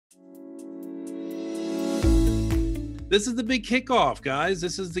This is the big kickoff, guys.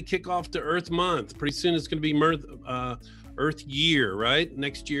 This is the kickoff to Earth Month. Pretty soon it's going to be Earth Year, right?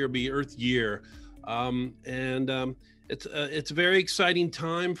 Next year will be Earth Year. It's a very exciting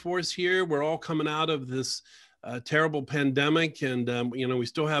time for us here. We're all coming out of this terrible pandemic, and we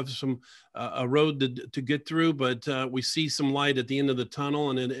still have a road to get through, but we see some light at the end of the tunnel,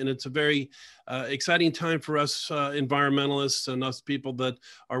 and it's a very exciting time for us environmentalists and us people that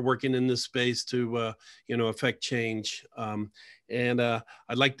are working in this space to affect change. I'd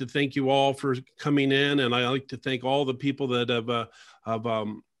like to thank you all for coming in, and I'd like to thank all the people that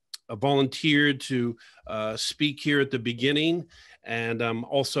have volunteered to speak here at the beginning, and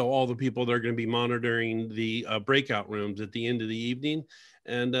also all the people that are going to be monitoring the breakout rooms at the end of the evening.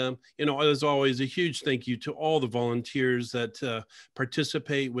 And, as always, a huge thank you to all the volunteers that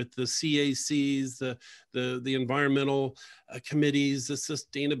participate with the CACs, the environmental committees, the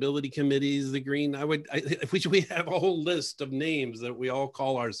sustainability committees, the green. I wish we have a whole list of names that we all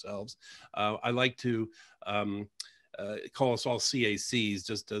call ourselves. I like to call us all CACs,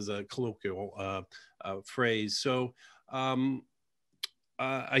 just as a colloquial phrase. So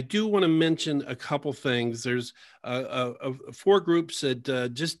I do want to mention a couple things. There's 4 groups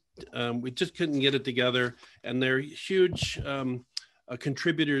that we just couldn't get it together, and they're huge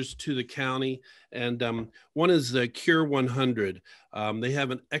contributors to the county. And one is the Cure 100. They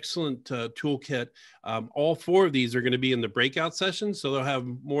have an excellent toolkit. All 4 of these are going to be in the breakout sessions, so they'll have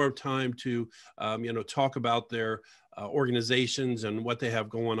more time to talk about their organizations and what they have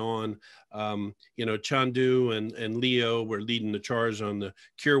going on. Chandu and Leo were leading the charge on the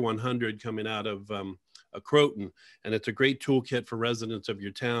Cure 100 coming out of Croton, and it's a great toolkit for residents of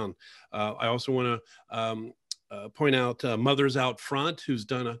your town. I also want to point out Mothers Out Front, who's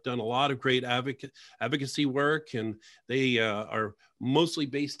done a lot of great advocacy work, and they are mostly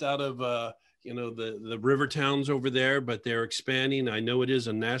based out of the river towns over there, but they're expanding. I know it is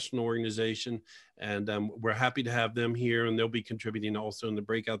a national organization, and we're happy to have them here, and they'll be contributing also in the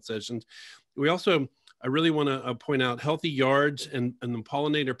breakout sessions. I really want to point out Healthy Yards and the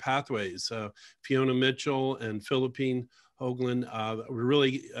Pollinator Pathways. Fiona Mitchell and Philippine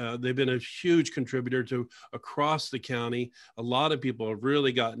Hoagland, they've been a huge contributor to across the county. A lot of people have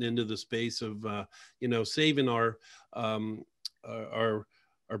really gotten into the space of, saving our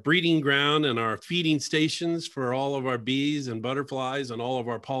breeding ground and our feeding stations for all of our bees and butterflies and all of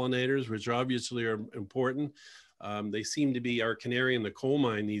our pollinators, which obviously are important. They seem to be our canary in the coal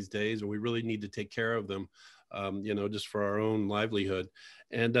mine these days, and we really need to take care of them, just for our own livelihood.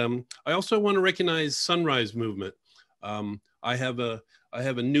 And I also want to recognize Sunrise Movement. I have a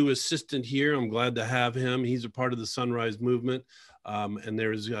new assistant here. I'm glad to have him. He's a part of the Sunrise Movement. And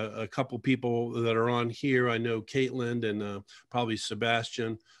there's a couple people that are on here. I know Caitlin and probably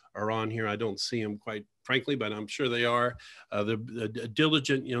Sebastian are on here. I don't see them quite frankly, but I'm sure they are. The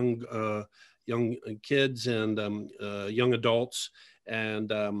diligent young kids and young adults.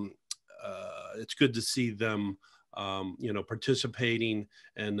 And it's good to see them, participating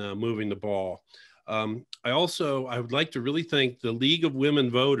and moving the ball. I would like to really thank the League of Women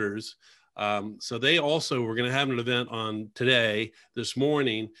Voters. So they also were going to have an event on this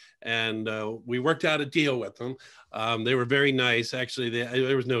morning, and we worked out a deal with them. They were very nice. Actually,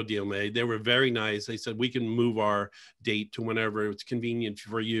 there was no deal made. They were very nice. They said, we can move our date to whenever it's convenient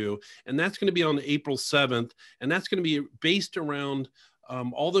for you. And that's going to be on April 7th. And that's going to be based around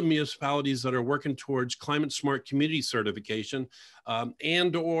all the municipalities that are working towards climate smart community certification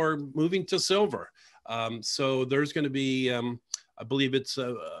and or moving to silver. So there's going to be, I believe it's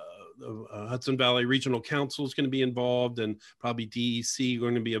Hudson Valley Regional Council is going to be involved, and probably DEC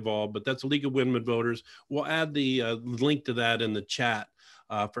going to be involved, but that's a League of Women Voters. We'll add the link to that in the chat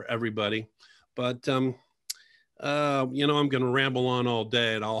for everybody. But, I'm going to ramble on all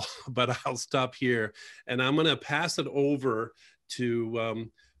day, but I'll stop here, and I'm going to pass it over to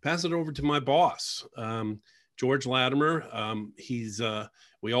my boss, George Latimer.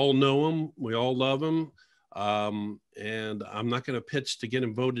 We all know him. We all love him. And I'm not going to pitch to get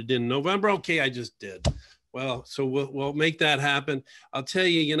him voted in November. Okay, I just did. Well, so we'll make that happen. I'll tell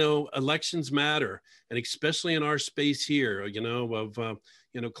you, elections matter, and especially in our space here,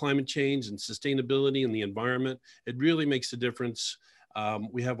 of climate change and sustainability and the environment. It really makes a difference.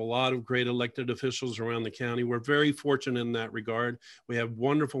 We have a lot of great elected officials around the county. We're very fortunate in that regard. We have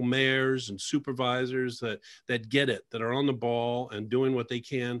wonderful mayors and supervisors that get it, that are on the ball and doing what they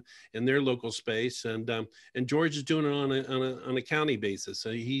can in their local space. And George is doing it on a county basis.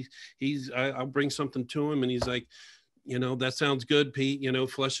 So I'll bring something to him, and he's like, that sounds good, Pete.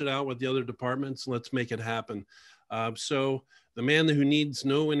 Flesh it out with the other departments. Let's make it happen. So the man who needs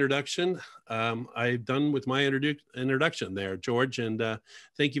no introduction. I've done with my introduction there, George, and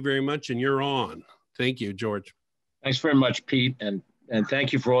thank you very much. And you're on. Thank you, George. Thanks very much, Pete, and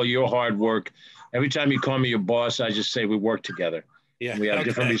thank you for all your hard work. Every time you call me your boss, I just say we work together. Yeah, we have okay.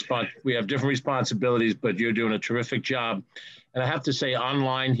 different responsibilities, but you're doing a terrific job. And I have to say,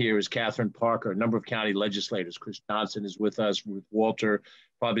 online here is Catherine Parker, a number of county legislators. Chris Johnson is with us, Ruth Walter,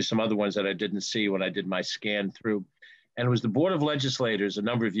 probably some other ones that I didn't see when I did my scan through. And it was the Board of Legislators a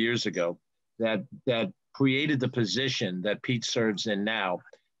number of years ago that created the position that Pete serves in now.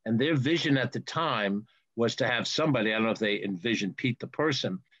 And their vision at the time was to have somebody, I don't know if they envisioned Pete the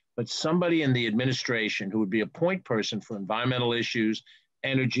person, but somebody in the administration who would be a point person for environmental issues,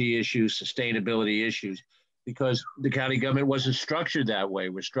 energy issues, sustainability issues, because the county government wasn't structured that way.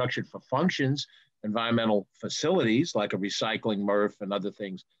 We're structured for functions, environmental facilities like a recycling MRF and other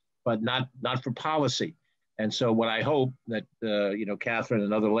things, but not for policy. And so what I hope that, Catherine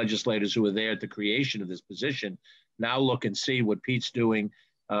and other legislators who were there at the creation of this position now look and see what Pete's doing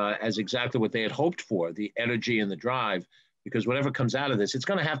as exactly what they had hoped for, the energy and the drive, because whatever comes out of this, it's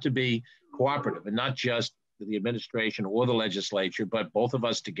going to have to be cooperative and not just the administration or the legislature, but both of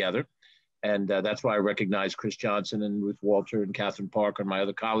us together. And that's why I recognize Chris Johnson and Ruth Walter and Catherine Parker and my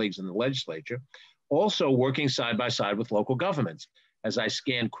other colleagues in the legislature, also working side by side with local governments. As I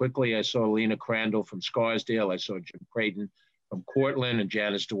scanned quickly, I saw Lena Crandall from Scarsdale. I saw Jim Creighton from Cortland and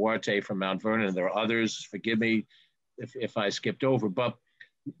Janice Duarte from Mount Vernon. And there are others. Forgive me if I skipped over. But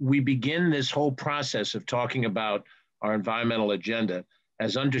we begin this whole process of talking about our environmental agenda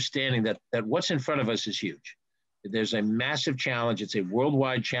as understanding that what's in front of us is huge. There's a massive challenge. It's a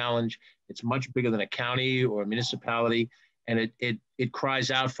worldwide challenge. It's much bigger than a county or a municipality. And it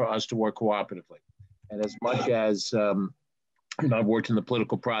cries out for us to work cooperatively. And as much as I've worked in the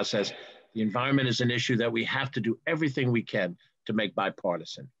political process, the environment is an issue that we have to do everything we can to make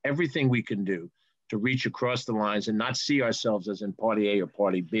bipartisan, everything we can do to reach across the lines and not see ourselves as in party A or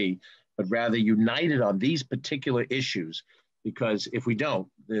party B, but rather united on these particular issues, because if we don't,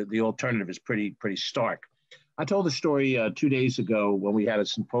 the alternative is pretty stark. I told a story 2 days ago when we had a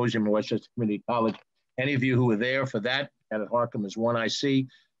symposium in Westchester Community College. Any of you who were there for that, and at Harcum is one I see,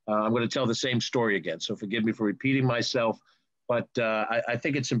 I'm going to tell the same story again. So forgive me for repeating myself, but I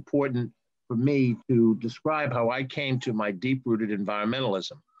think it's important for me to describe how I came to my deep-rooted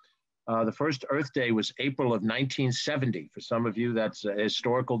environmentalism. The first Earth Day was April of 1970. For some of you, that's a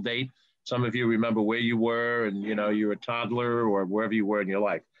historical date. Some of you remember where you were and, you're a toddler or wherever you were in your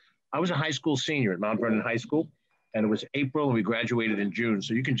life. I was a high school senior at Mount Vernon High School, and it was April, and we graduated in June.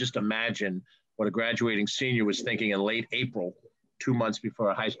 So you can just imagine what a graduating senior was thinking in late April, 2 months before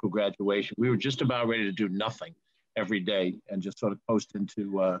a high school graduation. We were just about ready to do nothing every day and just sort of post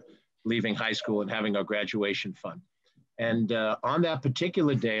into leaving high school and having our graduation fun. And on that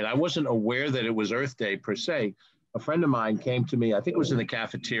particular day, and I wasn't aware that it was Earth Day per se, a friend of mine came to me, I think it was in the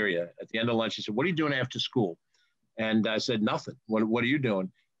cafeteria at the end of lunch. He said, "What are you doing after school?" And I said, "Nothing. What are you doing?"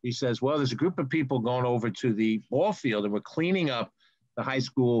 He says, "Well, there's a group of people going over to the ball field and we're cleaning up the high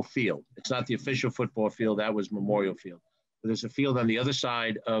school field. It's not the official football field. That was Memorial Field. But there's a field on the other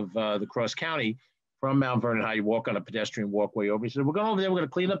side of the cross county from Mount Vernon High. You walk on a pedestrian walkway over." He said, "We're going over there. We're going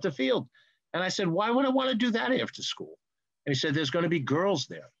to clean up the field." And I said, "Why would I want to do that after school?" And he said, "There's going to be girls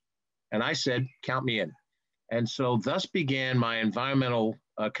there." And I said, "Count me in." And so thus began my environmental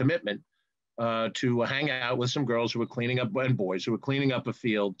commitment to hang out with some girls who were cleaning up, and boys who were cleaning up a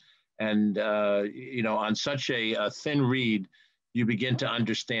field. And, on such a thin reed, you begin to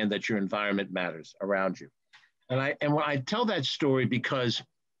understand that your environment matters around you. And when I tell that story, because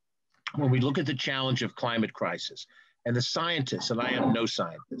when we look at the challenge of climate crisis and the scientists, and I am no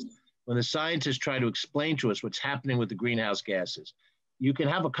scientist, when the scientists try to explain to us what's happening with the greenhouse gases, you can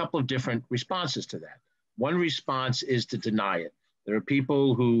have a couple of different responses to that. One response is to deny it. There are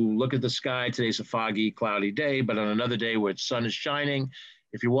people who look at the sky. Today's a foggy, cloudy day, but on another day where the sun is shining,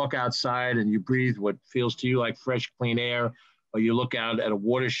 if you walk outside and you breathe what feels to you like fresh, clean air, or you look out at a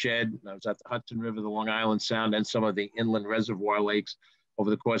watershed. I was at the Hudson River, the Long Island Sound, and some of the inland reservoir lakes over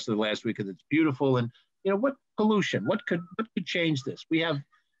the course of the last week, and it's beautiful. And, what pollution, what could change this? We have,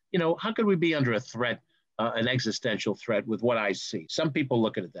 how could we be under a threat, an existential threat with what I see? Some people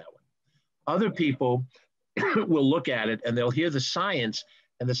look at it that way. Other people will look at it and they'll hear the science,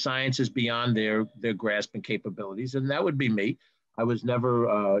 and the science is beyond their grasp and capabilities. And that would be me. I was never,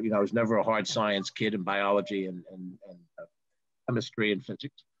 I was never a hard science kid in biology and chemistry and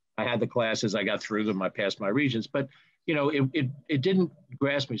physics. I had the classes, I got through them, I passed my regents, but it didn't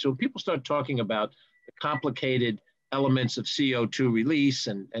grasp me. So when people start talking about the complicated elements of CO2 release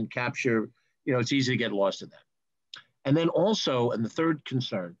and capture, it's easy to get lost in that. And then also, and the third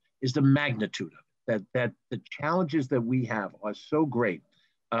concern is the magnitude of it, that the challenges that we have are so great.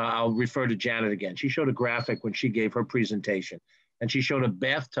 I'll refer to Janet again. She showed a graphic when she gave her presentation, and she showed a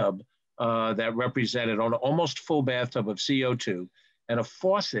bathtub that represented on almost full bathtub of CO2 and a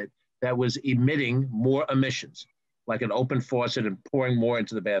faucet that was emitting more emissions, like an open faucet and pouring more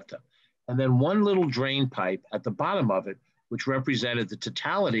into the bathtub. And then one little drain pipe at the bottom of it, which represented the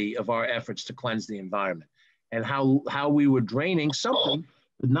totality of our efforts to cleanse the environment, and how we were draining something,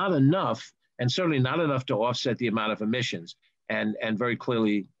 but not enough, and certainly not enough to offset the amount of emissions. And very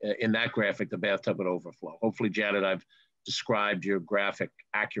clearly in that graphic, the bathtub would overflow. Hopefully, Janet, I've described your graphic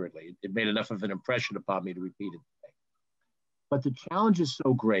accurately. It made enough of an impression upon me to repeat it today. But the challenge is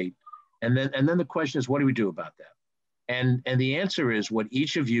so great. And then the question is, what do we do about that? And the answer is what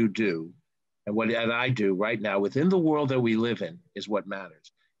each of you do and what I do right now within the world that we live in is what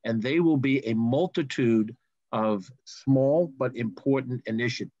matters. And they will be a multitude of small but important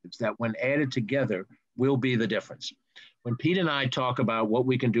initiatives that when added together will be the difference. When Pete and I talk about what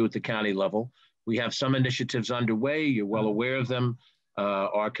we can do at the county level, we have some initiatives underway. You're well aware of them.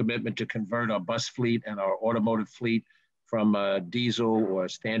 Our commitment to convert our bus fleet and our automotive fleet from diesel or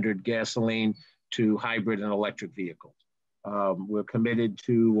standard gasoline to hybrid and electric vehicles. We're committed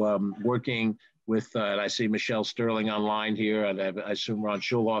to working with, and I see Michelle Sterling online here, and I assume Ron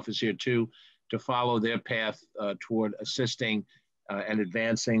Schulhoff is here too, to follow their path toward assisting and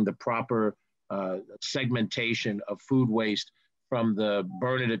advancing the proper segmentation of food waste from the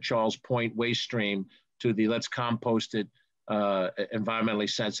burn it at Charles Point waste stream to the let's compost it environmentally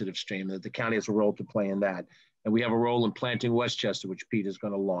sensitive stream, that the county has a role to play in that. And we have a role in planting Westchester, which Pete is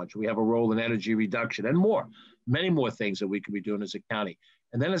going to launch. We have a role in energy reduction and more, many more things that we could be doing as a county.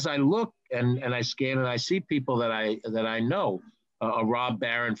 And then as I look and I scan and I see people that I know, a Rob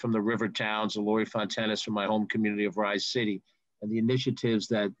Barron from the River Towns, a Lori Fontanes from my home community of Rise City, and the initiatives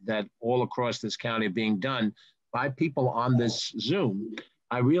that all across this county are being done by people on this Zoom,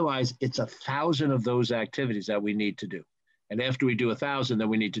 I realize it's 1,000 of those activities that we need to do. And after we do 1,000, then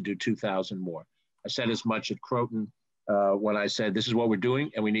we need to do 2,000 more. I said as much at Croton when I said, this is what we're doing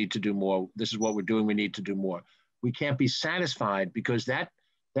and we need to do more. This is what we're doing, we need to do more. We can't be satisfied because that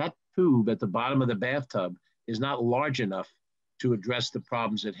tube at the bottom of the bathtub is not large enough to address the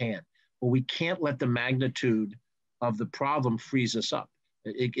problems at hand. But we can't let the magnitude of the problem freeze us up.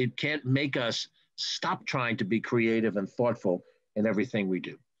 It can't make us stop trying to be creative and thoughtful in everything we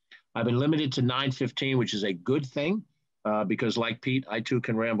do. I've been limited to 9:15, which is a good thing because like Pete, I too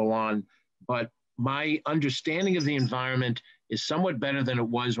can ramble on, but my understanding of the environment is somewhat better than it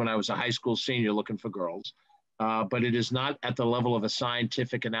was when I was a high school senior looking for girls, but it is not at the level of a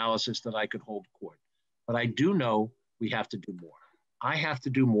scientific analysis that I could hold court. But I do know we have to do more. I have to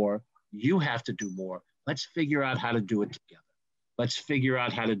do more. You have to do more. Let's figure out how to do it together. Let's figure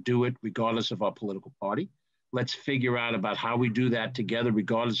out how to do it regardless of our political party. Let's figure out about how we do that together,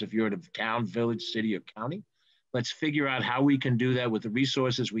 regardless if you're in a town, village, city, or county. Let's figure out how we can do that with the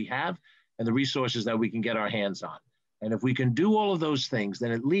resources we have and the resources that we can get our hands on. And if we can do all of those things,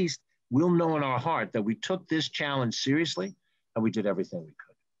 then at least we'll know in our heart that we took this challenge seriously and we did everything we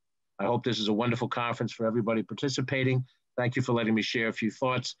could. I hope this is a wonderful conference for everybody participating. Thank you for letting me share a few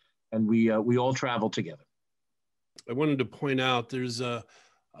thoughts, and we all travel together. I wanted to point out there's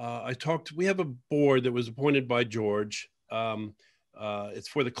we have a board that was appointed by George. It's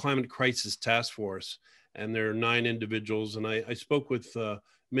for the Climate Crisis Task Force, and there are 9 individuals. And I spoke with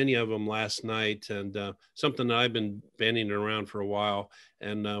many of them last night, and something that I've been banding around for a while.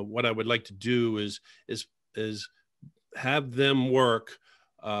 And what I would like to do is have them work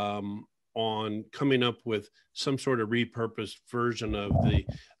on coming up with some sort of repurposed version of the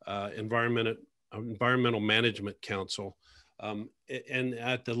Environmental Management Council, and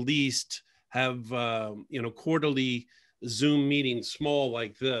at the least have quarterly Zoom meetings, small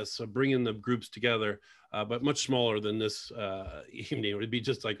like this, bringing the groups together, but much smaller than this evening. It would be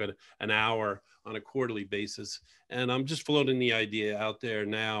just like an hour on a quarterly basis. And I'm just floating the idea out there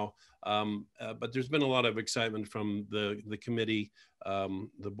now. But there's been a lot of excitement from the committee,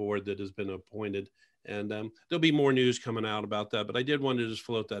 the board that has been appointed. And there'll be more news coming out about that. But I did want to just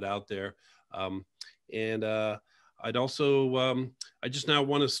float that out there. I'd also, I just now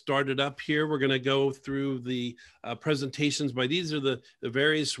want to start it up here. We're going to go through the presentations by, these are the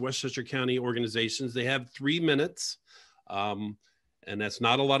various Westchester County organizations. They have 3 minutes, and that's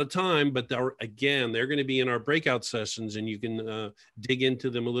not a lot of time, but they're going to be in our breakout sessions, and you can dig into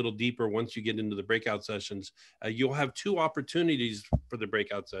them a little deeper once you get into the breakout sessions. You'll have 2 opportunities for the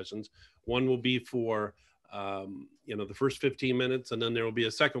breakout sessions. One will be for the first 15 minutes, and then there will be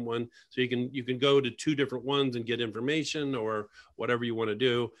a second one. So you can go to two different ones and get information or whatever you want to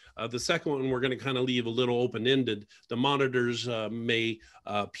do. The second one, we're going to kind of leave a little open-ended. The monitors may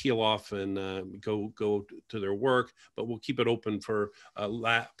peel off and go to their work, but we'll keep it open for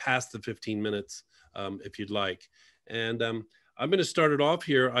past the 15 minutes if you'd like. And I'm going to start it off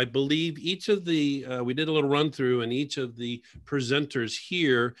here. I believe each of the, we did a little run through, and each of the presenters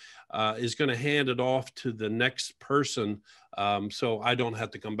here is going to hand it off to the next person. So I don't have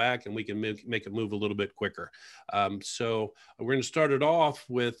to come back, and we can make it move a little bit quicker. So we're going to start it off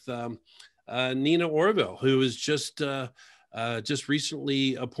with Nina Orville, who was just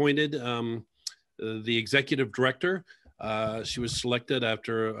recently appointed the executive director. She was selected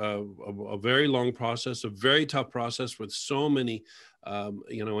after a very long process, a very tough process with so many,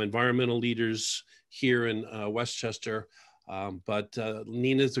 environmental leaders here in Westchester. But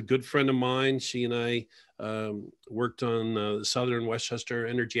Nina's a good friend of mine. She and I worked on the Southern Westchester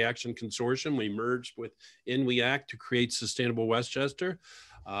Energy Action Consortium. We merged with INWEAC to create Sustainable Westchester.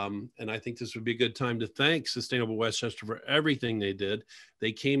 And I think this would be a good time to thank Sustainable Westchester for everything they did.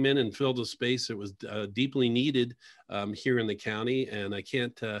 They came in and filled a space that was deeply needed here in the county. And I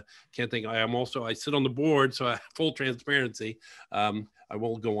can't think, I sit on the board, so I have full transparency. I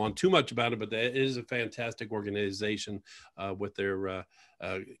won't go on too much about it, but that is a fantastic organization with their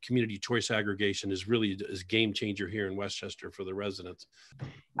community choice aggregation is really a game changer here in Westchester for the residents.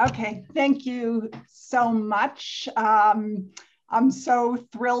 Okay, thank you so much. I'm so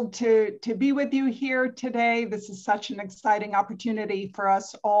thrilled to be with you here today. This is such an exciting opportunity for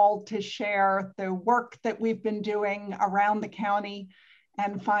us all to share the work that we've been doing around the county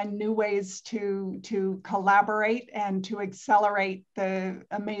and find new ways to collaborate and to accelerate the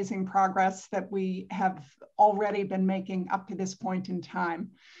amazing progress that we have already been making up to this point in time.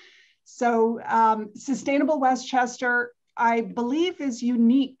 So Sustainable Westchester, I believe, is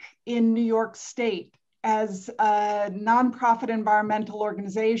unique in New York State as a nonprofit environmental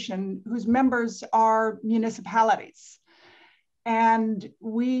organization whose members are municipalities. And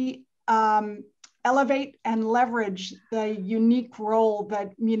we elevate and leverage the unique role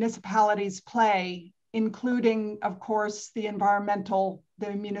that municipalities play, including, of course, the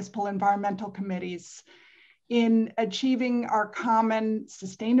municipal environmental committees, in achieving our common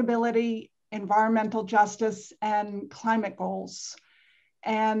sustainability, environmental justice, and climate goals.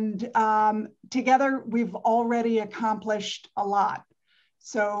 And together, we've already accomplished a lot.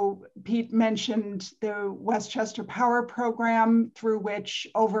 So Pete mentioned the Westchester Power Program, through which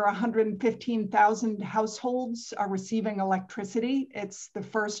over 115,000 households are receiving electricity. It's the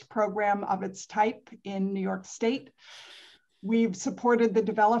first program of its type in New York State. We've supported the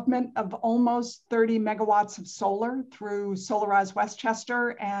development of almost 30 megawatts of solar through Solarize Westchester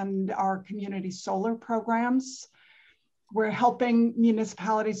and our community solar programs. We're helping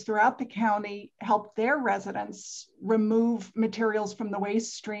municipalities throughout the county help their residents remove materials from the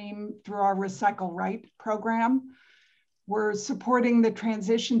waste stream through our Recycle Right program. We're supporting the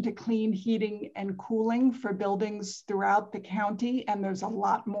transition to clean heating and cooling for buildings throughout the county, and there's a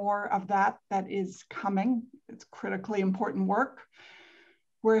lot more of that is coming. It's critically important work.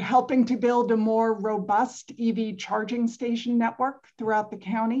 We're helping to build a more robust EV charging station network throughout the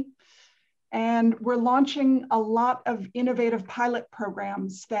county. And we're launching a lot of innovative pilot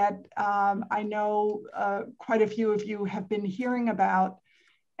programs that I know quite a few of you have been hearing about.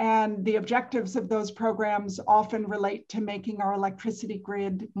 And the objectives of those programs often relate to making our electricity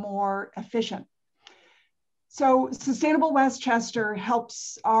grid more efficient. So Sustainable Westchester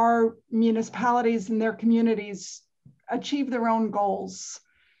helps our municipalities and their communities achieve their own goals.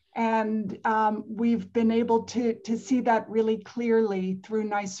 And we've been able to see that really clearly through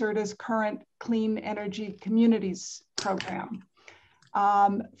NYSERDA's current Clean Energy Communities program.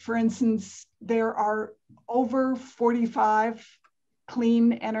 For instance, there are over 45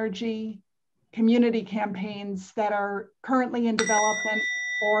 clean energy community campaigns that are currently in development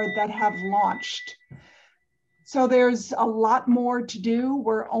or that have launched. So there's a lot more to do.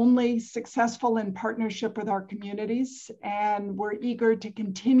 We're only successful in partnership with our communities, and we're eager to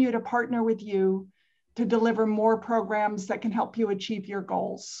continue to partner with you to deliver more programs that can help you achieve your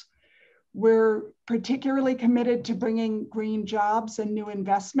goals. We're particularly committed to bringing green jobs and new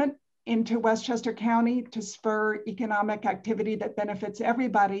investment into Westchester County to spur economic activity that benefits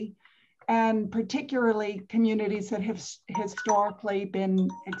everybody, and particularly communities that have historically been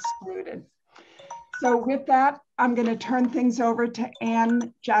excluded. So with that, I'm going to turn things over to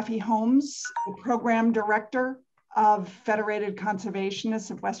Ann Jaffe-Holmes, the Program Director of Federated Conservationists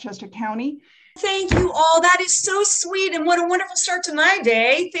of Westchester County. Thank you all. That is so sweet, and what a wonderful start to my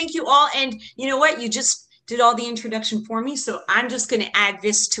day. Thank you all. And you know what? You just did all the introduction for me, so I'm just going to add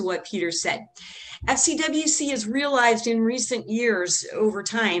this to what Peter said. FCWC has realized in recent years over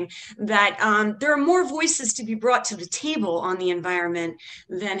time that there are more voices to be brought to the table on the environment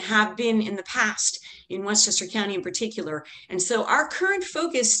than have been in the past in Westchester County in particular. And so our current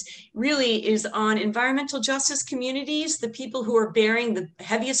focus really is on environmental justice communities, the people who are bearing the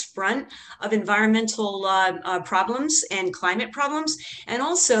heaviest brunt of environmental problems and climate problems, and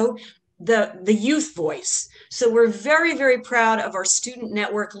also the youth voice. So we're very, very proud of our student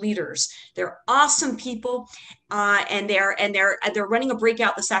network leaders. They're awesome people, and they're running a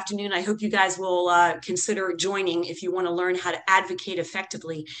breakout this afternoon. I hope you guys will consider joining if you want to learn how to advocate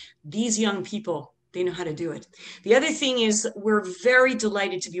effectively. These young people, they know how to do it. The other thing is we're very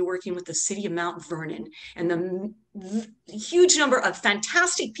delighted to be working with the city of Mount Vernon and the huge number of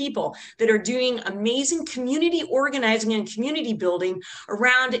fantastic people that are doing amazing community organizing and community building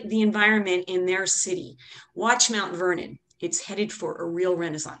around the environment in their city. Watch Mount Vernon. It's headed for a real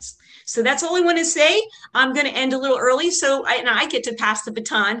renaissance. So that's all I want to say. I'm going to end a little early, so I get to pass the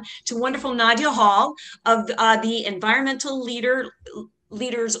baton to wonderful Nadia Hall of the Environmental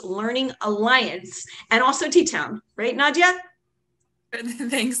Leaders Learning Alliance, and also T-Town, right, Nadia?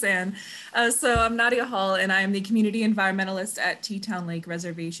 Thanks, Anne. So I'm Nadia Hall, and I am the community environmentalist at T-Town Lake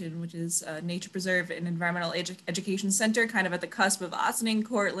Reservation, which is a nature preserve and environmental education center kind of at the cusp of Ossining,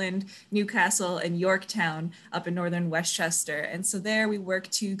 Cortland, Newcastle, and Yorktown up in northern Westchester. And so there we work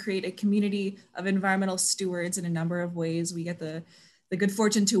to create a community of environmental stewards in a number of ways. We get the good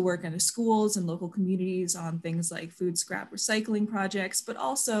fortune to work in the schools and local communities on things like food scrap recycling projects, but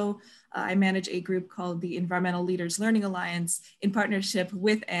also I manage a group called the Environmental Leaders Learning Alliance in partnership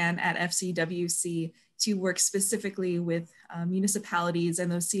with Anne at FCWC to work specifically with municipalities and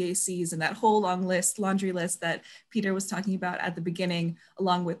those CACs and that whole long list, laundry list that Peter was talking about at the beginning,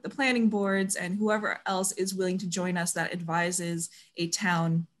 along with the planning boards and whoever else is willing to join us that advises a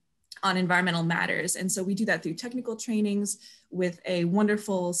town on environmental matters. And so we do that through technical trainings with a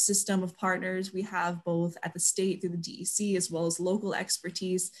wonderful system of partners. We have both at the state through the DEC as well as local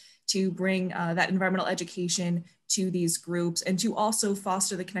expertise to bring that environmental education to these groups and to also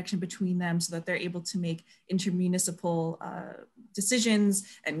foster the connection between them so that they're able to make intermunicipal decisions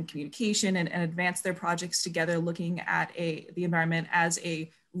and communication and advance their projects together, looking at the environment as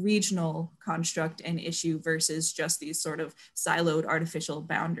a regional construct and issue versus just these sort of siloed artificial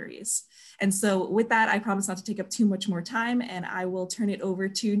boundaries. And so with that, I promise not to take up too much more time, and I will turn it over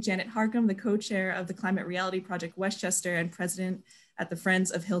to Janet Harcum, the co-chair of the Climate Reality Project Westchester and president at the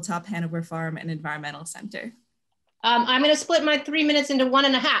Friends of Hilltop Hanover Farm and Environmental Center. I'm going to split my 3 minutes into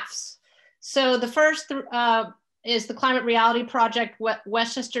 1.5. So the first is the Climate Reality Project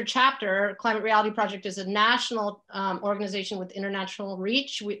Westchester chapter. Climate Reality Project is a national organization with international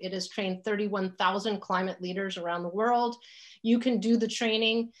reach. It has trained 31,000 climate leaders around the world. You can do the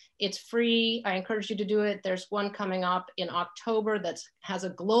training. It's free. I encourage you to do it. There's one coming up in October that has a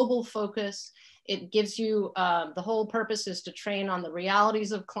global focus. It gives you, the whole purpose is to train on the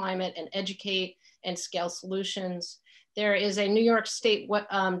realities of climate and educate and scale solutions. There is a New York State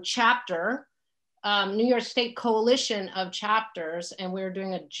chapter, New York State coalition of chapters, and we're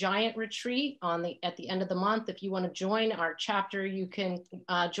doing a giant retreat at the end of the month. If you want to join our chapter, you can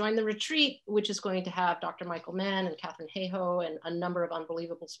join the retreat, which is going to have Dr. Michael Mann and Catherine Hayhoe and a number of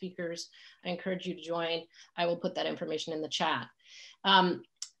unbelievable speakers. I encourage you to join. I will put that information in the chat.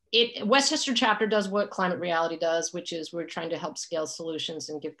 Westchester chapter does what Climate Reality does, which is we're trying to help scale solutions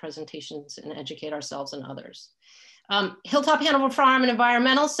and give presentations and educate ourselves and others. Hilltop Hanover Farm and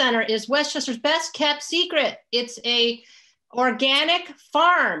Environmental Center is Westchester's best kept secret. It's a organic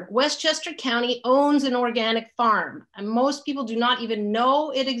farm. Westchester County owns an organic farm, and most people do not even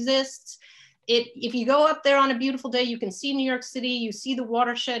know it exists. If you go up there on a beautiful day, you can see New York City, you see the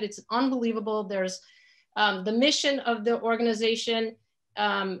watershed, it's unbelievable. There's the mission of the organization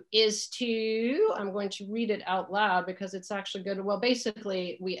is to, I'm going to read it out loud because it's actually good. Well,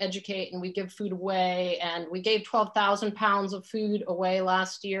 basically we educate and we give food away, and we gave 12,000 pounds of food away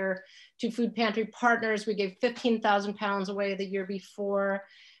last year to food pantry partners. We gave 15,000 pounds away the year before.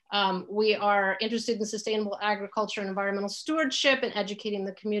 We are interested in sustainable agriculture and environmental stewardship and educating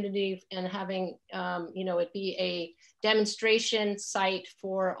the community and having, it be a demonstration site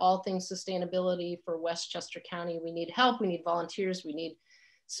for all things sustainability for Westchester County. We need help, we need volunteers, we need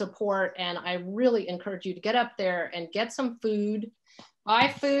support. And I really encourage you to get up there and get some food, buy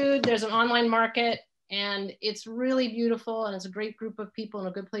food. There's an online market and it's really beautiful, and it's a great group of people and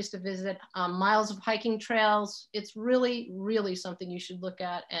a good place to visit. Miles of hiking trails. It's really, really something you should look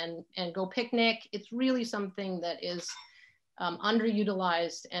at and go picnic. It's really something that is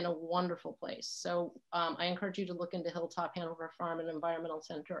underutilized and a wonderful place. So I encourage you to look into Hilltop Hanover Farm and Environmental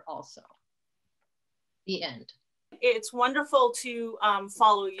Center also. The end. It's wonderful to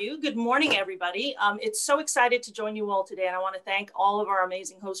follow you. Good morning, everybody. It's so excited to join you all today, and I want to thank all of our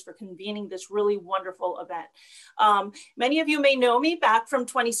amazing hosts for convening this really wonderful event. Many of you may know me back from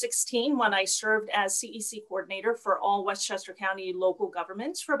 2016 when I served as CEC coordinator for all Westchester County local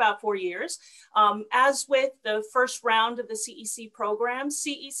governments for about 4 years. As with the first round of the CEC program,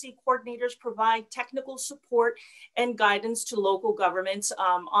 CEC coordinators provide technical support and guidance to local governments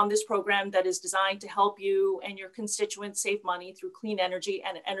on this program that is designed to help you and your constituents save money through clean energy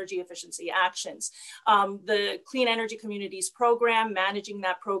and energy efficiency actions. The Clean Energy Communities program, managing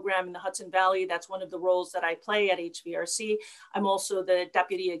that program in the Hudson Valley, that's one of the roles that I play at HVRC. I'm also the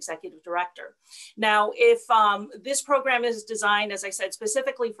Deputy Executive Director. Now, if this program is designed, as I said,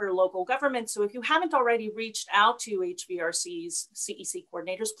 specifically for local government, so if you haven't already reached out to HVRC's CEC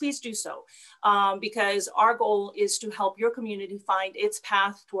coordinators, please do so, because our goal is to help your community find its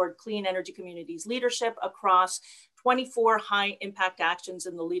path toward clean energy communities leadership across 24 high impact actions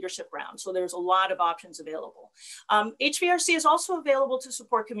in the leadership round. So there's a lot of options available. HVRC is also available to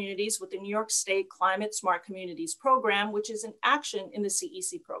support communities with the New York State Climate Smart Communities program, which is an action in the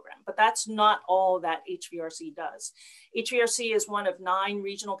CEC program, but that's not all that HVRC does. HVRC is one of 9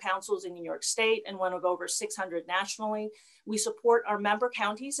 regional councils in New York State and one of over 600 nationally. We support our member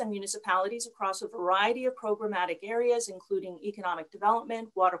counties and municipalities across a variety of programmatic areas, including economic development,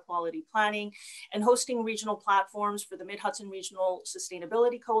 water quality planning, and hosting regional platforms for the Mid-Hudson Regional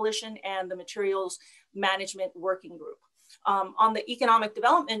Sustainability Coalition and the Materials Management Working Group. On the economic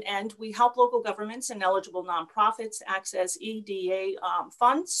development end, we help local governments and eligible nonprofits access EDA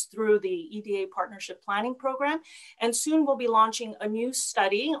funds through the EDA Partnership Planning Program. And soon we'll be launching a new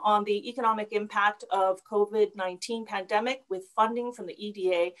study on the economic impact of COVID-19 pandemic with funding from the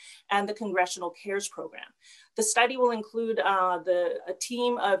EDA and the Congressional CARES Program. The study will include a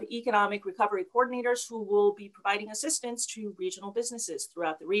team of economic recovery coordinators who will be providing assistance to regional businesses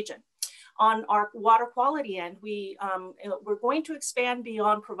throughout the region. On our water quality end, we're going to expand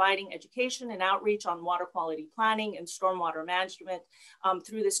beyond providing education and outreach on water quality planning and stormwater management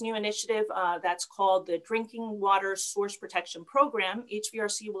through this new initiative that's called the Drinking Water Source Protection Program.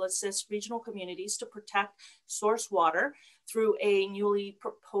 HVRC will assist regional communities to protect source water through a newly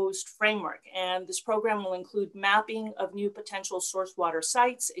proposed framework. And this program will include mapping of new potential source water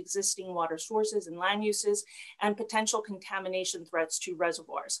sites, existing water sources and land uses, and potential contamination threats to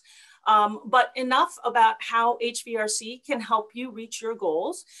reservoirs. But enough about how HVRC can help you reach your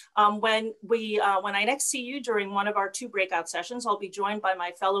goals. When I next see you during one of our 2 breakout sessions, I'll be joined by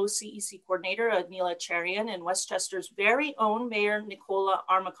my fellow CEC coordinator, Adnila Cherian, and Westchester's very own Mayor, Nicola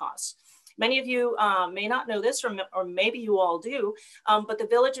Armacost. Many of you may not know this, or maybe you all do, but the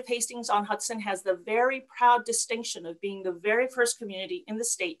Village of Hastings-on-Hudson has the very proud distinction of being the very first community in the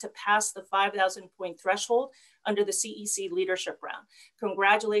state to pass the 5,000 point threshold under the CEC leadership round.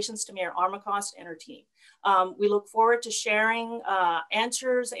 Congratulations to Mayor Armacost and her team. We look forward to sharing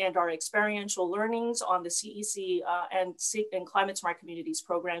answers and our experiential learnings on the CEC and Climate Smart Communities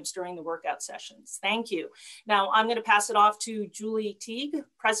programs during the workout sessions. Thank you. Now I'm going to pass it off to Julie Teague,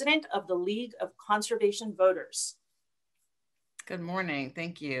 President of the League of Conservation Voters. Good morning.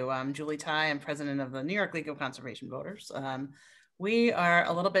 Thank you. I'm Julie Ty. I'm president of the New York League of Conservation Voters. We are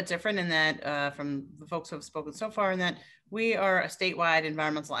a little bit different in that from the folks who have spoken so far, in that we are a statewide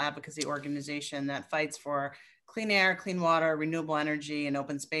environmental advocacy organization that fights for clean air, clean water, renewable energy, and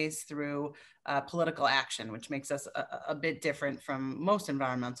open space through political action, which makes us a bit different from most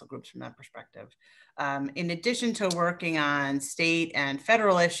environmental groups from that perspective. In addition to working on state and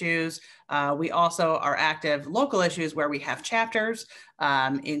federal issues, we also are active local issues where we have chapters,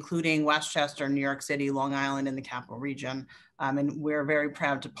 including Westchester, New York City, Long Island, and the Capital Region. And we're very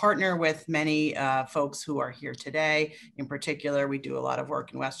proud to partner with many folks who are here today. In particular, we do a lot of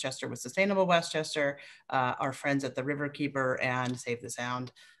work in Westchester with Sustainable Westchester, our friends at the Riverkeeper and Save the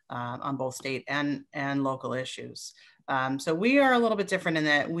Sound on both state and local issues. So we are a little bit different in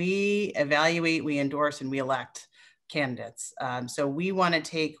that we evaluate, we endorse, and we elect candidates. So we want to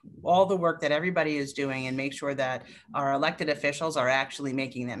take all the work that everybody is doing and make sure that our elected officials are actually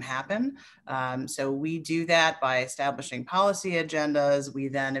making them happen. So we do that by establishing policy agendas. We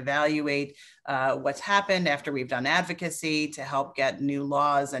then evaluate what's happened after we've done advocacy to help get new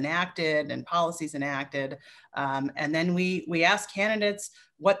laws enacted and policies enacted. And then we ask candidates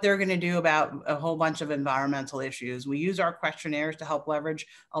what they're going to do about a whole bunch of environmental issues. We use our questionnaires to help leverage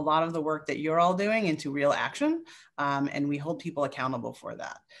a lot of the work that you're all doing into real action, and we hold people accountable for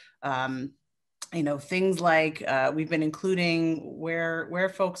that. you know, things like we've been including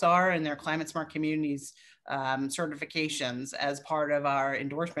where folks are in their climate smart communities certifications as part of our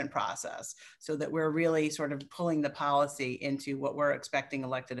endorsement process, so that we're really sort of pulling the policy into what we're expecting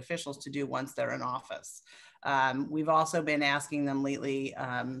elected officials to do once they're in office. We've also been asking them lately,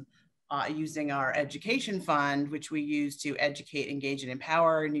 using our education fund, which we use to educate, engage, and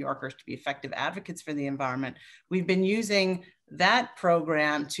empower New Yorkers to be effective advocates for the environment. We've been using that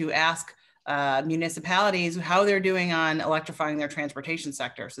program to ask municipalities how they're doing on electrifying their transportation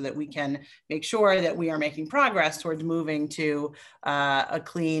sector, so that we can make sure that we are making progress towards moving to a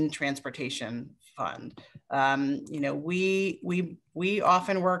clean transportation fund. You know, we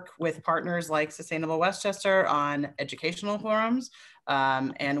often work with partners like Sustainable Westchester on educational forums,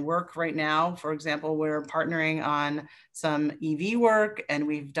 and work right now. For example, we're partnering on some EV work, and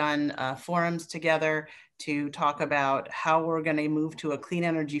we've done forums together to talk about how we're going to move to a clean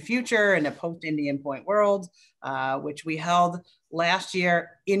energy future in a post-Indian Point world, which we held last year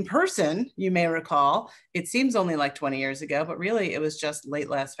in person, you may recall. It seems only like 20 years ago, but really it was just late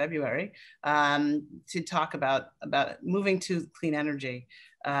last February, to talk about moving to clean energy.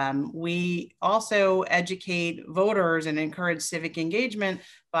 We also educate voters and encourage civic engagement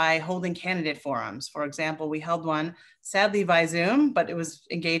by holding candidate forums. For example, we held one, sadly by Zoom, but it was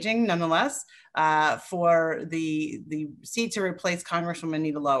engaging nonetheless, for the seat to replace Congresswoman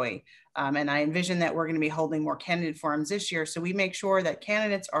Nita Lowey. And I envision that we're going to be holding more candidate forums this year, so we make sure that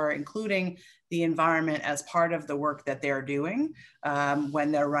candidates are including the environment as part of the work that they're doing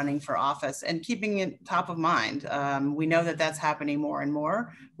when they're running for office, and keeping it top of mind. We know that that's happening more and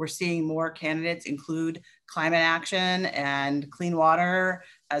more. We're seeing more candidates include climate action and clean water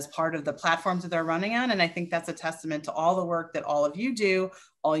as part of the platforms that they're running on. And I think that's a testament to all the work that all of you do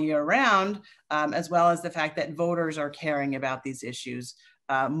all year round, as well as the fact that voters are caring about these issues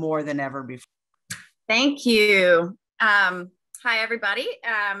more than ever before. Thank you. Hi, everybody.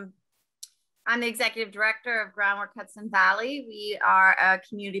 I'm the executive director of Groundwork Hudson Valley. We are a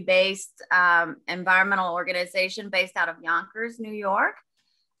community-based environmental organization based out of Yonkers, New York.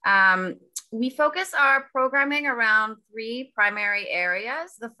 We focus our programming around 3 primary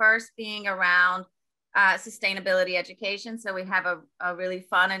areas. The first being around sustainability education. So we have a really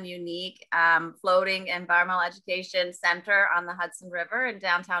fun and unique floating environmental education center on the Hudson River in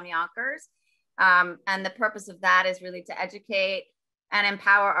downtown Yonkers. And the purpose of that is really to educate and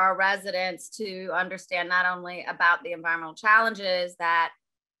empower our residents to understand not only about the environmental challenges that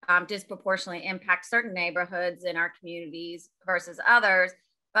disproportionately impact certain neighborhoods in our communities versus others,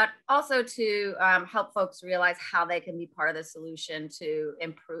 but also to help folks realize how they can be part of the solution to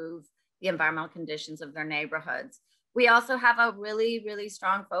improve the environmental conditions of their neighborhoods. We also have a really, really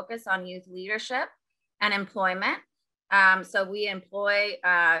strong focus on youth leadership and employment. So we employ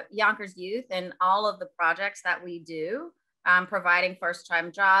Yonkers youth in all of the projects that we do, providing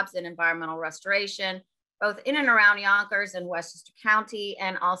first-time jobs in environmental restoration, both in and around Yonkers and Westchester County,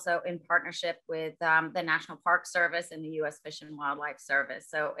 and also in partnership with the National Park Service and the U.S. Fish and Wildlife Service.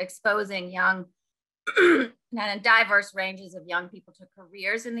 So exposing young and diverse ranges of young people to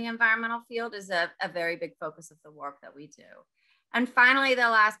careers in the environmental field is a very big focus of the work that we do. And finally, the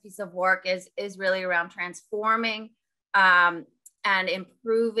last piece of work is really around transforming and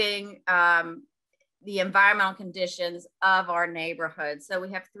improving the environmental conditions of our neighborhoods. So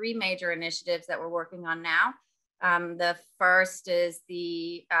we have 3 major initiatives that we're working on now. The first is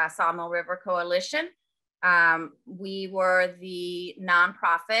the Sawmill River Coalition. We were the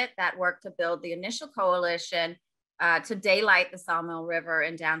nonprofit that worked to build the initial coalition to daylight the Sawmill River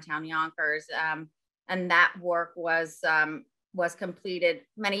in downtown Yonkers. And that work was completed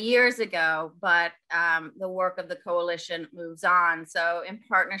many years ago, but the work of the coalition moves on. So in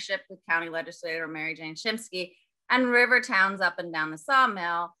partnership with County Legislator Mary Jane Shimsky and river towns up and down the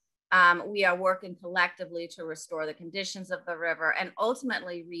Sawmill, we are working collectively to restore the conditions of the river and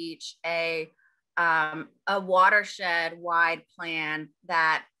ultimately reach a watershed-wide plan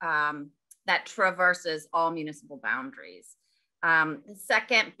that traverses all municipal boundaries. The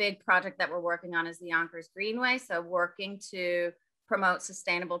second big project that we're working on is the Yonkers Greenway. So working to promote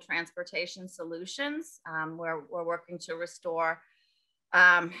sustainable transportation solutions. We're working to restore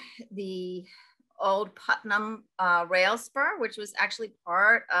the old Putnam rail spur, which was actually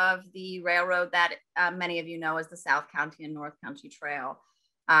part of the railroad that many of you know as the South County and North County Trail.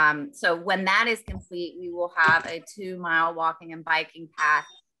 So when that is complete, we will have a 2-mile walking and biking path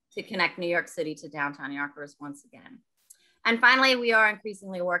to connect New York City to downtown Yonkers once again. And finally, we are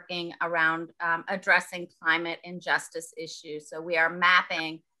increasingly working around addressing climate injustice issues. So we are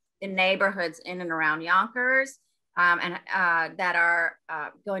mapping the neighborhoods in and around Yonkers that are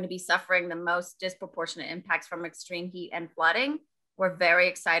going to be suffering the most disproportionate impacts from extreme heat and flooding. We're very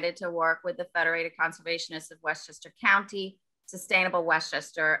excited to work with the Federated Conservationists of Westchester County, Sustainable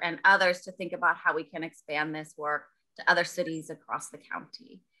Westchester, and others to think about how we can expand this work to other cities across the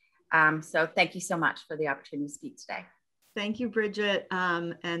county. So thank you so much for the opportunity to speak today. Thank you, Bridget.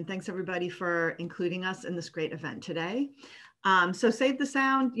 And thanks everybody for including us in this great event today. So Save the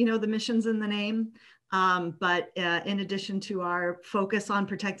Sound, you know, the mission's in the name. But in addition to our focus on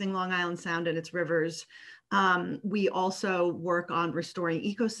protecting Long Island Sound and its rivers, we also work on restoring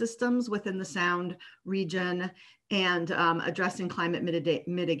ecosystems within the Sound region and addressing climate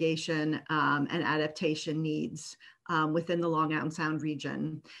mitigation and adaptation needs within the Long Island Sound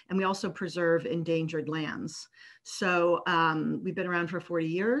region. And we also preserve endangered lands. So we've been around for 40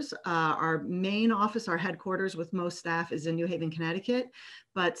 years. Our main office, our headquarters with most staff is in New Haven, Connecticut.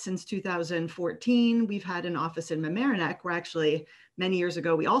 But since 2014, we've had an office in Mamaroneck, where actually many years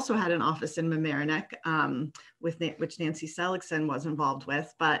ago, we also had an office in Mamaroneck, which Nancy Seligson was involved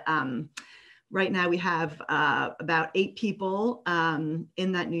with. But right now we have about 8 people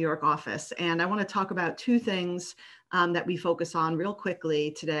in that New York office. And I want to talk about 2 things that we focus on real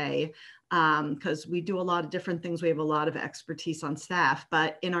quickly today, because we do a lot of different things. We have a lot of expertise on staff,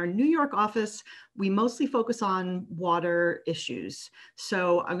 but in our New York office, we mostly focus on water issues.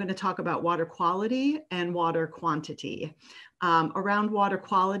 So I'm going to talk about water quality and water quantity. Around water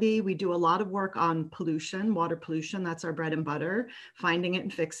quality, we do a lot of work on pollution, water pollution. That's our bread and butter, finding it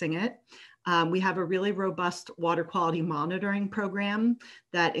and fixing it. We have a really robust water quality monitoring program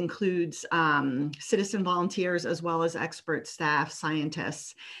that includes citizen volunteers as well as expert staff,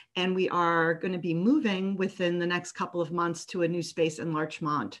 scientists. And we are going to be moving within the next couple of months to a new space in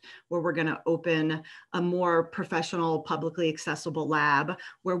Larchmont, where we're going to open a more professional, publicly accessible lab,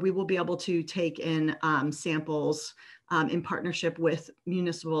 where we will be able to take in samples in partnership with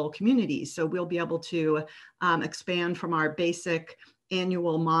municipal communities. So we'll be able to expand from our basic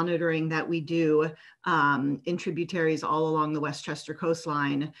annual monitoring that we do in tributaries all along the Westchester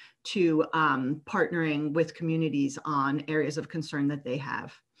coastline to partnering with communities on areas of concern that they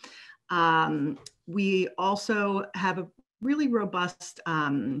have. We also have a really robust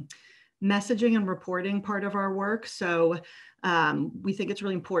messaging and reporting part of our work. So we think it's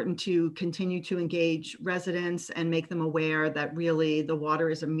really important to continue to engage residents and make them aware that really the water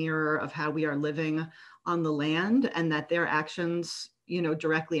is a mirror of how we are living on the land, and that their actions, you know,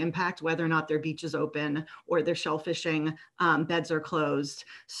 directly impact whether or not their beach is open or their shellfishing beds are closed.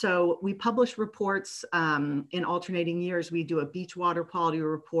 So we publish reports in alternating years. We do a beach water quality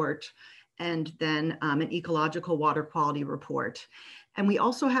report and then an ecological water quality report. And we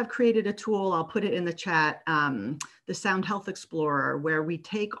also have created a tool, I'll put it in the chat, the Sound Health Explorer, where we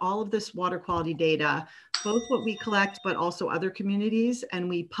take all of this water quality data, both what we collect, but also other communities, and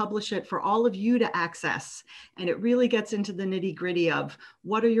we publish it for all of you to access. And it really gets into the nitty gritty of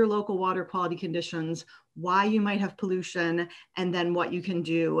what are your local water quality conditions, why you might have pollution, and then what you can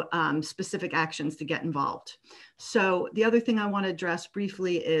do, specific actions to get involved. So the other thing I want to address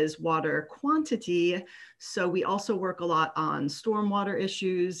briefly is water quantity. So we also work a lot on stormwater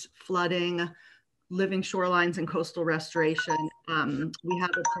issues, flooding, living shorelines, and coastal restoration. We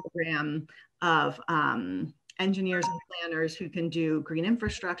have a program of engineers and planners who can do green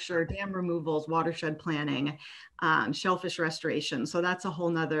infrastructure, dam removals, watershed planning, shellfish restoration. So that's a whole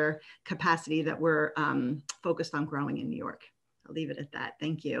nother capacity that we're focused on growing in New York. I'll leave it at that.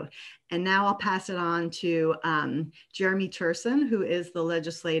 Thank you. And now I'll pass it on to Jeremy Turson, who is the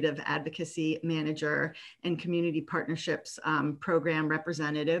Legislative Advocacy Manager and Community Partnerships Program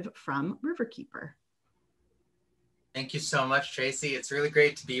Representative from Riverkeeper. Thank you so much, Tracy. It's really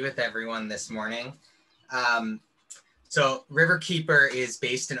great to be with everyone this morning. So Riverkeeper is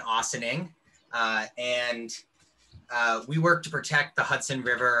based in Ossining, and we work to protect the Hudson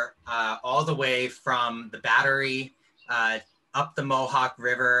River all the way from the Battery up the Mohawk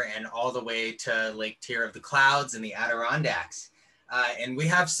River and all the way to Lake Tier of the Clouds and the Adirondacks. And we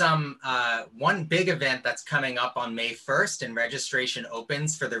have one big event that's coming up on May 1st, and registration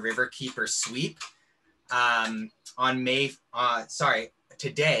opens for the Riverkeeper Sweep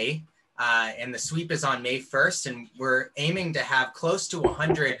today. And the sweep is on May 1st, and we're aiming to have close to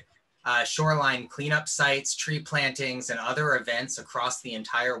 100 shoreline cleanup sites, tree plantings, and other events across the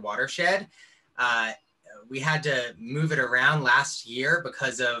entire watershed. We had to move it around last year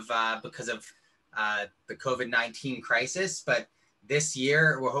because of the COVID-19 crisis, but this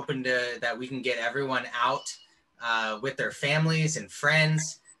year we're hoping that we can get everyone out with their families and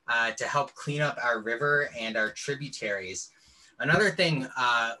friends to help clean up our river and our tributaries. Another thing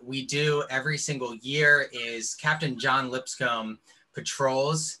we do every single year is Captain John Lipscomb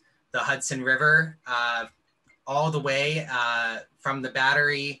patrols the Hudson River all the way from the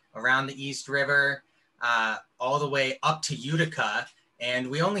Battery, around the East River, all the way up to Utica. And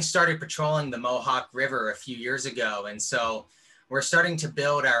we only started patrolling the Mohawk River a few years ago. And so we're starting to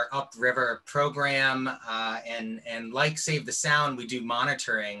build our upriver program, and like Save the Sound, we do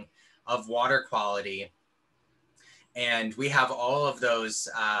monitoring of water quality. And we have all of those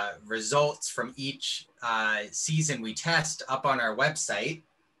results from each season we test up on our website.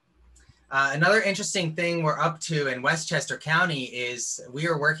 Another interesting thing we're up to in Westchester County is we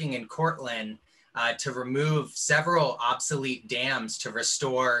are working in Cortland to remove several obsolete dams to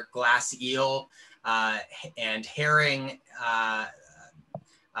restore glass eel and herring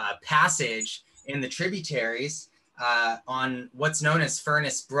passage in the tributaries on what's known as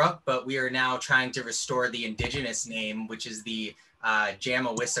Furnace Brook, but we are now trying to restore the indigenous name, which is the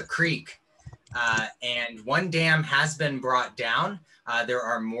Jamawissa Creek. And one dam has been brought down. There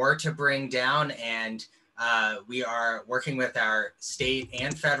are more to bring down, and we are working with our state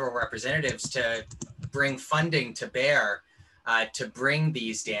and federal representatives to bring funding to bear to bring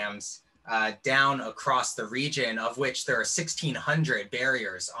these dams down across the region, of which there are 1,600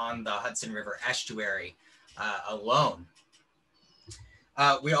 barriers on the Hudson River estuary alone.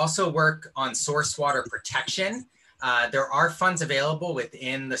 We also work on source water protection. There are funds available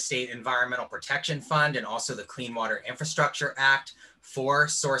within the State Environmental Protection Fund and also the Clean Water Infrastructure Act for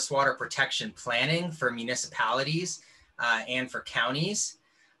source water protection planning for municipalities and for counties.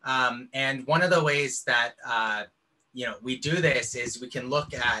 And one of the ways that we do this is we can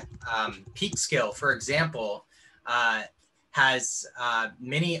look at Peekskill, for example, has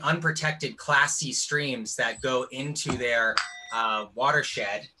many unprotected Class C streams that go into their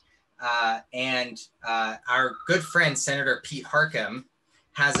watershed. And our good friend, Senator Pete Harckham,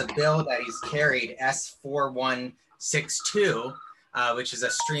 has a bill that he's carried, S4162, which is a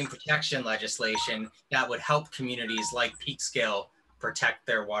stream protection legislation that would help communities like Peekskill protect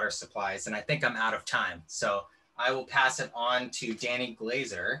their water supplies. And I think I'm out of time. So I will pass it on to Danny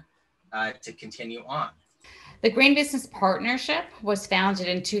Glazer to continue on. The Green Business Partnership was founded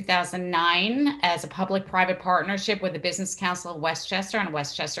in 2009 as a public-private partnership with the Business Council of Westchester and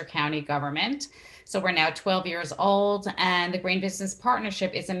Westchester County government. So we're now 12 years old, and the Green Business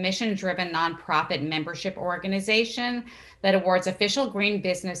Partnership is a mission-driven nonprofit membership organization that awards official green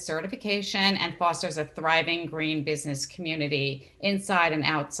business certification and fosters a thriving green business community inside and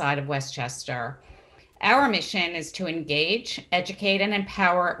outside of Westchester. Our mission is to engage, educate, and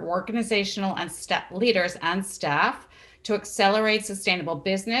empower organizational and leaders and staff to accelerate sustainable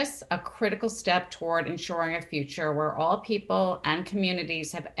business, a critical step toward ensuring a future where all people and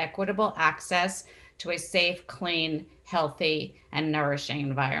communities have equitable access to a safe, clean, healthy, and nourishing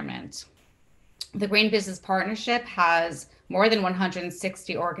environment. The Green Business Partnership has more than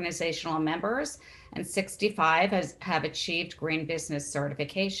 160 organizational members, and 65 have achieved green business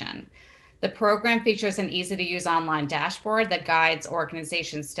certification. The program features an easy-to-use online dashboard that guides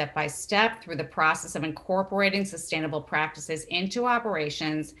organizations step by step through the process of incorporating sustainable practices into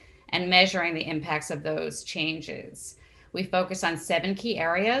operations and measuring the impacts of those changes. We focus on 7 key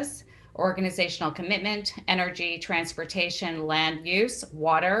areas: organizational commitment, energy, transportation, land use,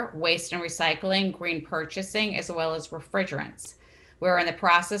 water, waste and recycling, green purchasing, as well as refrigerants. We're in the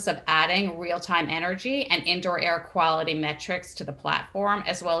process of adding real-time energy and indoor air quality metrics to the platform,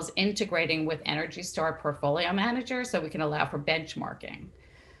 as well as integrating with Energy Star Portfolio Manager so we can allow for benchmarking.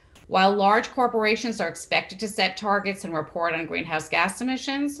 While large corporations are expected to set targets and report on greenhouse gas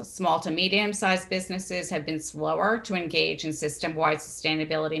emissions, small to medium-sized businesses have been slower to engage in system-wide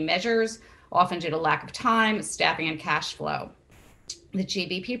sustainability measures, often due to lack of time, staffing, and cash flow. The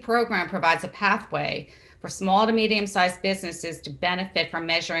GBP program provides a pathway for small to medium-sized businesses to benefit from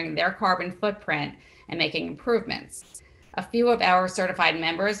measuring their carbon footprint and making improvements. A few of our certified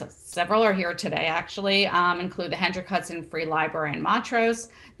members, several are here today actually, include the Hendrick Hudson Free Library in Montrose,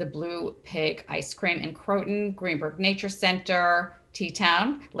 the Blue Pig Ice Cream in Croton, Greenberg Nature Center,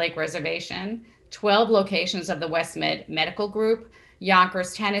 T-Town, Lake Reservation, 12 locations of the West Mid Medical Group,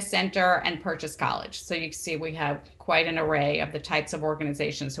 Yonkers Tennis Center, and Purchase College. So you can see we have quite an array of the types of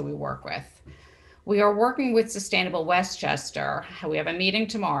organizations who we work with. We are working with Sustainable Westchester. We have a meeting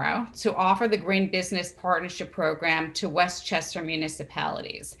tomorrow to offer the Green Business Partnership Program to Westchester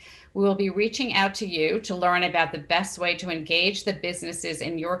municipalities. We will be reaching out to you to learn about the best way to engage the businesses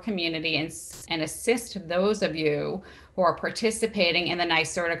in your community and assist those of you who are participating in the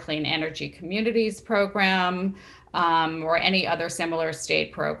NYSERDA Clean Energy Communities Program or any other similar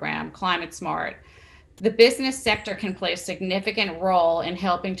state program, Climate Smart. The business sector can play a significant role in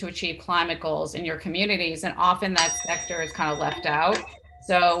helping to achieve climate goals in your communities, and often that sector is kind of left out.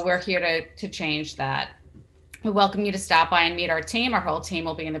 So we're here to change that. We welcome you to stop by and meet our team. Our whole team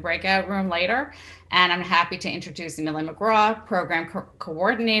will be in the breakout room later. And I'm happy to introduce Millie McGraw, Program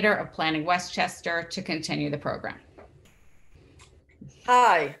Coordinator of Planning Westchester, to continue the program.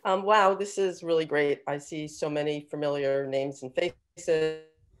 Hi, wow, this is really great. I see so many familiar names and faces,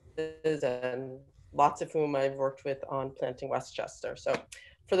 and lots of whom I've worked with on Planting Westchester. So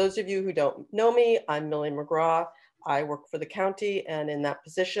for those of you who don't know me, I'm Millie McGraw. I work for the county, and in that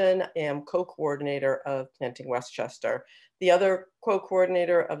position am co-coordinator of Planting Westchester. The other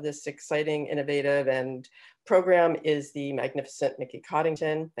co-coordinator of this exciting, innovative, and program is the magnificent Nikki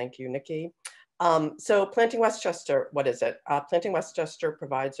Coddington. Thank you, Nikki. So Planting Westchester, what is it? Planting Westchester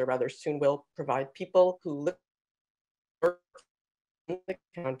provides, or rather soon will provide, people who live in the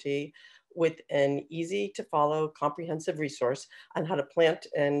county with an easy to follow comprehensive resource on how to plant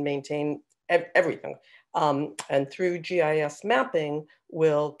and maintain everything. And through GIS mapping,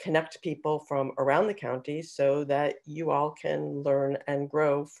 will connect people from around the county so that you all can learn and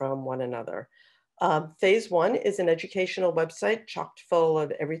grow from one another. Phase 1 is an educational website chock full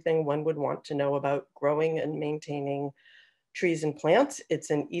of everything one would want to know about growing and maintaining trees and plants. It's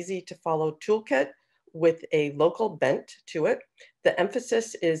an easy to follow toolkit with a local bent to it. The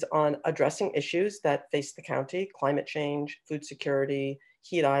emphasis is on addressing issues that face the county: climate change, food security,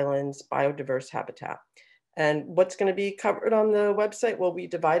 heat islands, biodiverse habitat. And what's going to be covered on the website? Well, we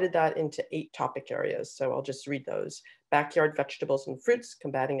divided that into 8 topic areas. So I'll just read those: backyard vegetables and fruits,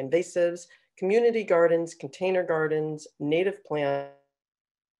 combating invasives, community gardens, container gardens, native plants,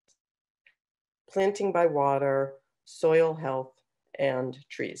 planting by water, soil health, and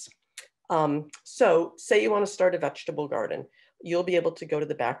trees. So say you want to start a vegetable garden. You'll be able to go to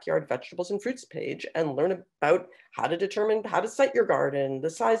the backyard vegetables and fruits page and learn about how to determine how to site your garden, the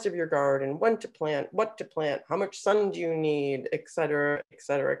size of your garden, when to plant, what to plant, how much sun do you need, et cetera, et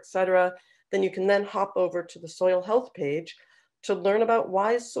cetera, et cetera. Then you can then hop over to the soil health page to learn about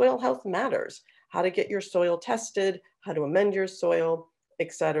why soil health matters, how to get your soil tested, how to amend your soil,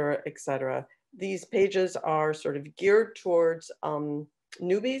 et cetera, et cetera. These pages are sort of geared towards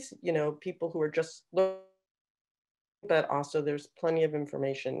newbies, you know, people who are just learning, but also there's plenty of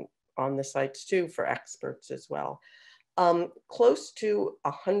information on the sites too for experts as well. Close to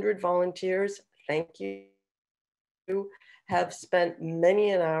 100 volunteers, thank you, have spent many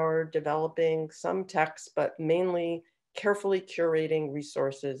an hour developing some text, but mainly carefully curating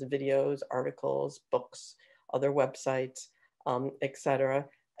resources, videos, articles, books, other websites, et cetera.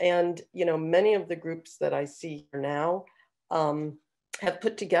 And, you know, many of the groups that I see here now have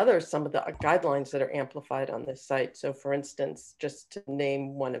put together some of the guidelines that are amplified on this site. So for instance, just to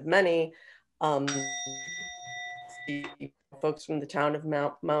name one of many, the folks from the town of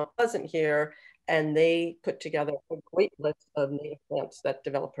Mount Pleasant here, and they put together a great list of native plants that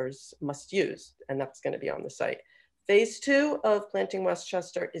developers must use, and that's going to be on the site. Phase 2 of Planting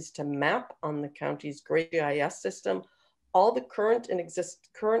Westchester is to map on the county's great GIS system all the current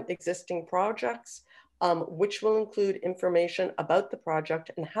existing projects, which will include information about the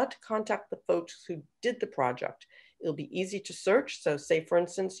project and how to contact the folks who did the project. It'll be easy to search. So say, for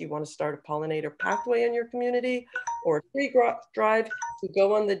instance, you want to start a pollinator pathway in your community or a tree drive, to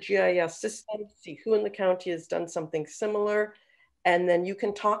go on the GIS system, see who in the county has done something similar, and then you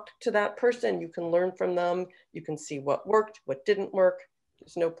can talk to that person. You can learn from them. You can see what worked, what didn't work.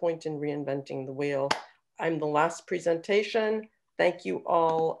 There's no point in reinventing the wheel. I'm the last presentation. Thank you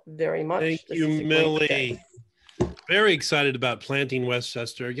all very much. Thank you, Millie. Very excited about Planting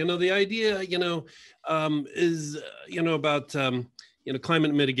Westchester. You know, the idea, you know, is, you know, about, you know,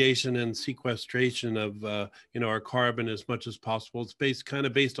 climate mitigation and sequestration of, you know, our carbon as much as possible. It's kind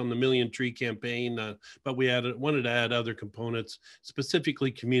of based on the Million Tree Campaign, but we wanted to add other components,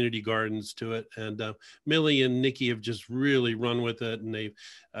 specifically community gardens to it. And Millie and Nikki have just really run with it, and they've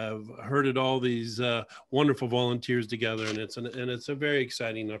herded all these wonderful volunteers together, and it's a very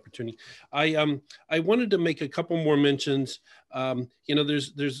exciting opportunity. I wanted to make a couple more mentions. You know,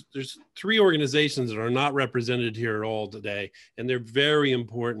 there's 3 organizations that are not represented here at all today, and they're very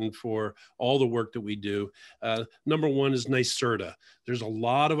important for all the work that we do. Number 1 is NYSERDA. There's a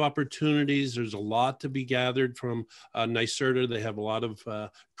lot of opportunities. There's a lot to be gathered from NYSERDA. They have a lot of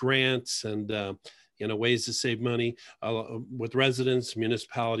grants and you know, ways to save money with residents,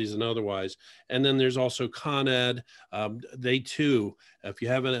 municipalities, and otherwise. And then there's also Con Ed. They too, if you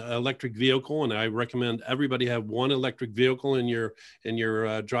have an electric vehicle, and I recommend everybody have one electric vehicle in your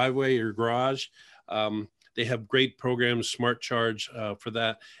driveway or garage, They have great programs, Smart Charge for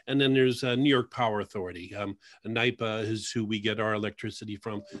that. And then there's New York Power Authority. NYPA is who we get our electricity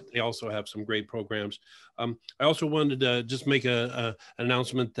from. They also have some great programs. I also wanted to just make an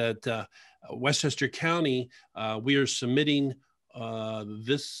announcement that Westchester County, we are submitting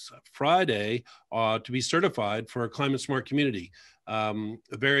this Friday to be certified for a climate smart community.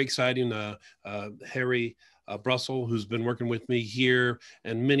 Very exciting. Harry Brussel, who's been working with me here,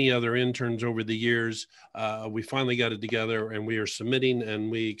 and many other interns over the years. We finally got it together, and we are submitting, and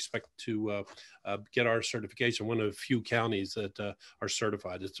we expect to get our certification, one of the few counties that are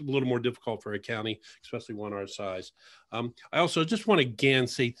certified. It's a little more difficult for a county, especially one our size. I also just want to again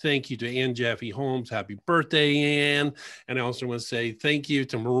say thank you to Ann Jaffe Holmes. Happy birthday, Ann. And I also want to say thank you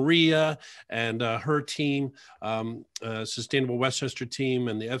to Maria and her team, Sustainable Westchester team,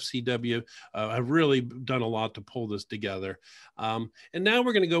 and the FCW have really done a lot to pull this together. And now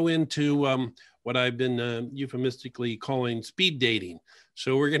we're going to go into what I've been euphemistically calling speed dating.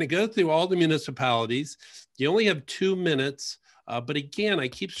 So we're going to go through all the municipalities. You only have 2 minutes. But again, I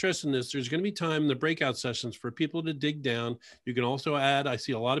keep stressing this, there's going to be time in the breakout sessions for people to dig down. You can also add, I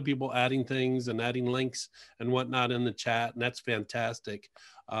see a lot of people adding things and adding links and whatnot in the chat, and that's fantastic.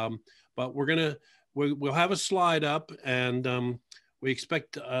 But we'll have a slide up, and we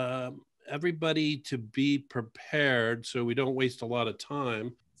expect everybody to be prepared so we don't waste a lot of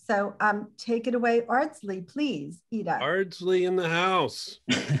time. So take it away, Ardsley, please, Ida. Ardsley in the house.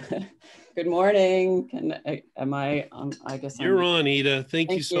 Good morning. I guess you're on, Ida.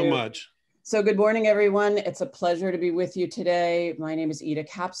 Thank you so much. So good morning, everyone. It's a pleasure to be with you today. My name is Ida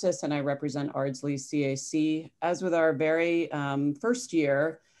Kapsis, and I represent Ardsley CAC. As with our very first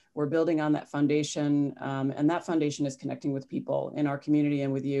year, we're building on that foundation, and that foundation is connecting with people in our community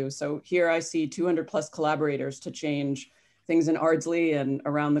and with you. So here I see 200+ collaborators to change things in Ardsley and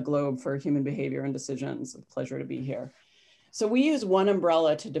around the globe for human behavior and decisions. It's a pleasure to be here. So we use one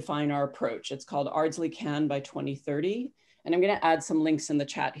umbrella to define our approach. It's called Ardsley Can by 2030. And I'm going to add some links in the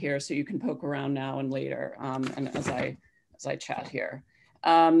chat here so you can poke around now and later, and as I chat here.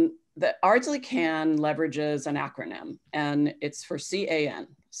 The Ardsley Can leverages an acronym, and it's for CAN.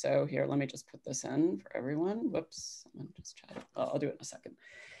 So here, let me just put this in for everyone. Whoops, I'm gonna just chat. I'll do it in a second.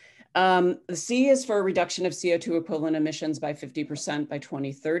 The C is for reduction of CO2 equivalent emissions by 50% by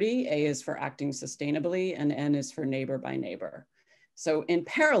 2030. A is for acting sustainably, and N is for neighbor by neighbor. So in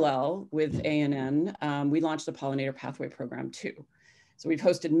parallel with A and N, we launched the Pollinator Pathway Program too. So we've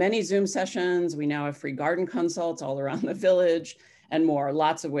hosted many Zoom sessions. We now have free garden consults all around the village and more,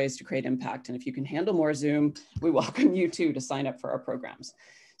 lots of ways to create impact. And if you can handle more Zoom, we welcome you too to sign up for our programs.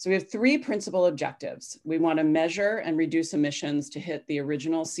 So we have 3 principal objectives. We want to measure and reduce emissions to hit the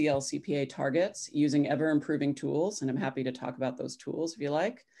original CLCPA targets using ever improving tools. And I'm happy to talk about those tools if you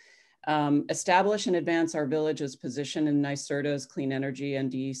like. Establish and advance our village's position in NYSERDA's clean energy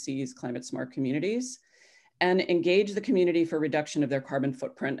and DEC's climate smart communities, and engage the community for reduction of their carbon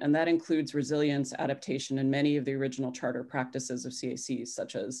footprint. And that includes resilience, adaptation, and many of the original charter practices of CACs,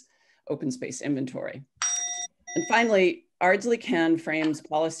 such as open space inventory. And finally, Ardsley Can frames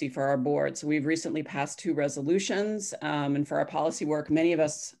policy for our board. So we've recently passed 2 resolutions, and for our policy work, many of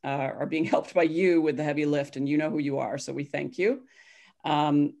us are being helped by you with the heavy lift, and you know who you are, so we thank you.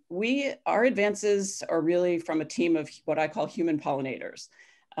 Our advances are really from a team of what I call human pollinators,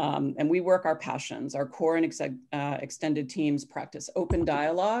 and we work our passions. Our core and extended teams practice open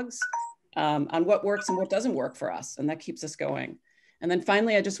dialogues on what works and what doesn't work for us, and that keeps us going. And then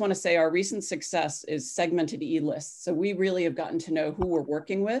finally, I just want to say our recent success is segmented e-lists. So we really have gotten to know who we're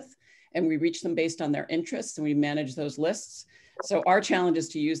working with, and we reach them based on their interests, and we manage those lists. So our challenge is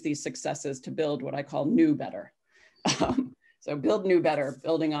to use these successes to build what I call new better. So build new better,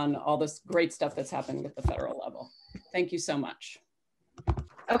 building on all this great stuff that's happening at the federal level. Thank you so much.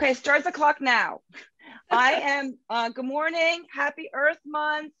 Okay, start the clock now. I am, good morning, happy Earth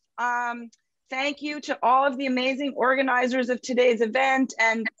Month. Thank you to all of the amazing organizers of today's event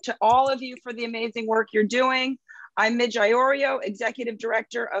and to all of you for the amazing work you're doing. I'm Midge Iorio, Executive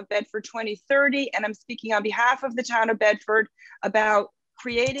Director of Bedford 2030, and I'm speaking on behalf of the town of Bedford about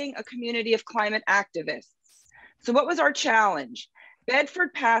creating a community of climate activists. So what was our challenge?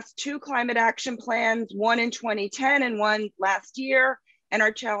 Bedford passed 2 climate action plans, one in 2010 and one last year. And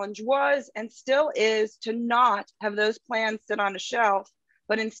our challenge was, and still is, to not have those plans sit on a shelf,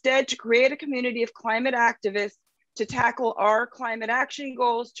 but instead to create a community of climate activists to tackle our climate action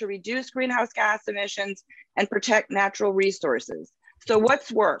goals, to reduce greenhouse gas emissions and protect natural resources. So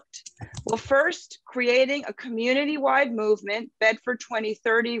what's worked? Well, first, creating a community-wide movement. Bedford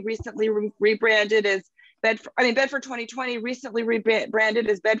 2030 recently rebranded as Bedford 2020 recently rebranded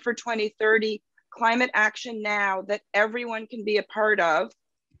as Bedford 2030 climate action now that everyone can be a part of,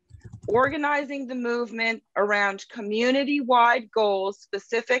 organizing the movement around community-wide goals,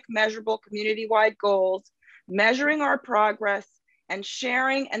 specific measurable community-wide goals, measuring our progress, and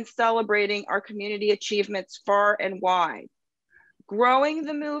sharing and celebrating our community achievements far and wide. Growing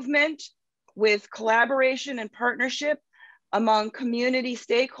the movement with collaboration and partnership among community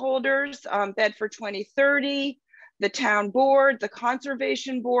stakeholders, Bedford 2030, the town board, the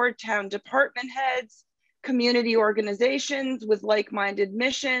conservation board, town department heads, community organizations with like-minded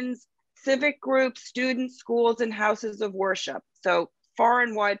missions, civic groups, students, schools, and houses of worship. So far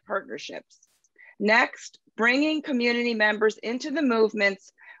and wide partnerships. Next, bringing community members into the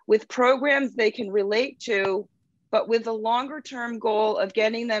movements with programs they can relate to, but with a longer term goal of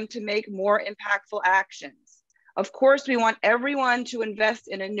getting them to make more impactful actions. Of course, we want everyone to invest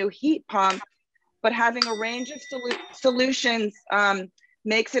in a new heat pump, but having a range of solutions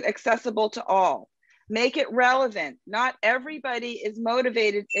makes it accessible to all. Make it relevant. Not everybody is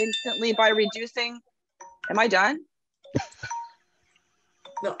motivated instantly by reducing. Am I done?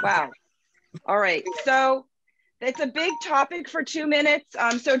 No. Wow. All right. So it's a big topic for 2 minutes.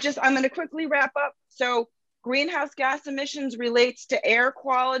 I'm going to quickly wrap up. So greenhouse gas emissions relates to air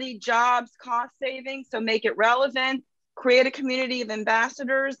quality, jobs, cost savings. So make it relevant. Create a community of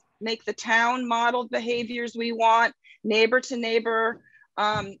ambassadors. Make the town model behaviors we want. Neighbor to neighbor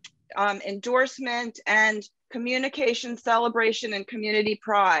endorsement and communication, celebration, and community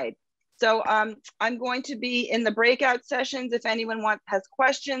pride. So I'm going to be in the breakout sessions. If anyone has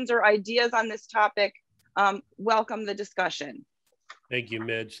questions or ideas on this topic, welcome the discussion. Thank you,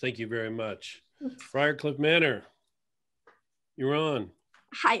 Midge. Thank you very much. Briarcliff Manor, you're on.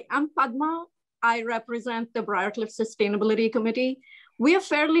 Hi, I'm Padma. I represent the Briarcliff Sustainability Committee. We are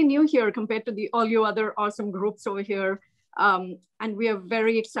fairly new here compared to all you other awesome groups over here. And we are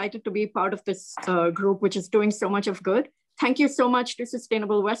very excited to be part of this group, which is doing so much of good. Thank you so much to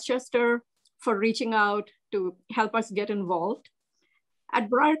Sustainable Westchester for reaching out to help us get involved. At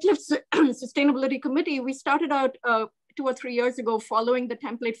Briarcliff's Sustainability Committee, we started out 2 or 3 years ago following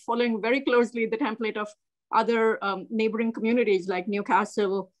very closely the template of other neighboring communities like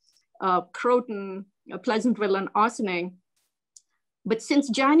Newcastle, Croton, Pleasantville, and Ossining. But since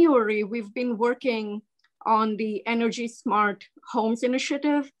January, we've been working on the Energy Smart Homes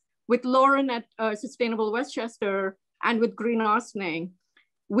Initiative with Lauren at Sustainable Westchester and with Green Ossining.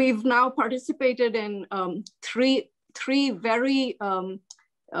 We've now participated in three very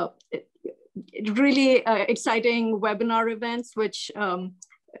really exciting webinar events, which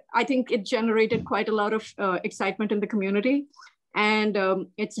I think it generated quite a lot of excitement in the community. And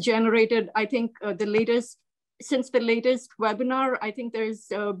it's generated, I think, since the latest webinar, I think there's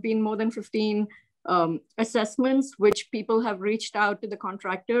been more than 15 assessments, which people have reached out to the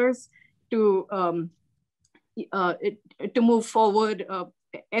contractors to move forward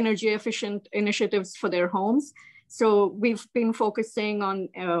energy efficient initiatives for their homes. So we've been focusing on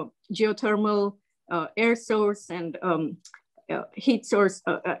geothermal, air source, and heat source,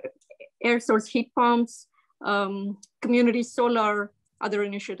 air source heat pumps, community solar, other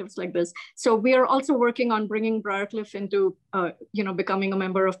initiatives like this. So we are also working on bringing Briarcliff into, becoming a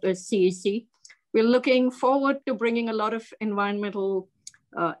member of the CEC. We're looking forward to bringing a lot of environmental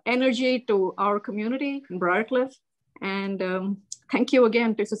energy to our community in Briarcliff. And thank you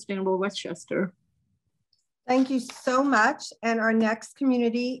again to Sustainable Westchester. Thank you so much. And our next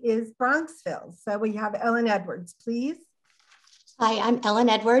community is Bronxville. So we have Ellen Edwards, please. Hi, I'm Ellen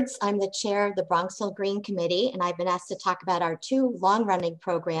Edwards. I'm the chair of the Bronxville Green Committee, and I've been asked to talk about our 2 long-running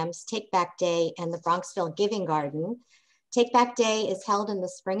programs, Take Back Day and the Bronxville Giving Garden. Take Back Day is held in the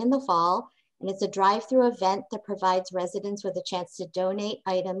spring and the fall, and it's a drive-through event that provides residents with a chance to donate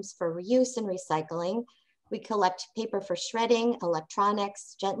items for reuse and recycling. We collect paper for shredding,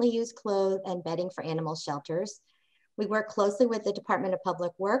 electronics, gently used clothes, and bedding for animal shelters. We work closely with the Department of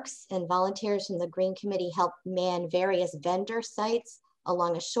Public Works, and volunteers from the Green Committee help man various vendor sites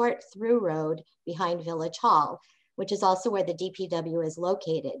along a short through road behind Village Hall, which is also where the DPW is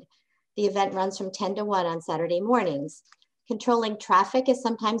located. The event runs from 10 to 1 on Saturday mornings. Controlling traffic is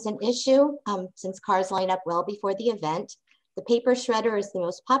sometimes an issue since cars line up well before the event. The paper shredder is the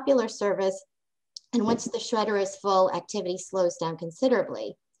most popular service, and once the shredder is full, activity slows down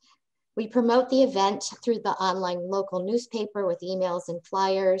considerably. We promote the event through the online local newspaper with emails and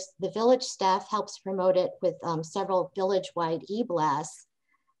flyers. The village staff helps promote it with several village-wide e-blasts.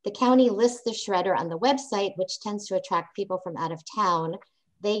 The county lists the shredder on the website, which tends to attract people from out of town.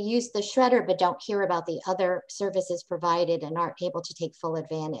 They use the shredder, but don't hear about the other services provided and aren't able to take full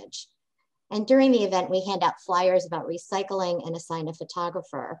advantage. And during the event, we hand out flyers about recycling and assign a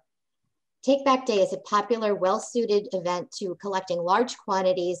photographer. Take Back Day is a popular, well-suited event to collecting large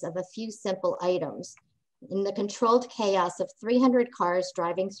quantities of a few simple items. In the controlled chaos of 300 cars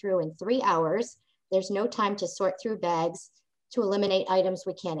driving through in 3 hours, there's no time to sort through bags to eliminate items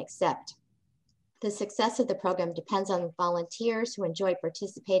we can't accept. The success of the program depends on volunteers who enjoy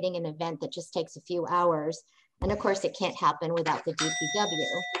participating in an event that just takes a few hours. And of course, it can't happen without the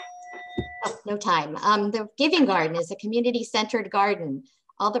DPW. Oh, no time. The Giving Garden is a community-centered garden.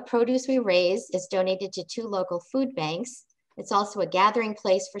 All the produce we raise is donated to 2 local food banks. It's also a gathering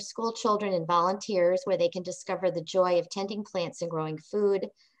place for school children and volunteers where they can discover the joy of tending plants and growing food.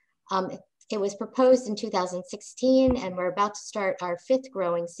 It was proposed in 2016, and we're about to start our 5th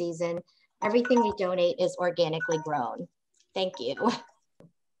growing season. Everything we donate is organically grown. Thank you.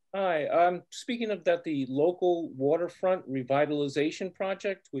 Hi, speaking of that, the local waterfront revitalization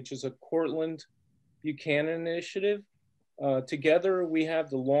project, which is a Cortland Buchanan initiative. Together, we have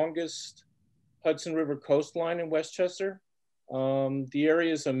the longest Hudson River coastline in Westchester. The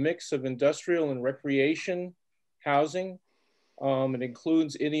area is a mix of industrial and recreation housing. It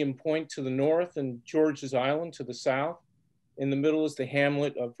includes Idiom Point to the north and George's Island to the south. In the middle is the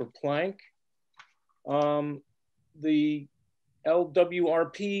hamlet of Verplank. The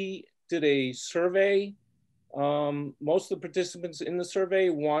LWRP did a survey. Most of the participants in the survey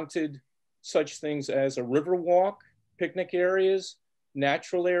wanted such things as a river walk, picnic areas,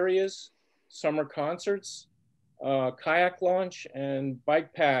 natural areas, summer concerts, kayak launch, and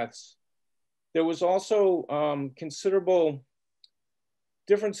bike paths. There was also considerable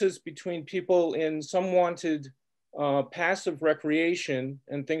differences between people in some wanted passive recreation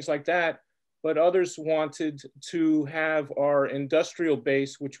and things like that, but others wanted to have our industrial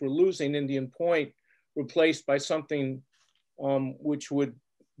base, which we're losing, Indian Point, replaced by something which would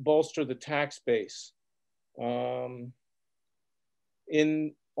bolster the tax base.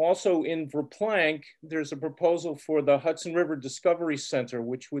 Also in Verplank, there's a proposal for the Hudson River Discovery Center,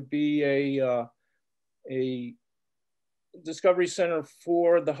 which would be a discovery center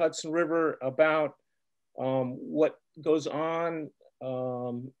for the Hudson River about what goes on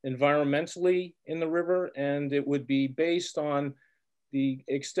environmentally in the river, and it would be based on the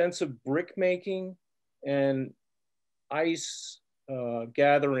extensive brick making and ice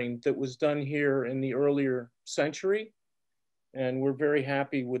gathering that was done here in the earlier century. And we're very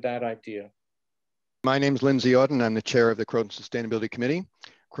happy with that idea. My name is Lindsay Auden. I'm the chair of the Croton Sustainability Committee.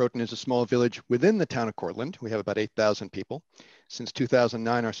 Croton is a small village within the town of Cortland. We have about 8,000 people. Since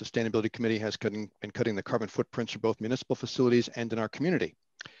 2009, our Sustainability Committee has been cutting the carbon footprints for both municipal facilities and in our community.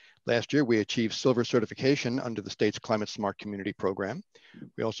 Last year, we achieved silver certification under the state's Climate Smart Community Program.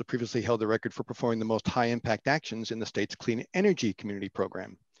 We also previously held the record for performing the most high impact actions in the state's Clean Energy Community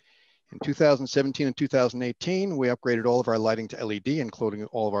Program. In 2017 and 2018, we upgraded all of our lighting to LED, including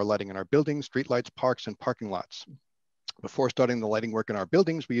all of our lighting in our buildings, streetlights, parks, and parking lots. Before starting the lighting work in our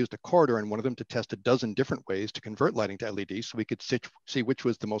buildings, we used a corridor in one of them to test a dozen different ways to convert lighting to LED so we could see which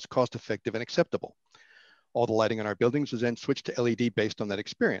was the most cost-effective and acceptable. All the lighting in our buildings was then switched to LED based on that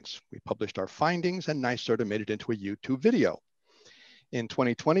experience. We published our findings, and NYSERDA made it into a YouTube video. In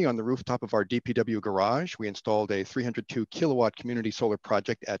 2020, on the rooftop of our DPW garage, we installed a 302 kilowatt community solar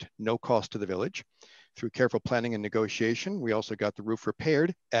project at no cost to the village. Through careful planning and negotiation, we also got the roof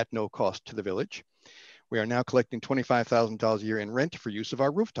repaired at no cost to the village. We are now collecting $25,000 a year in rent for use of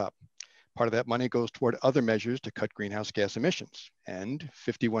our rooftop. Part of that money goes toward other measures to cut greenhouse gas emissions. And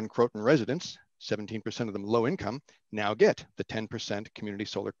 51 Croton residents, 17% of them low income, now get the 10% community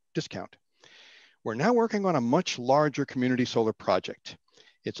solar discount. We're now working on a much larger community solar project.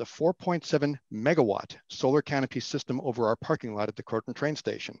 It's a 4.7 megawatt solar canopy system over our parking lot at the Croton train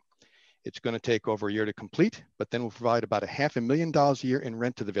station. It's going to take over a year to complete, but then we'll provide about $500,000 a year in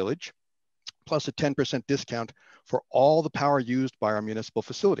rent to the village, plus a 10% discount for all the power used by our municipal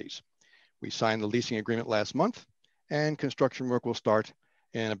facilities. We signed the leasing agreement last month, and construction work will start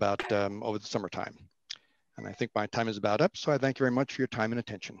in about over the summertime. And I think my time is about up, so I thank you very much for your time and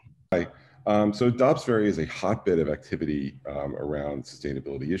attention. Hi. So Dobbs Ferry is a hotbed of activity around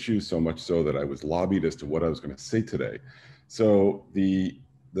sustainability issues, so much so that I was lobbied as to what I was going to say today. So the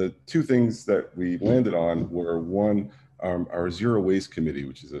two things that we landed on were, one, our Zero Waste Committee,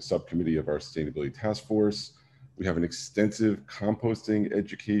 which is a subcommittee of our Sustainability Task Force. We have an extensive composting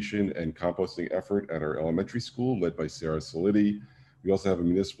education and composting effort at our elementary school led by Sarah Solidi. We also have a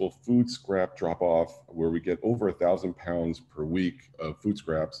municipal food scrap drop-off where we get over 1,000 pounds per week of food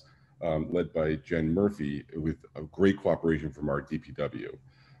scraps led by Jen Murphy with a great cooperation from our DPW.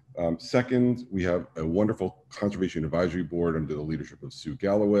 Second, we have a wonderful conservation advisory board under the leadership of Sue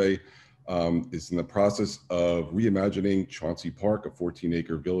Galloway. is in the process of reimagining Chauncey Park, a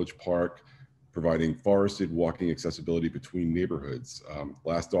 14-acre village park, providing forested walking accessibility between neighborhoods.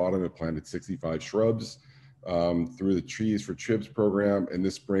 Last autumn, it planted 65 shrubs through the Trees for Tribs program, and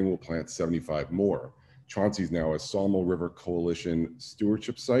this spring we'll plant 75 more. Chauncey is now a Sawmill River Coalition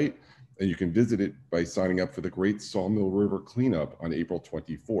stewardship site, and you can visit it by signing up for the Great Sawmill River Cleanup on April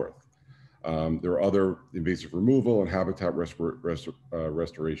 24th. There are other invasive removal and habitat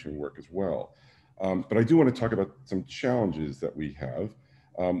restoration work as well. But I do want to talk about some challenges that we have.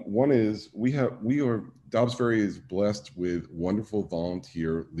 One is Dobbs Ferry is blessed with wonderful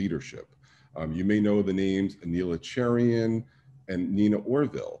volunteer leadership. You may know the names Anila Cherian and Nina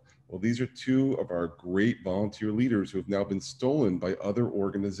Orville. Well, these are two of our great volunteer leaders who have now been stolen by other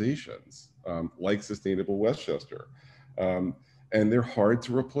organizations like Sustainable Westchester. And they're hard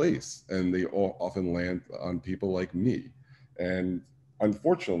to replace, and they all often land on people like me. And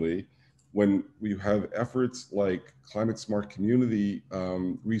unfortunately, when we have efforts like climate smart community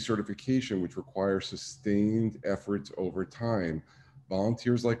recertification, which requires sustained efforts over time,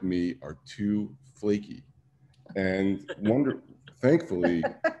 volunteers like me are too flaky. And thankfully,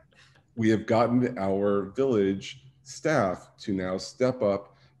 we have gotten our village staff to now step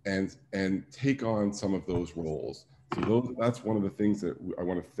up and take on some of those roles. So that's one of the things that I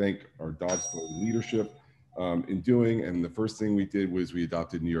want to thank our Dobbs Ferry leadership in doing. And the first thing we did was we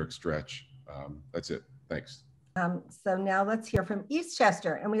adopted New York Stretch. That's it. Thanks. So now let's hear from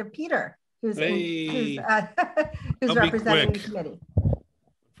Eastchester, and we have Peter, who's representing the committee.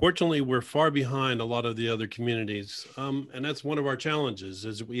 Fortunately, we're far behind a lot of the other communities, and that's one of our challenges.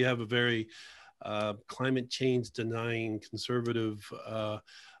 Is we have a very climate change denying conservative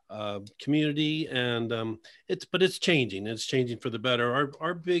community, and it's changing. It's changing for the better.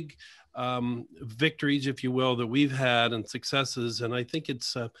 Our big victories, if you will, that we've had and successes, and I think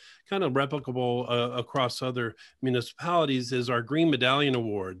it's kind of replicable across other municipalities, is our Green Medallion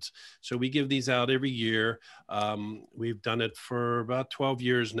Awards. So we give these out every year. We've done it for about 12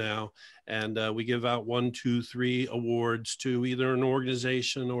 years now, and we give out 1, 2, 3 awards to either an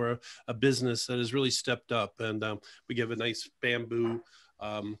organization or a business that has really stepped up, and we give a nice bamboo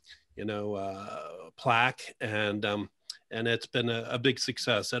plaque, and it's been a big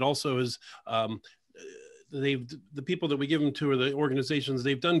success. It also is, the people that we give them to, or the organizations,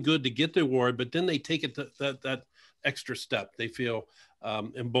 they've done good to get the award, but then they take it that extra step. They feel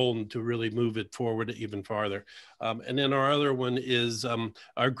emboldened to really move it forward even farther. And then our other one is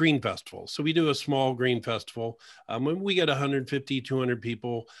our Green Festival. So we do a small Green Festival. When we get 150, 200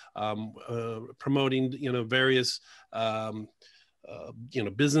 people promoting, various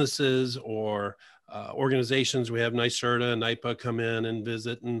businesses or organizations. We have NYSERDA and NYPA come in and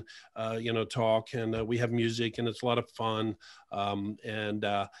visit and talk, and we have music, and it's a lot of fun.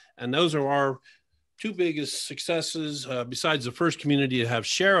 And those are our 2 biggest successes, besides the first community to have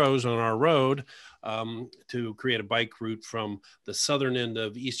Sharrows on our road, to create a bike route from the southern end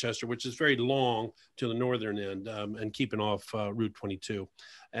of Eastchester, which is very long, to the northern end, and keeping off Route 22.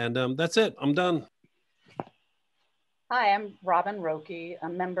 And that's it. I'm done. Hi, I'm Robin Roque, a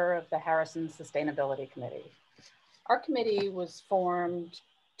member of the Harrison Sustainability Committee. Our committee was formed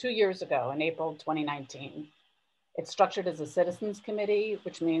 2 years ago in April 2019. It's structured as a citizens committee,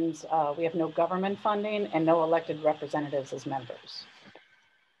 which means we have no government funding and no elected representatives as members.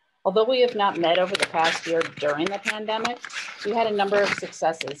 Although we have not met over the past year during the pandemic, we had a number of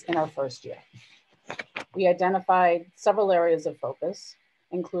successes in our first year. We identified several areas of focus,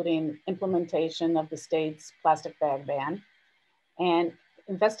 including implementation of the state's plastic bag ban and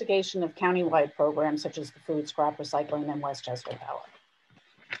investigation of countywide programs such as the food scrap recycling and Westchester Power.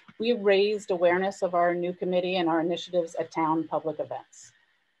 We have raised awareness of our new committee and our initiatives at town public events.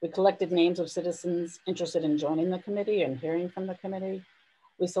 We collected names of citizens interested in joining the committee and hearing from the committee.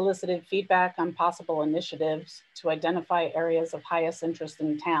 We solicited feedback on possible initiatives to identify areas of highest interest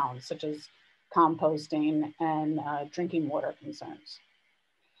in town, such as composting and drinking water concerns.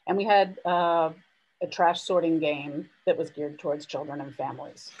 And we had a trash sorting game that was geared towards children and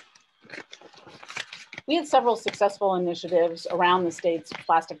families. We had several successful initiatives around the state's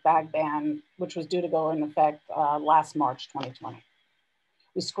plastic bag ban, which was due to go into effect last March 2020.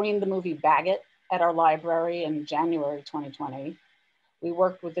 We screened the movie Bag It at our library in January 2020. We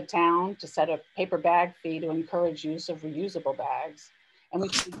worked with the town to set a paper bag fee to encourage use of reusable bags. And we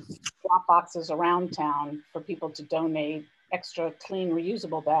put drop boxes around town for people to donate extra clean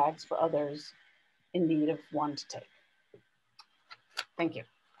reusable bags for others in need of one to take. Thank you.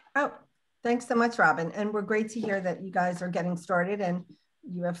 Oh, thanks so much, Robin. And we're great to hear that you guys are getting started and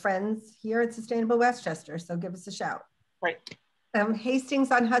you have friends here at Sustainable Westchester, so give us a shout. Right.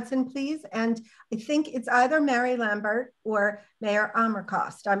 Hastings on Hudson, please. And I think it's either Mary Lambert or Mayor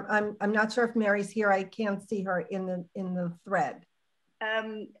Amercost. I'm not sure if Mary's here. I can't see her in the thread.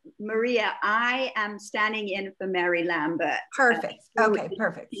 Maria, I am standing in for Mary Lambert. Perfect. Okay,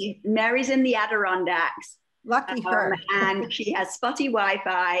 perfect. Mary's in the Adirondacks. Lucky her. And she has spotty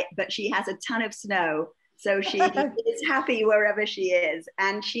Wi-Fi, but she has a ton of snow. So she is happy wherever she is.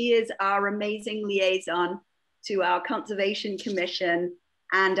 And she is our amazing liaison to our Conservation Commission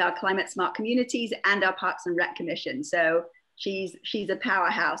and our Climate Smart Communities and our Parks and Rec Commission. So she's a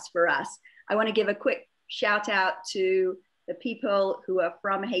powerhouse for us. I want to give a quick shout out to the people who are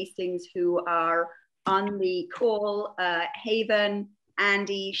from Hastings who are on the call, Haven,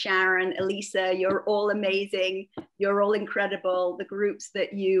 Andy, Sharon, Elisa, you're all amazing. You're all incredible. The groups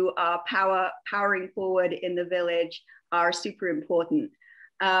that you are powering forward in the village are super important.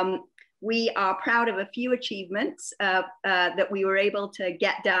 We are proud of a few achievements that we were able to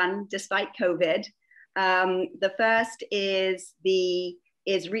get done despite COVID. The first is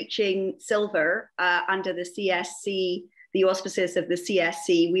reaching silver under the CSC, the auspices of the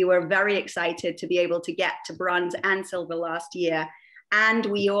CSC. We were very excited to be able to get to bronze and silver last year. And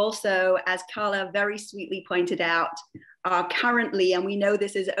we also, as Carla very sweetly pointed out, are currently, and we know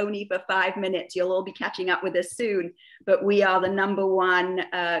this is only for 5 minutes, you'll all be catching up with us soon, but we are the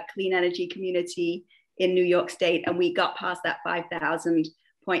 #1 clean energy community in New York State, and we got past that 5,000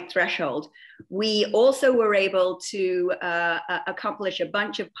 point threshold. We also were able to accomplish a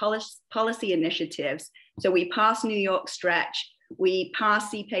bunch of policy initiatives. So we passed New York Stretch, we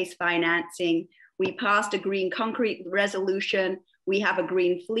passed CPACE financing, we passed a green concrete resolution, we have a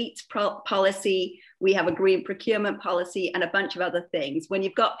green fleets policy, we have a green procurement policy, and a bunch of other things. When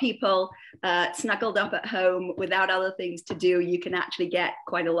you've got people snuggled up at home without other things to do, you can actually get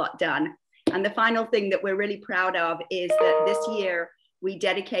quite a lot done. And the final thing that we're really proud of is that this year we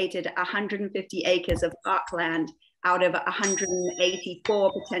dedicated 150 acres of parkland out of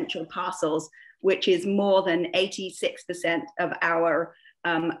 184 potential parcels, which is more than 86% of our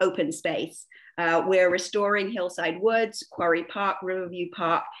open space. We're restoring Hillside Woods, Quarry Park, Riverview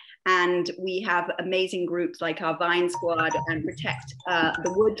Park, and we have amazing groups like our Vine Squad and Protect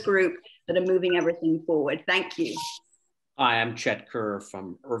the Woods group that are moving everything forward. Thank you. Hi, I'm Chet Kerr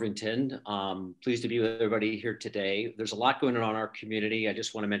from Irvington. Pleased to be with everybody here today. There's a lot going on in our community. I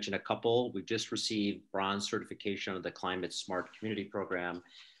just want to mention a couple. We've just received bronze certification of the Climate Smart Community Program.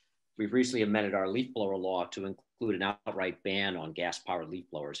 We've recently amended our leaf blower law to include an outright ban on gas-powered leaf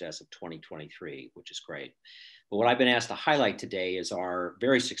blowers as of 2023, which is great. But what I've been asked to highlight today is our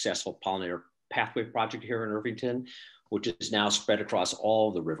very successful pollinator pathway project here in Irvington, which is now spread across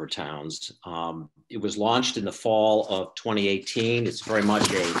all the river towns. It was launched in the fall of 2018. It's very much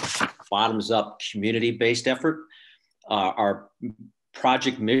a bottoms-up community-based effort. Our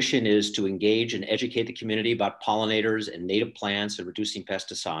project mission is to engage and educate the community about pollinators and native plants and reducing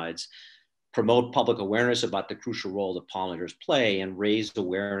pesticides, promote public awareness about the crucial role that pollinators play, and raise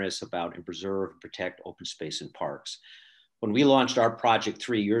awareness about and preserve and protect open space and parks. When we launched our project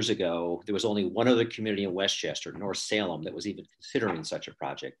 3 years ago, there was only one other community in Westchester, North Salem, that was even considering such a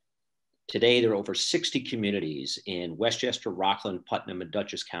project. Today, there are over 60 communities in Westchester, Rockland, Putnam, and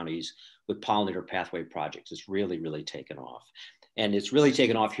Dutchess counties with pollinator pathway projects. It's really, really taken off. And it's really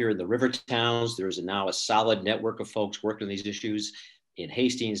taken off here in the river towns. There is now a solid network of folks working on these issues in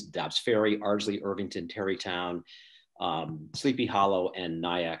Hastings, Dobbs Ferry, Ardsley, Irvington, Terrytown, Sleepy Hollow, and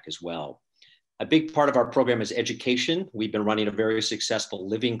Nyack as well. A big part of our program is education. We've been running a very successful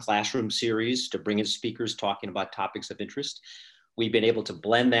living classroom series to bring in speakers talking about topics of interest. We've been able to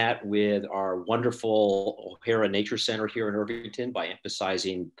blend that with our wonderful O'Hara Nature Center here in Irvington by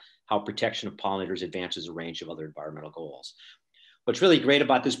emphasizing how protection of pollinators advances a range of other environmental goals. What's really great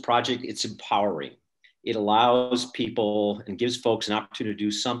about this project, it's empowering. It allows people and gives folks an opportunity to do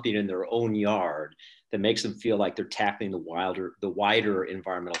something in their own yard that makes them feel like they're tackling the wider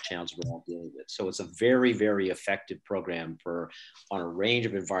environmental challenges we're all dealing with. So it's a very, very effective program on a range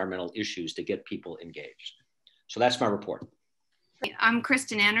of environmental issues to get people engaged. So that's my report. I'm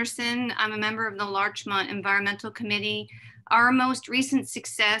Kristen Anderson. I'm a member of the Larchmont Environmental Committee. Our most recent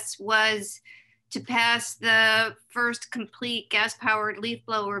success was to pass the first complete gas-powered leaf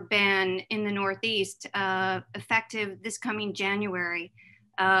blower ban in the Northeast, effective this coming January.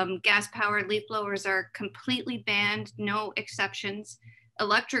 Gas-powered leaf blowers are completely banned, no exceptions.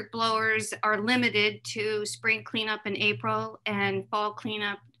 Electric blowers are limited to spring cleanup in April and fall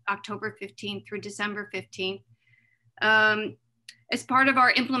cleanup October 15th through December 15th. As part of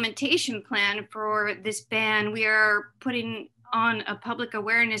our implementation plan for this ban, we are putting on a public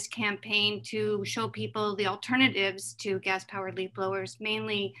awareness campaign to show people the alternatives to gas-powered leaf blowers,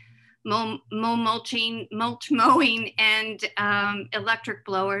 mainly mulch mowing and electric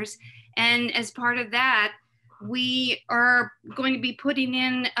blowers. And as part of that, we are going to be putting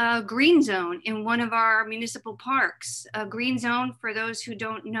in a green zone in one of our municipal parks. A green zone, for those who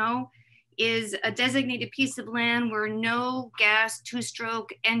don't know, is a designated piece of land where no gas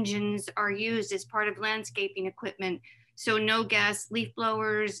two-stroke engines are used as part of landscaping equipment. So no gas leaf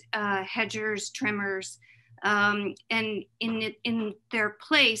blowers, hedgers, trimmers, and in their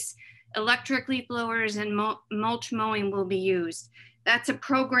place, electric leaf blowers and mulch mowing will be used. That's a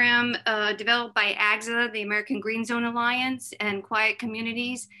program developed by AGSA, the American Green Zone Alliance, and Quiet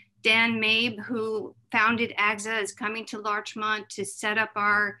Communities. Dan Mabe, who founded AGSA, is coming to Larchmont to set up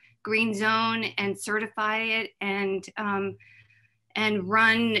our green zone and certify it, and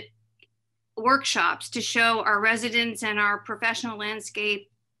run workshops to show our residents and our professional landscape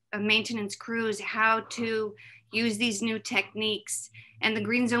maintenance crews how to use these new techniques. And the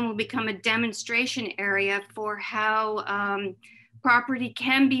green zone will become a demonstration area for how property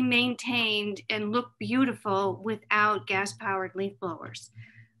can be maintained and look beautiful without gas-powered leaf blowers.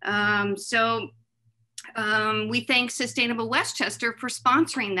 We thank Sustainable Westchester for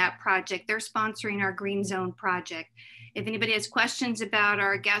sponsoring that project. They're sponsoring our Green Zone project. If anybody has questions about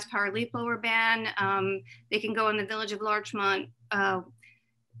our gas-powered leaf blower ban, they can go on the Village of Larchmont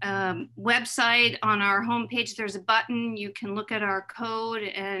website. On our homepage, there's a button. You can look at our code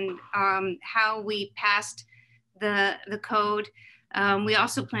and how we passed the code. We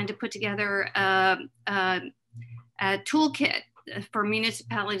also plan to put together a toolkit for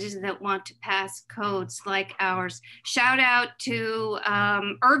municipalities that want to pass codes like ours. Shout out to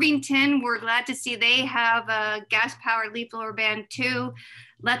Irvington. We're glad to see they have a gas-powered leaf blower ban too.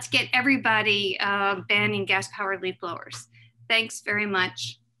 Let's get everybody banning gas-powered leaf blowers. Thanks very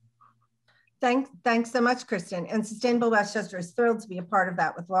much. Thanks so much, Kristen. And Sustainable Westchester is thrilled to be a part of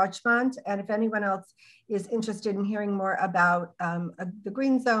that with Larchmont. And if anyone else is interested in hearing more about the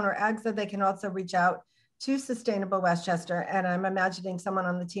Green Zone or AGSA, they can also reach out to Sustainable Westchester. And I'm imagining someone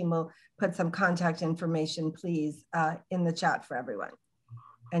on the team will put some contact information, please, in the chat for everyone.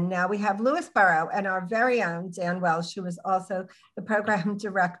 And now we have Lewisboro and our very own Dan Welsh, who is also the program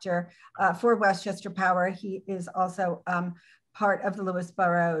director for Westchester Power. He is also part of the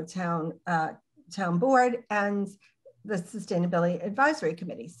Lewisboro Town Board and the Sustainability Advisory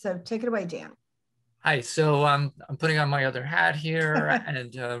Committee. So take it away, Dan. Hi, so I'm putting on my other hat here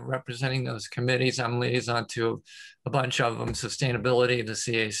and representing those committees. I'm liaison to a bunch of them: sustainability, the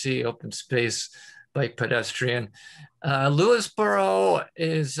CAC, open space, bike pedestrian. Lewisboro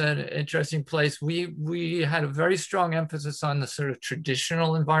is an interesting place. We had a very strong emphasis on the sort of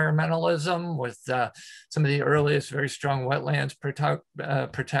traditional environmentalism with some of the earliest very strong wetlands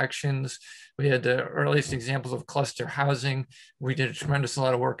protections. We had the earliest examples of cluster housing. We did a tremendous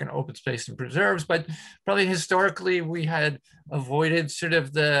lot of work in open space and preserves, but probably historically we had avoided sort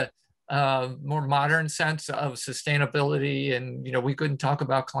of the more modern sense of sustainability. And, you know, we couldn't talk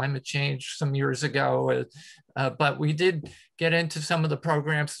about climate change some years ago, but we did get into some of the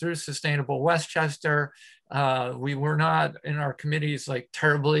programs through Sustainable Westchester. We were not in our committees like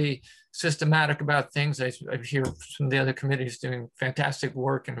terribly systematic about things. I hear some of the other committees doing fantastic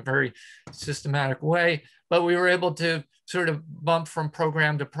work in a very systematic way, but we were able to sort of bump from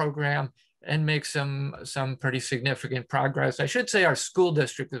program to program and make some pretty significant progress. I should say our school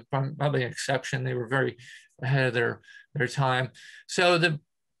district is probably an exception. They were very ahead of their time. So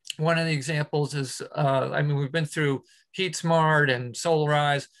one of the examples is, I mean, we've been through Heat Smart and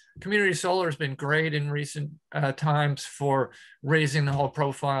Solarize. Community solar has been great in recent times for raising the whole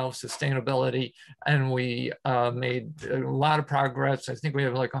profile of sustainability. And we made a lot of progress. I think we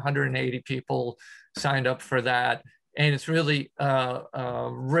have like 180 people signed up for that. And it's really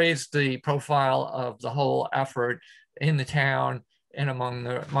raised the profile of the whole effort in the town and among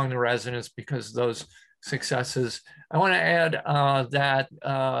the residents because of those successes. I want to add that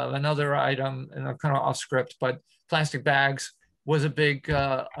another item, and I'm kind of off script, but plastic bags was a big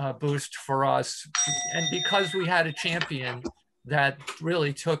boost for us. And because we had a champion that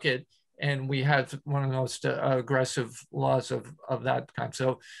really took it, and we had one of the most aggressive laws of that kind.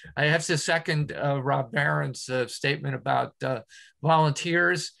 So I have to second Rob Barron's statement about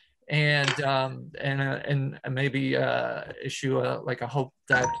volunteers and maybe issue like a hope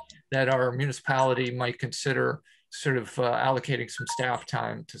that our municipality might consider sort of allocating some staff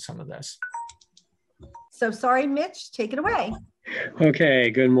time to some of this. So sorry, Mitch, take it away. Okay,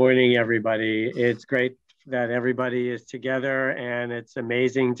 good morning, everybody. It's great that everybody is together, and it's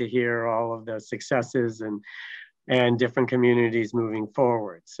amazing to hear all of the successes and and different communities moving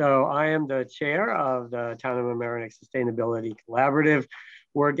forward. So I am the chair of the Town of Mamaroneck Sustainability Collaborative.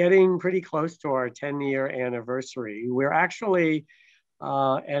 We're getting pretty close to our 10-year anniversary. We're actually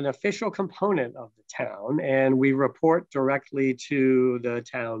an official component of the town, and we report directly to the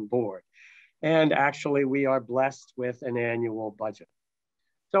town board. And actually, we are blessed with an annual budget.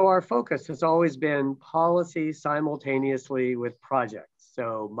 So our focus has always been policy simultaneously with projects.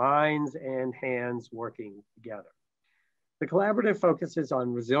 So minds and hands working together. The collaborative focuses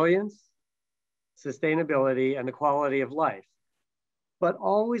on resilience, sustainability, and the quality of life, but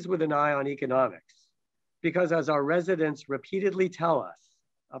always with an eye on economics. Because as our residents repeatedly tell us,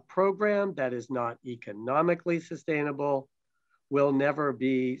 a program that is not economically sustainable will never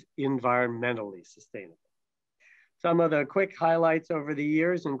be environmentally sustainable. Some of the quick highlights over the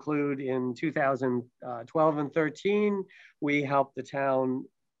years include in 2012 and 13, we helped the town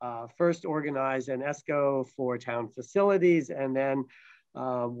first organize an ESCO for town facilities, and then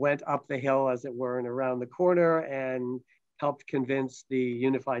went up the hill, as it were, and around the corner, and helped convince the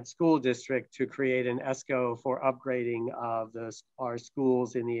Unified School District to create an ESCO for upgrading of our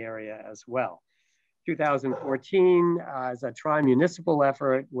schools in the area as well. 2014, as a tri-municipal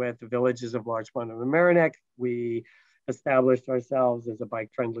effort with the villages of Larchmont and Mamaroneck, we established ourselves as a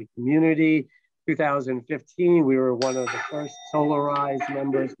bike-friendly community. 2015, we were one of the first solarized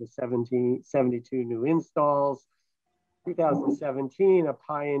members with 72 new installs. 2017, a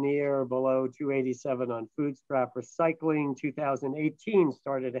pioneer below 287 on food scrap recycling. 2018,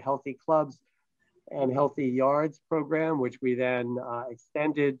 started a Healthy Clubs and Healthy Yards program, which we then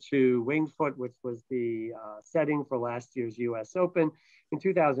extended to Wingfoot, which was the setting for last year's US Open. In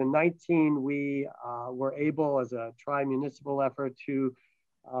 2019, we were able, as a tri-municipal effort, to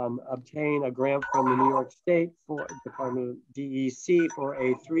obtain a grant from the New York State for Department of DEC for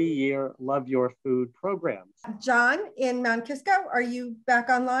a 3-year Love Your Food program. John in Mount Kisco, are you back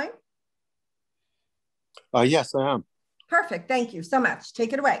online? Yes, I am. Perfect, thank you so much.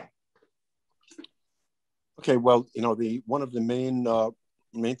 Take it away. Okay, well, you know, one of the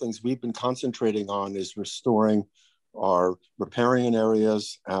main things we've been concentrating on is restoring our riparian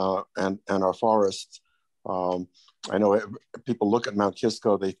areas and our forests. I know people look at Mount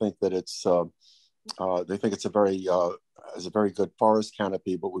Kisco, they think that it's a very good forest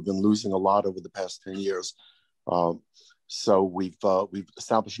canopy, but we've been losing a lot over the past 10 years. So we've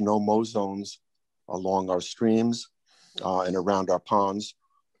established no-mow zones along our streams and around our ponds,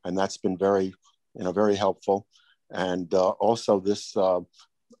 and that's been very helpful. And also this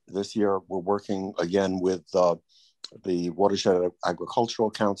year we're working again with the Watershed Agricultural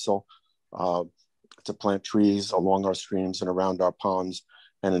Council to plant trees along our streams and around our ponds.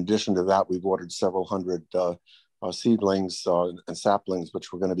 And in addition to that, we've ordered several hundred seedlings and saplings,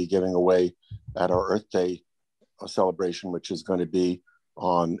 which we're going to be giving away at our Earth Day celebration, which is going to be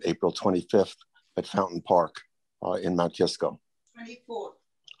on April 25th at Fountain Park in Mount Kisco.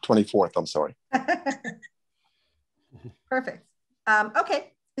 24th, I'm sorry. Perfect.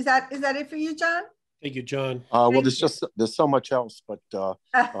 Okay, is that it for you, John? Thank you, John. Well, there's so much else, but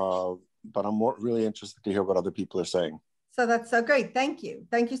I'm really interested to hear what other people are saying. So that's so great. Thank you.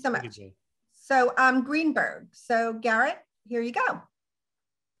 Thank you so much. You, so Greenberg. So Garrett, here you go.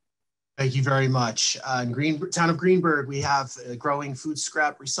 Thank you very much. In town of Greenberg, we have a growing food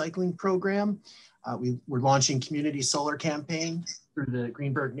scrap recycling program. We're launching community solar campaign through the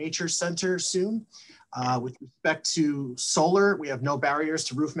Greenberg Nature Center soon. With respect to solar, we have no barriers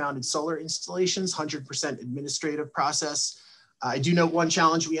to roof-mounted solar installations, 100% administrative process. I do note one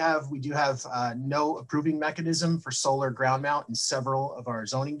challenge we have. We do have no approving mechanism for solar ground mount in several of our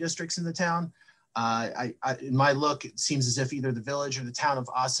zoning districts in the town. In my look, it seems as if either the village or the town of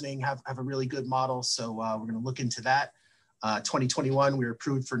Ossining have a really good model. So we're going to look into that. 2021, we were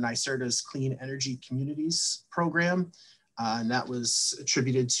approved for NYSERDA's Clean Energy Communities program. And that was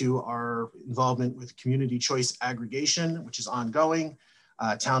attributed to our involvement with community choice aggregation, which is ongoing,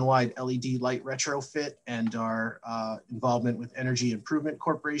 townwide LED light retrofit, and our involvement with Energy Improvement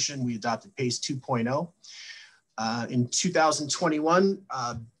Corporation. We adopted PACE 2.0. In 2021,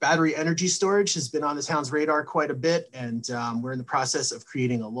 battery energy storage has been on the town's radar quite a bit, and we're in the process of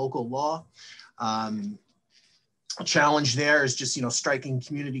creating a local law. A challenge there is just, striking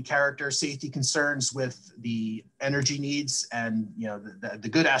community character, safety concerns with the energy needs and, the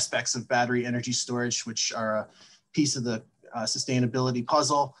good aspects of battery energy storage, which are a piece of the sustainability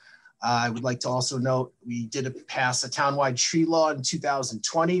puzzle. I would like to also note we did pass a townwide tree law in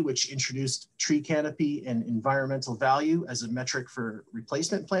 2020, which introduced tree canopy and environmental value as a metric for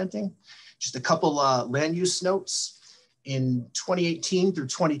replacement planting. Just a couple land use notes. In 2018 through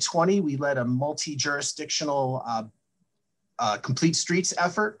 2020, we led a multi-jurisdictional complete streets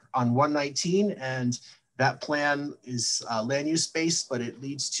effort on 119, and that plan is land use based, but it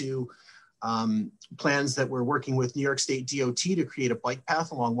leads to plans that we're working with New York State DOT to create a bike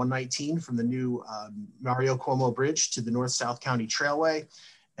path along 119 from the new Mario Cuomo Bridge to the North-South County Trailway.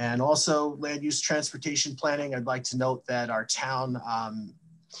 And also land use transportation planning. I'd like to note that our town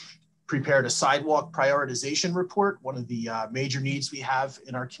prepared a sidewalk prioritization report. One of the major needs we have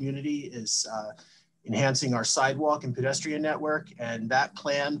in our community is enhancing our sidewalk and pedestrian network. And that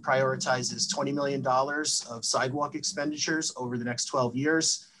plan prioritizes $20 million of sidewalk expenditures over the next 12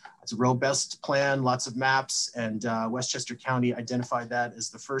 years. It's a robust plan, lots of maps, and Westchester County identified that as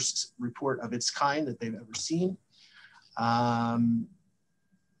the first report of its kind that they've ever seen.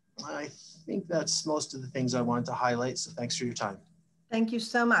 I think that's most of the things I wanted to highlight, so thanks for your time. Thank you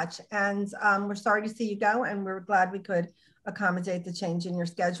so much. And we're sorry to see you go, and we're glad we could accommodate the change in your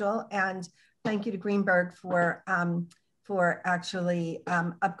schedule. And thank you to Greenberg for actually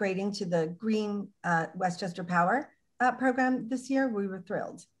upgrading to the Green Westchester Power program this year. We were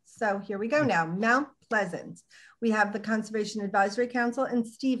thrilled. So here we go now, Mount Pleasant. We have the Conservation Advisory Council and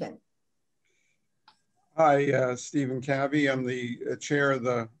Stephen. Hi, Stephen Cabby. I'm the chair of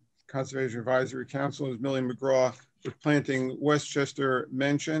the Conservation Advisory Council. As Millie McGraw with Planting Westchester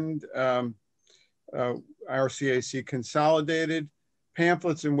mentioned, our CAC consolidated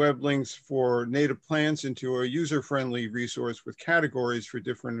pamphlets and web links for native plants into a user-friendly resource with categories for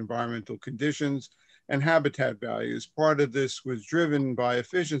different environmental conditions and habitat values. Part of this was driven by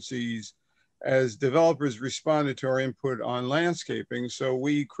efficiencies as developers responded to our input on landscaping. So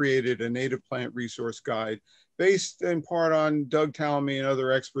we created a native plant resource guide based in part on Doug Talamy and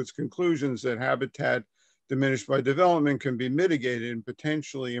other experts' conclusions that habitat diminished by development can be mitigated and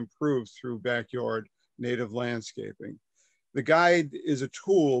potentially improved through backyard native landscaping. The guide is a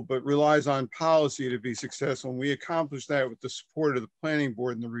tool, but relies on policy to be successful. And we accomplished that with the support of the planning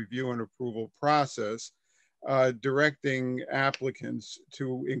board in the review and approval process, directing applicants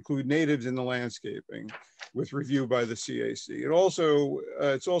to include natives in the landscaping with review by the CAC.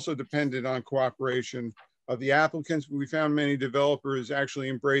 It's also dependent on cooperation of the applicants. We found many developers actually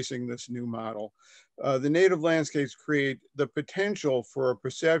embracing this new model. The native landscapes create the potential for a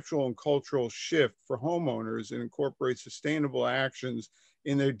perceptual and cultural shift for homeowners and incorporate sustainable actions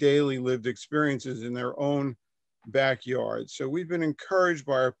in their daily lived experiences in their own backyard. So we've been encouraged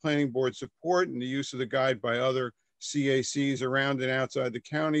by our planning board support and the use of the guide by other CACs around and outside the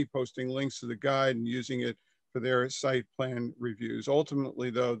county, posting links to the guide and using it for their site plan reviews.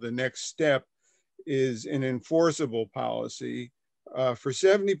 Ultimately, though, the next step is an enforceable policy for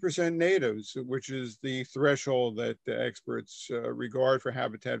 70% natives, which is the threshold that the experts regard for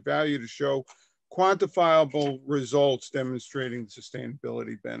habitat value to show quantifiable results demonstrating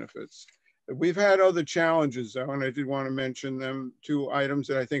sustainability benefits. We've had other challenges though, and I did want to mention them, 2 items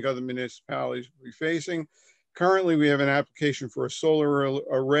that I think other municipalities will be facing. Currently, we have an application for a solar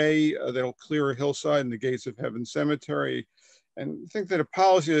array that'll clear a hillside in the Gates of Heaven Cemetery. And I think that a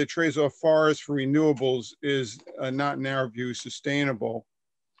policy that trades off forests for renewables is not, in our view, sustainable.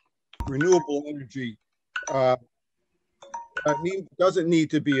 Renewable energy doesn't need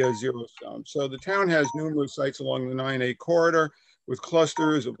to be a zero sum. So the town has numerous sites along the 9A corridor with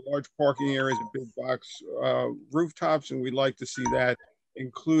clusters of large parking areas and big box rooftops, and we'd like to see that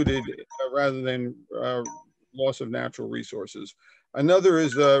included rather than loss of natural resources. Another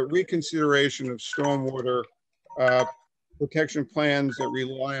is the reconsideration of stormwater protection plans that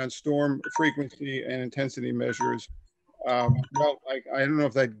rely on storm frequency and intensity measures. Well, I don't know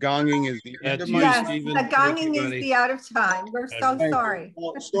if that gonging is the end of my— Yes, the gonging is the out of time. We're so sorry.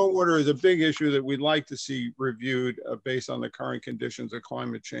 Well, stormwater is a big issue that we'd like to see reviewed based on the current conditions of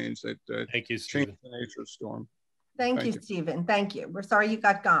climate change that change the nature of storm. Thank you, Stephen. Thank you. We're sorry you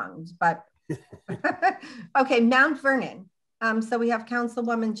got gonged, but okay, Mount Vernon. So we have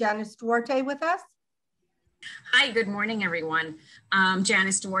Councilwoman Janice Duarte with us. Hi, good morning, everyone. I'm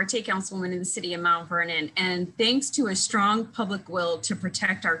Janice Duarte, Councilwoman in the city of Mount Vernon, and thanks to a strong public will to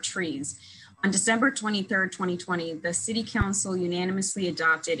protect our trees, on December 23rd, 2020, the City Council unanimously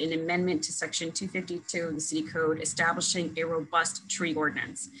adopted an amendment to Section 252 of the City Code establishing a robust tree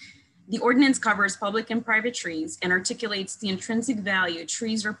ordinance. The ordinance covers public and private trees and articulates the intrinsic value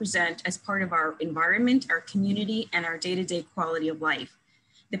trees represent as part of our environment, our community, and our day-to-day quality of life.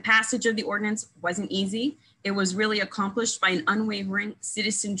 The passage of the ordinance wasn't easy. It was really accomplished by an unwavering,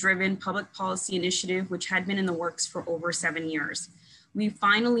 citizen-driven public policy initiative, which had been in the works for over 7 years. We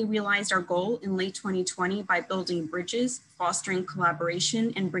finally realized our goal in late 2020 by building bridges, fostering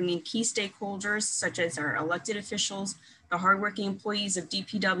collaboration, and bringing key stakeholders such as our elected officials, the hardworking employees of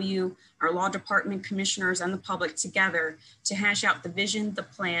DPW, our law department commissioners, and the public together to hash out the vision, the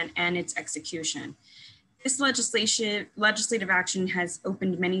plan, and its execution. This legislative action has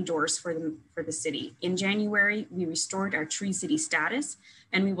opened many doors for the city. In January, we restored our Tree City status,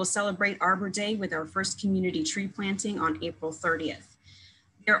 and we will celebrate Arbor Day with our first community tree planting on April 30th.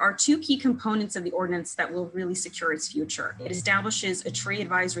 There are two key components of the ordinance that will really secure its future. It establishes a tree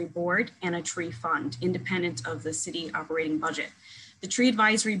advisory board and a tree fund, independent of the city operating budget. The tree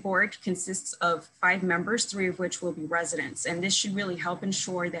advisory board consists of 5 members, 3 of which will be residents, and this should really help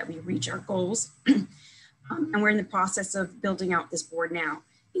ensure that we reach our goals. And we're in the process of building out this board now.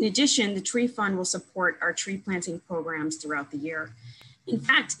 In addition, the tree fund will support our tree planting programs throughout the year. In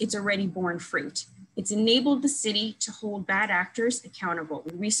fact, it's already borne fruit. It's enabled the city to hold bad actors accountable.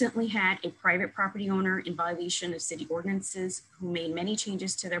 We recently had a private property owner in violation of city ordinances who made many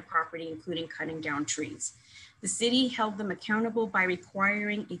changes to their property, including cutting down trees. The city held them accountable by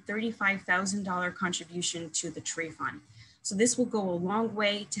requiring a $35,000 contribution to the tree fund. So this will go a long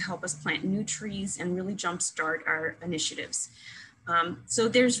way to help us plant new trees and really jumpstart our initiatives. So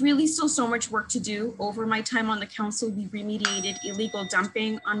there's really still so much work to do. Over my time on the council, we remediated illegal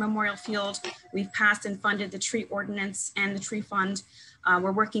dumping on Memorial Field. We've passed and funded the tree ordinance and the tree fund.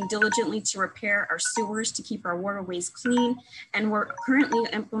 We're working diligently to repair our sewers to keep our waterways clean. And we're currently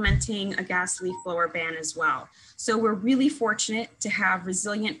implementing a gas leaf blower ban as well. So we're really fortunate to have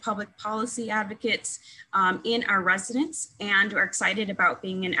resilient public policy advocates in our residents, and we're excited about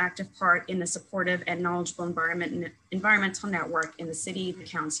being an active part in a supportive and knowledgeable environmental network in the city, the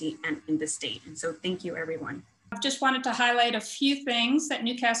county, and in the state. And so thank you, everyone. I just wanted to highlight a few things that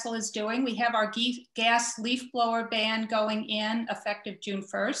Newcastle is doing. We have our gas leaf blower ban going in effective June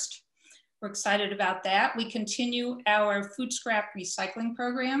 1st. We're excited about that. We continue our food scrap recycling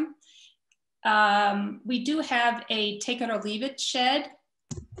program. We do have a take it or leave it shed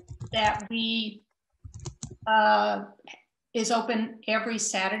that is open every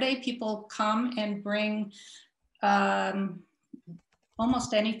Saturday. People come and bring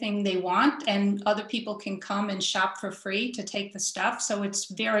almost anything they want, and other people can come and shop for free to take the stuff. So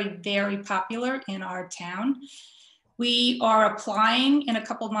it's very, very popular in our town. We are applying in a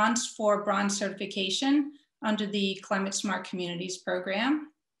couple of months for bronze certification under the Climate Smart Communities program.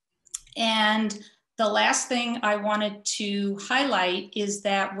 And the last thing I wanted to highlight is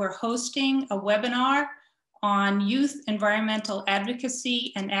that we're hosting a webinar on youth environmental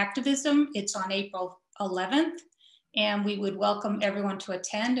advocacy and activism. It's on April 11th. And we would welcome everyone to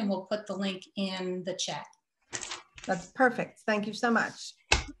attend, and we'll put the link in the chat. That's perfect. Thank you so much.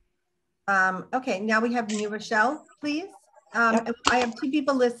 Okay, now we have New Rochelle, please. Yep. I have 2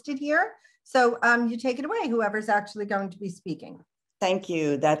 people listed here. So you take it away, whoever's actually going to be speaking. Thank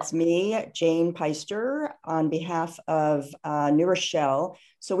you. That's me, Jane Peister, on behalf of New Rochelle.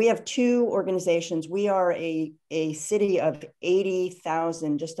 So we have 2 organizations. We are a city of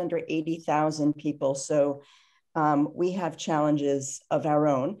 80,000, just under 80,000 people. So we have challenges of our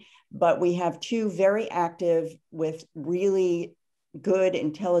own, but we have 2 very active with really good,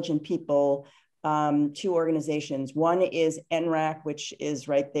 intelligent people, 2 organizations. One is NRAC, which is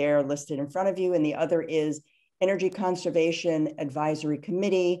right there listed in front of you, and the other is Energy Conservation Advisory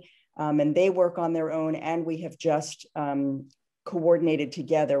Committee, and they work on their own, and we have just coordinated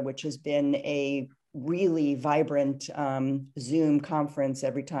together, which has been a really vibrant Zoom conference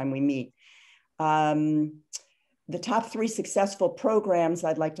every time we meet. The top 3 successful programs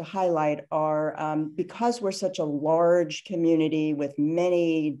I'd like to highlight are, because we're such a large community with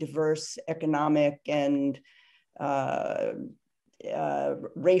many diverse economic and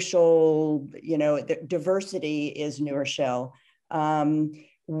racial, diversity is New Rochelle.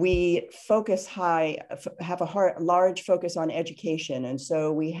 We focus have a large focus on education. And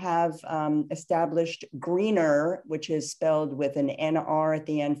so we have established Greener, which is spelled with an NR at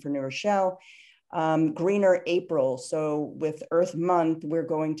the end for New Rochelle. Greener April. So with Earth Month, we're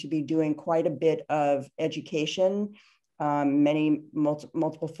going to be doing quite a bit of education,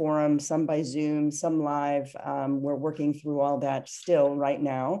 multiple forums, some by Zoom, some live. We're working through all that still right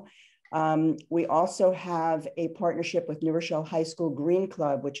now. We also have a partnership with New Rochelle High School Green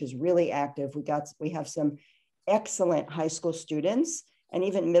Club, which is really active. We have some excellent high school students, and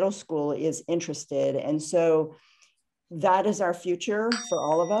even middle school is interested. And so that is our future for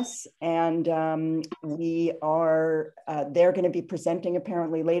all of us. And they're going to be presenting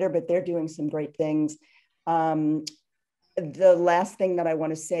apparently later, but they're doing some great things. The last thing that I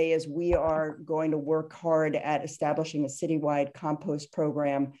want to say is we are going to work hard at establishing a citywide compost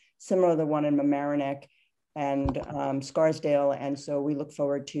program similar to the one in Mamaroneck and Scarsdale. And so we look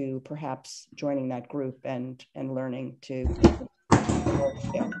forward to perhaps joining that group and learning to.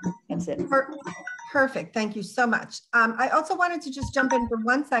 That's it. Perfect. Thank you so much. I also wanted to just jump in for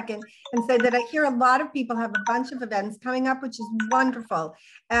 1 second and say that I hear a lot of people have a bunch of events coming up, which is wonderful.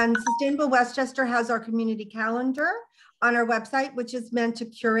 And Sustainable Westchester has our community calendar on our website, which is meant to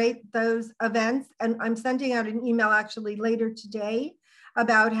curate those events. And I'm sending out an email actually later today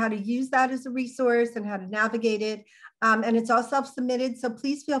about how to use that as a resource and how to navigate it. And it's all self-submitted, so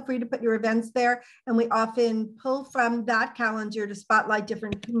please feel free to put your events there. And we often pull from that calendar to spotlight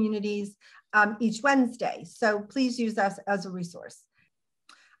different communities each Wednesday. So please use us as a resource.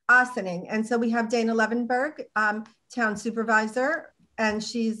 Austining, and so we have Dana Levenberg, town supervisor, and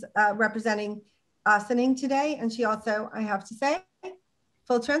she's representing Austining today. And she also, I have to say,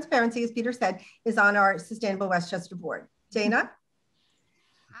 full transparency, as Peter said, is on our Sustainable Westchester board. Dana?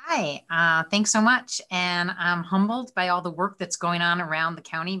 Hi, thanks so much. And I'm humbled by all the work that's going on around the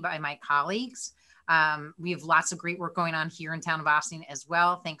county by my colleagues. We have lots of great work going on here in town of Austining as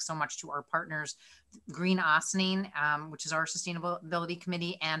well. Thanks so much to our partners, Green Austining, which is our sustainability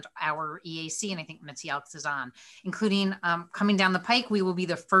committee, and our EAC, and I think Mitzi Elks is on, including coming down the pike, we will be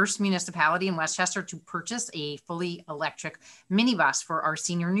the first municipality in Westchester to purchase a fully electric minibus for our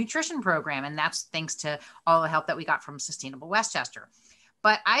senior nutrition program. And that's thanks to all the help that we got from Sustainable Westchester.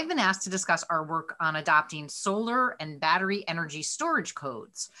 But I've been asked to discuss our work on adopting solar and battery energy storage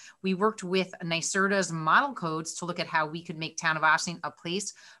codes. We worked with NYSERDA's model codes to look at how we could make town of Austining a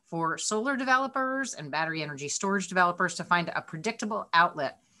place for solar developers and battery energy storage developers to find a predictable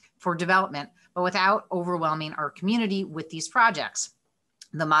outlet for development, but without overwhelming our community with these projects.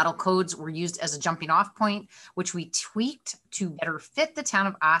 The model codes were used as a jumping off point, which we tweaked to better fit the town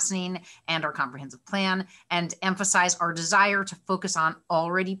of Austining and our comprehensive plan and emphasize our desire to focus on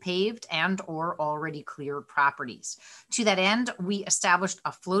already paved and or already cleared properties. To that end, we established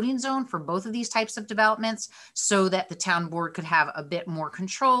a floating zone for both of these types of developments so that the town board could have a bit more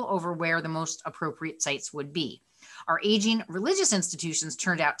control over where the most appropriate sites would be. Our aging religious institutions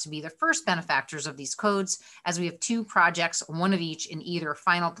turned out to be the first benefactors of these codes, as we have two projects, one of each in either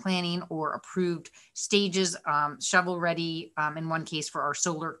final planning or approved stages, shovel ready in one case for our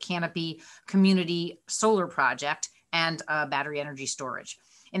solar canopy community solar project and battery energy storage.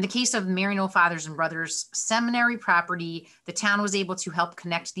 In the case of Maryknoll Fathers and Brothers Seminary property, the town was able to help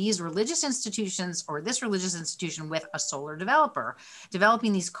connect these religious institutions or this religious institution with a solar developer.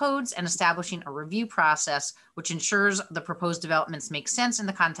 Developing these codes and establishing a review process which ensures the proposed developments make sense in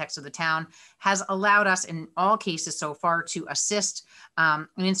the context of the town has allowed us in all cases so far to assist an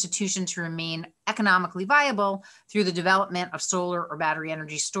institution to remain economically viable through the development of solar or battery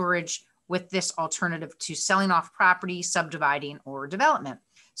energy storage with this alternative to selling off property, subdividing, or development.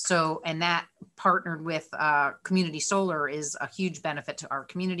 So, and that partnered with community solar is a huge benefit to our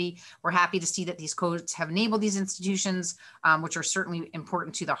community. We're happy to see that these codes have enabled these institutions, which are certainly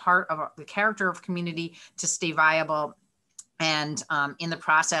important to the heart of the character of community, to stay viable. And in the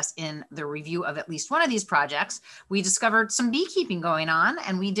process, in the review of at least one of these projects, we discovered some beekeeping going on,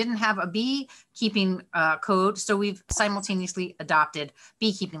 and we didn't have a beekeeping code. So we've simultaneously adopted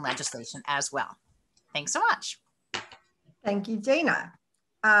beekeeping legislation as well. Thanks so much. Thank you, Dana.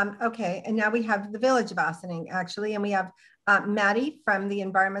 Okay, and now we have the Village of Austining, actually, and we have Maddie from the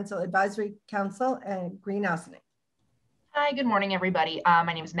Environmental Advisory Council and Green Austining. Hi, good morning, everybody.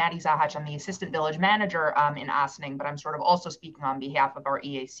 My name is Maddie Zahach. I'm the Assistant Village Manager in Austining, but I'm sort of also speaking on behalf of our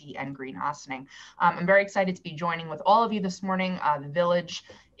EAC and Green Austining. I'm very excited to be joining with all of you this morning. The Village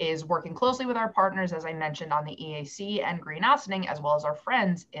is working closely with our partners, as I mentioned, on the EAC and Green Austining, as well as our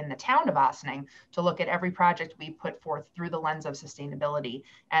friends in the town of Austining, to look at every project we put forth through the lens of sustainability.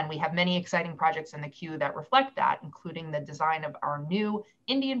 And we have many exciting projects in the queue that reflect that, including the design of our new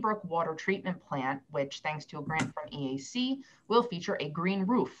Indian Brook water treatment plant, which, thanks to a grant from EAC, will feature a green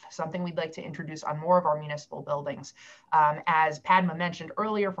roof, something we'd like to introduce on more of our municipal buildings. As Padma mentioned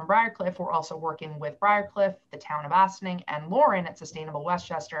earlier from Briarcliff, we're also working with Briarcliff, the town of Austining, and Lauren at Sustainable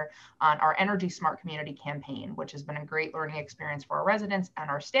Westchester on our Energy Smart Community campaign, which has been a great learning experience for our residents and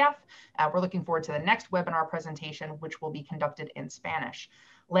our staff. We're looking forward to the next webinar presentation, which will be conducted in Spanish.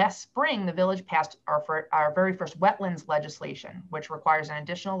 Last spring, the village passed our very first wetlands legislation, which requires an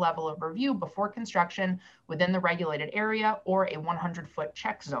additional level of review before construction within the regulated area or a 100-foot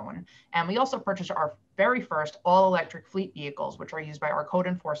check zone. And we also purchased our very first all-electric fleet vehicles, which are used by our code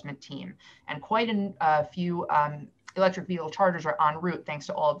enforcement team. And quite a few electric vehicle chargers are en route thanks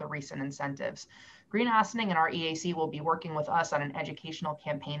to all of the recent incentives. Green Ossining and our EAC will be working with us on an educational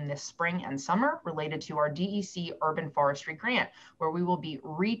campaign this spring and summer related to our DEC Urban Forestry Grant, where we will be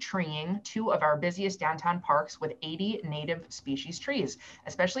retreeing 2 of our busiest downtown parks with 80 native species trees,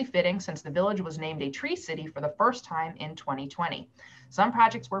 especially fitting since the village was named a tree city for the first time in 2020. Some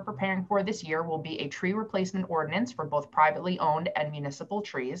projects we're preparing for this year will be a tree replacement ordinance for both privately owned and municipal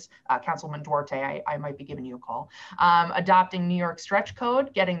trees. Councilman Duarte, I might be giving you a call. Adopting New York stretch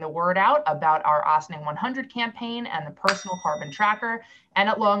code, getting the word out about our Ossining 100 campaign and the personal carbon tracker, and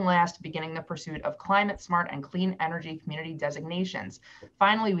at long last, beginning the pursuit of climate smart and clean energy community designations.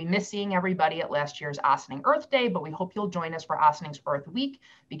 Finally, we miss seeing everybody at last year's Ossining Earth Day, but we hope you'll join us for Ossining's Earth Week,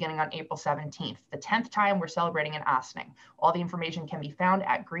 beginning on April 17th, the 10th time we're celebrating an Ossining. All the information can be found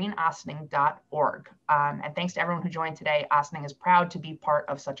at greenossining.org. And thanks to everyone who joined today. Ossining is proud to be part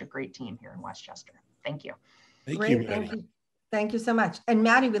of such a great team here in Westchester. Thank you. Thank you, Maddie. Thank you. Thank you so much. And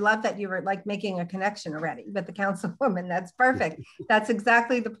Maddie, we love that you were like making a connection already with the councilwoman. That's perfect. That's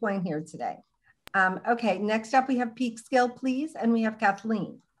exactly the point here today. Okay, next up we have Peekskill, please. And we have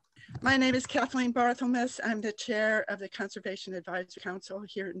Kathleen. My name is Kathleen Barthelmess. I'm the chair of the Conservation Advisory Council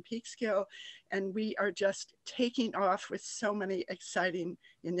here in Peekskill, and we are just taking off with so many exciting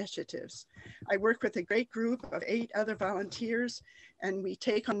initiatives. I work with a great group of 8 other volunteers, and we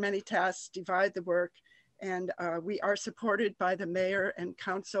take on many tasks, divide the work, and we are supported by the mayor and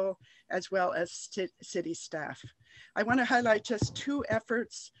council as well as city staff. I want to highlight just 2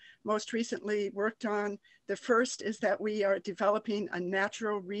 efforts most recently worked on. The first is that we are developing a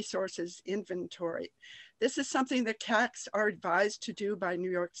natural resources inventory. This is something that CACs are advised to do by New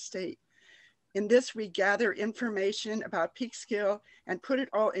York State. In this, we gather information about Peekskill and put it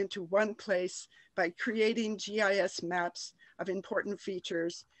all into one place by creating GIS maps of important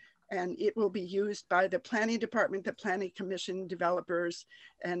features, and it will be used by the planning department, the planning commission, developers,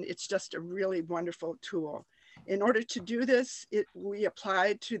 and it's just a really wonderful tool. In order to do this, we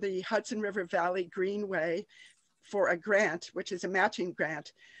applied to the Hudson River Valley Greenway for a grant, which is a matching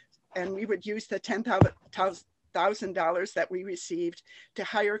grant, and we would use the $10,000 that we received to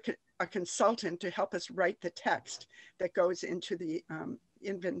hire a consultant to help us write the text that goes into the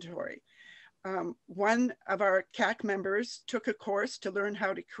inventory. One of our CAC members took a course to learn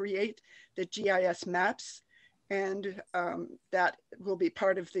how to create the GIS maps, and that will be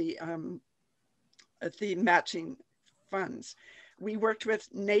part of the matching funds. We worked with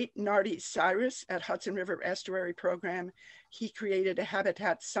Nate Nardi Cyrus at Hudson River Estuary Program. He created a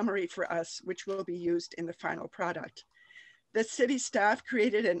habitat summary for us, which will be used in the final product. The city staff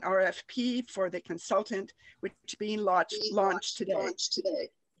created an RFP for the consultant, which is being launched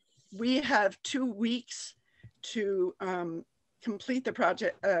today. We have 2 weeks to complete the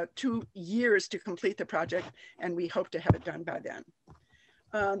project, 2 years to complete the project, and we hope to have it done by then.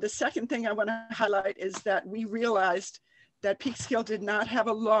 The second thing I want to highlight is that we realized that Peekskill did not have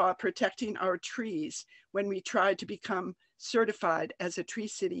a law protecting our trees when we tried to become certified as a Tree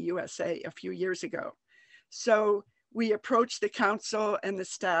City USA a few years ago. So we approached the council and the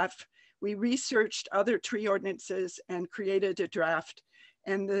staff. We researched other tree ordinances and created a draft.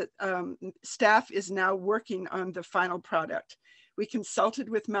 And the staff is now working on the final product. We consulted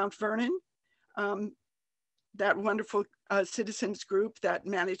with Mount Vernon, that wonderful citizens group that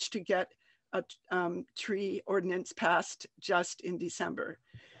managed to get a tree ordinance passed just in December.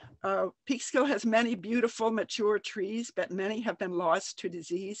 Peekskill has many beautiful mature trees, but many have been lost to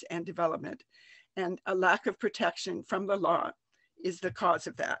disease and development. And a lack of protection from the law is the cause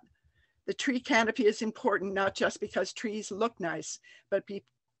of that. The tree canopy is important, not just because trees look nice, but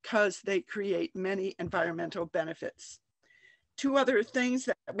because they create many environmental benefits. 2 other things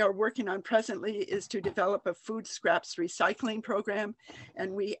that we are working on presently is to develop a food scraps recycling program.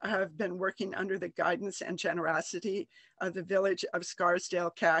 And we have been working under the guidance and generosity of the Village of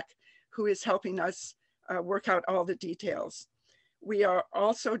Scarsdale CAC, who is helping us work out all the details. We are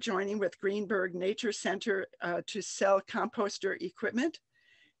also joining with Greenberg Nature Center to sell composter equipment.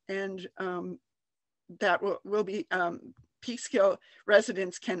 And that will be, Peekskill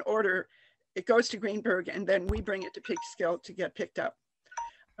residents can order. It goes to Greenberg and then we bring it to Peekskill to get picked up.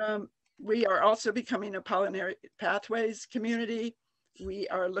 We are also becoming a Pollinary Pathways community. We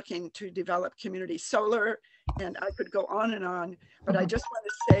are looking to develop community solar, and I could go on, but I just want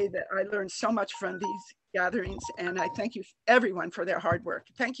to say that I learned so much from these gatherings, and I thank you everyone for their hard work.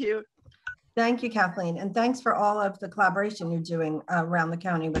 Thank you. Thank you, Kathleen. And thanks for all of the collaboration you're doing around the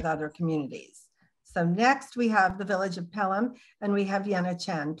county with other communities. So next we have the Village of Pelham, and we have Yenna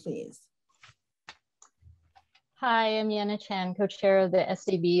Chen, please. Hi, I'm Yana Chan, co-chair of the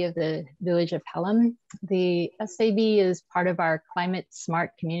SAB of the Village of Pelham. The SAB is part of our Climate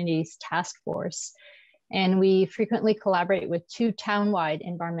Smart Communities Task Force, and we frequently collaborate with two town-wide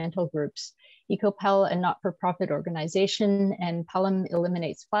environmental groups, EcoPel, a not-for-profit organization, and Pelham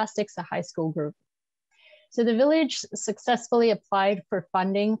Eliminates Plastics, a high school group. So the village successfully applied for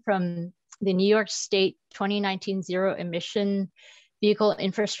funding from the New York State 2019 Zero Emission Vehicle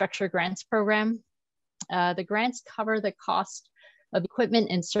Infrastructure Grants Program. The grants cover the cost of equipment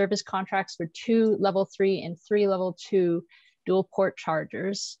and service contracts for 2 level 3 and 3 level 2 dual port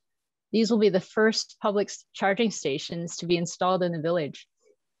chargers. These will be the first public charging stations to be installed in the village.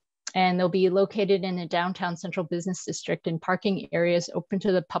 And they'll be located in a downtown central business district in parking areas open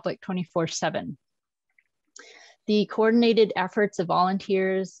to the public 24/7. The coordinated efforts of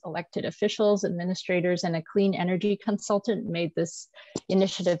volunteers, elected officials, administrators, and a clean energy consultant made this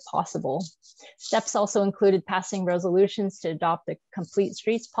initiative possible. Steps also included passing resolutions to adopt the complete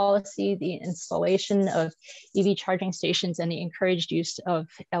streets policy, the installation of EV charging stations, and the encouraged use of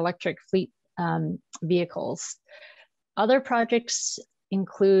electric fleet vehicles. Other projects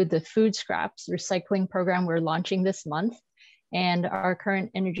include the food scraps recycling program we're launching this month, and our current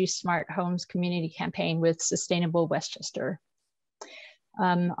Energy Smart Homes community campaign with Sustainable Westchester.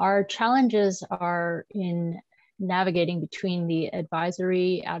 Our challenges are in navigating between the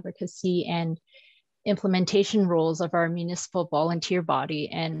advisory, advocacy, and implementation roles of our municipal volunteer body.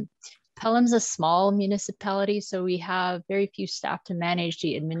 And Pelham's a small municipality, so we have very few staff to manage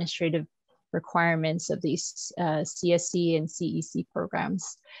the administrative requirements of these CSC and CEC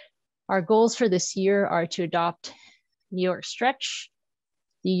programs. Our goals for this year are to adopt New York Stretch,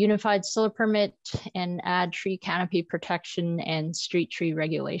 the Unified Solar Permit, and add tree canopy protection and street tree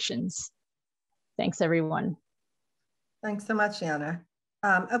regulations. Thanks, everyone. Thanks so much, Yana.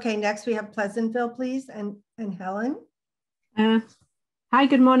 Okay, next we have Pleasantville, please, and Helen. Hi,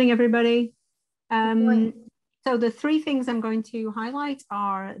 good morning, everybody. Good morning. So the 3 things I'm going to highlight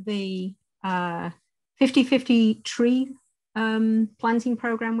are the 50-50 tree planting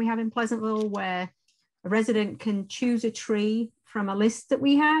program we have in Pleasantville, where a resident can choose a tree from a list that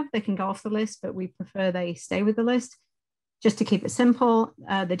we have. They can go off the list, but we prefer they stay with the list. Just to keep it simple,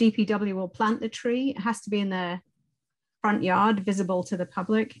 the DPW will plant the tree. It has to be in their front yard, visible to the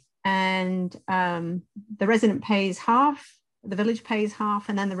public. And the resident pays half, the village pays half,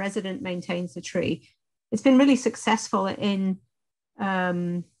 and then the resident maintains the tree. It's been really successful in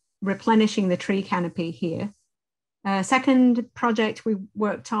replenishing the tree canopy here. Second project we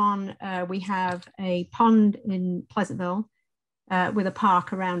worked on, we have a pond in Pleasantville with a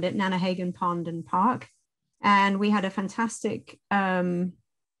park around it, Nanahagan Pond and Park. And we had a fantastic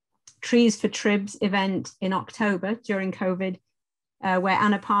Trees for Tribs event in October during COVID, where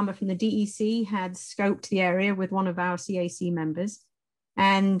Anna Palmer from the DEC had scoped the area with one of our CAC members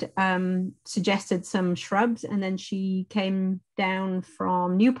and suggested some shrubs. And then she came down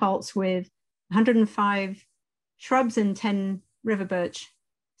from New Paltz with 105 shrubs and 10 river birch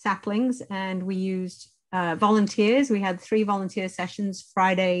saplings, and we used volunteers. We had 3 volunteer sessions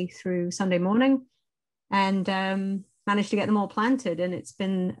Friday through Sunday morning, and managed to get them all planted. And it's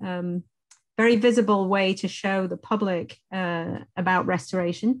been a very visible way to show the public about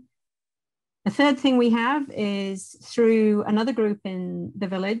restoration. The third thing we have is through another group in the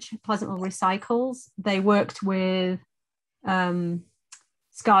village, Pleasantville Recycles. They worked with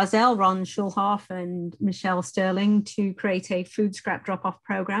Scarzell, Ron Schulhoff, and Michelle Sterling to create a food scrap drop-off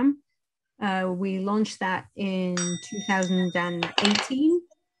program. We launched that in 2018,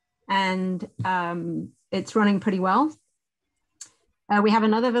 and it's running pretty well. We have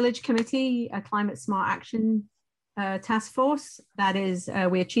another village committee, a Climate Smart Action Task Force. That is,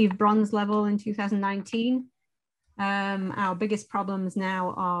 we achieved bronze level in 2019. Our biggest problems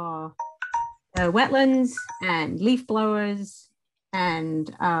now are wetlands and leaf blowers, and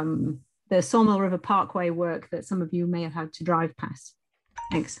the Sawmill River Parkway work that some of you may have had to drive past.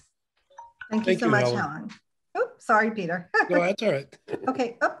 Thanks. Thank you so much, Helen. Oh, sorry, Peter. No, that's all right.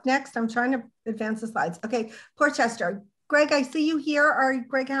 Okay, up next, I'm trying to advance the slides. Okay, Portchester. Greg, I see you here.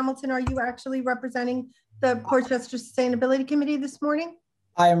 Greg Hamilton, are you actually representing the Portchester Sustainability Committee this morning?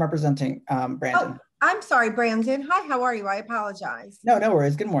 I am representing Brandon. Oh, I'm sorry, Brandon. Hi, how are you? I apologize. No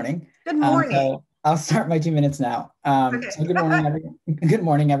worries. Good morning. Good morning. So I'll start my 2 minutes now. So good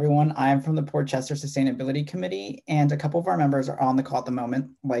morning, everyone. I am from the Portchester Sustainability Committee, and a couple of our members are on the call at the moment,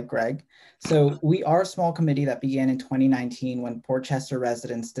 like Greg. So we are a small committee that began in 2019 when Portchester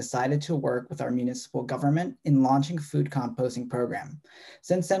residents decided to work with our municipal government in launching a food composting program.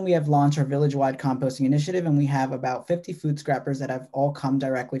 Since then, we have launched our village-wide composting initiative, and we have about 50 food scrappers that have all come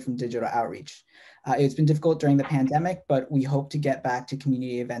directly from digital outreach. It's been difficult during the pandemic, but we hope to get back to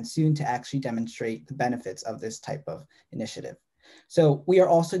community events soon to actually demonstrate the benefits of this type of initiative. So we are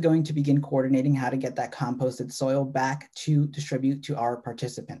also going to begin coordinating how to get that composted soil back to distribute to our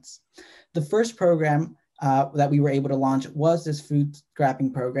participants. The first program that we were able to launch was this food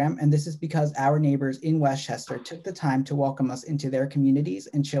scrapping program. And this is because our neighbors in Westchester took the time to welcome us into their communities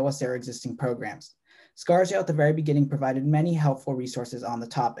and show us their existing programs. Scarsdale at the very beginning provided many helpful resources on the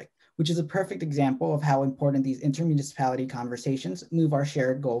topic, which is a perfect example of how important these intermunicipality conversations move our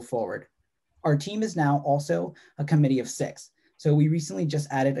shared goal forward. Our team is now also a committee of 6. So we recently just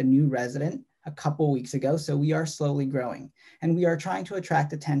added a new resident a couple weeks ago, so we are slowly growing. And we are trying to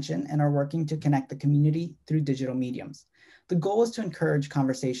attract attention and are working to connect the community through digital mediums. The goal is to encourage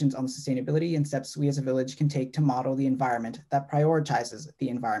conversations on sustainability and steps we as a village can take to model the environment that prioritizes the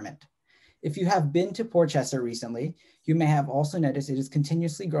environment. If you have been to Portchester recently, you may have also noticed it is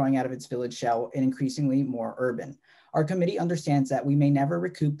continuously growing out of its village shell and increasingly more urban. Our committee understands that we may never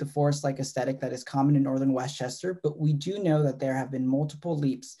recoup the forest-like aesthetic that is common in northern Westchester, but we do know that there have been multiple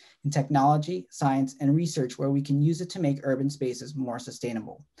leaps in technology, science, and research where we can use it to make urban spaces more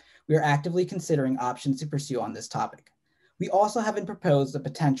sustainable. We are actively considering options to pursue on this topic. We also haven't proposed the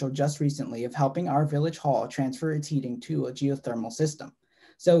potential just recently of helping our village hall transfer its heating to a geothermal system.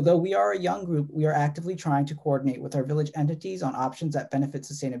 So though we are a young group, we are actively trying to coordinate with our village entities on options that benefit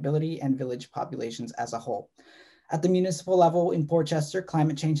sustainability and village populations as a whole. At the municipal level in Portchester,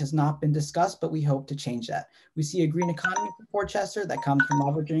 climate change has not been discussed, but we hope to change that. We see a green economy for Portchester that comes from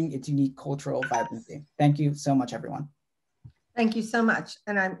leveraging its unique cultural vibrancy. Thank you so much, everyone. Thank you so much.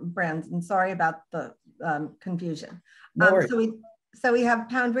 And I'm Brandon, sorry about the confusion. No worries. So we have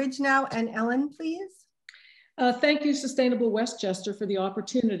Pound Ridge now, and Ellen, please. Thank you, Sustainable Westchester, for the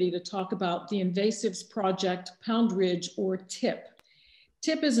opportunity to talk about the Invasives Project Pound Ridge, or TIP.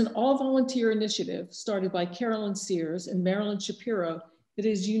 TIP is an all-volunteer initiative started by Carolyn Sears and Marilyn Shapiro that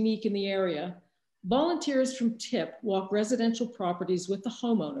is unique in the area. Volunteers from TIP walk residential properties with the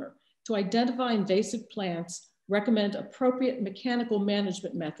homeowner to identify invasive plants, recommend appropriate mechanical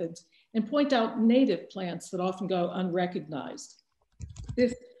management methods, and point out native plants that often go unrecognized.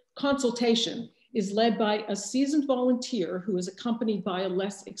 This consultation is led by a seasoned volunteer who is accompanied by a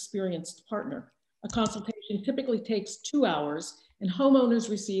less experienced partner. A consultation typically takes 2 hours, and homeowners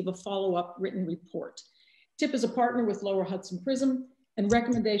receive a follow-up written report. TIP is a partner with Lower Hudson Prism, and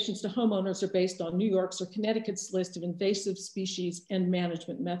recommendations to homeowners are based on New York's or Connecticut's list of invasive species and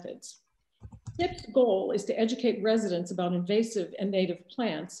management methods. TIP's goal is to educate residents about invasive and native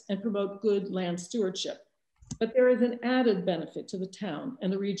plants and promote good land stewardship. But there is an added benefit to the town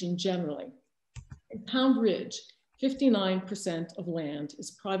and the region generally. In Pound Ridge, 59% of land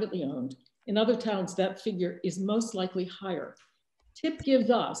is privately owned. In other towns, that figure is most likely higher. TIP gives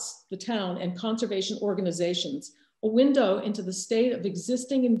us, the town and conservation organizations, a window into the state of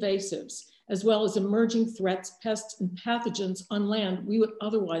existing invasives, as well as emerging threats, pests, and pathogens on land we would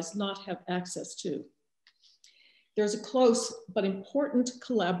otherwise not have access to. There's a close but important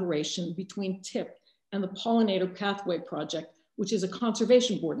collaboration between TIP and the Pollinator Pathway Project, which is a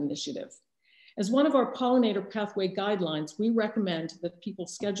conservation board initiative. As one of our Pollinator Pathway guidelines, we recommend that people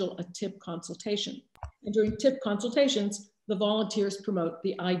schedule a TIP consultation. And during TIP consultations, the volunteers promote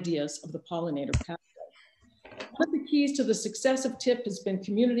the ideas of the Pollinator Pathway. One of the keys to the success of TIP has been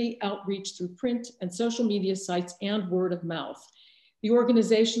community outreach through print and social media sites and word of mouth. The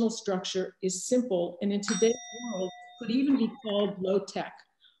organizational structure is simple and in today's world could even be called low tech.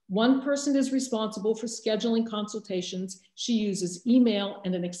 One person is responsible for scheduling consultations. She uses email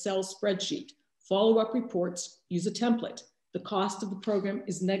and an Excel spreadsheet. Follow-up reports use a template. The cost of the program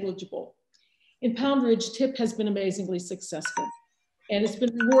is negligible. In Pound Ridge, TIP has been amazingly successful, and it's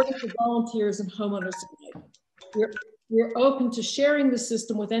been rewarding for volunteers and homeowners alike. We're open to sharing the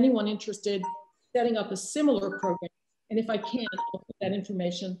system with anyone interested in setting up a similar program. And if I can, I'll put that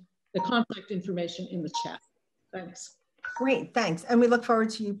information, the contact information, in the chat. Thanks. Great, thanks. And we look forward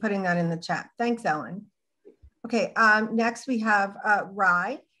to you putting that in the chat. Thanks, Ellen. Okay, next we have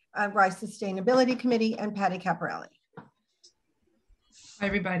Rye Sustainability Committee, and Patty Caparelli. Hi,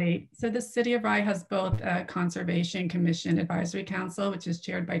 everybody. So the City of Rye has both a Conservation Commission Advisory Council, which is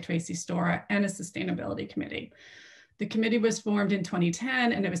chaired by Tracy Stora, and a Sustainability Committee. The committee was formed in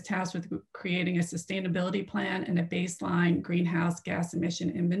 2010, and it was tasked with creating a sustainability plan and a baseline greenhouse gas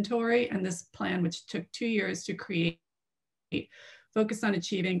emission inventory. And this plan, which took 2 years to create, focused on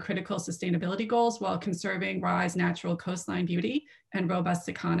achieving critical sustainability goals while conserving Rye's natural coastline beauty and robust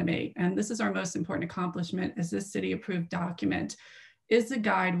economy. And this is our most important accomplishment, as this city-approved document is the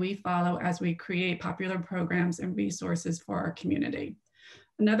guide we follow as we create popular programs and resources for our community.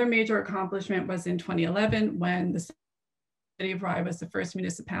 Another major accomplishment was in 2011, when the City of Rye was the first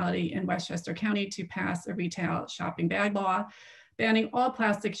municipality in Westchester County to pass a retail shopping bag law, banning all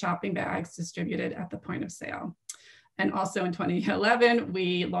plastic shopping bags distributed at the point of sale. And also in 2011,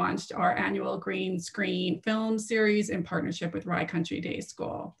 we launched our annual Green Screen film series in partnership with Rye Country Day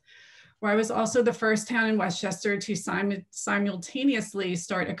School. Rye was also the first town in Westchester to simultaneously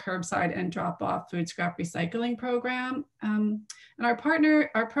start a curbside and drop-off food scrap recycling program. And our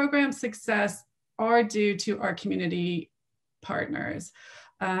program success are due to our community partners.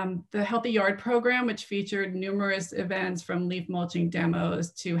 The Healthy Yard program, which featured numerous events from leaf mulching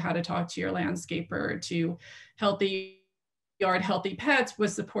demos to how to talk to your landscaper to Healthy Yard, Healthy Pets,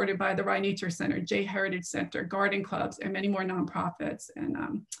 was supported by the Rye Nature Center, Jay Heritage Center, garden clubs, and many more nonprofits and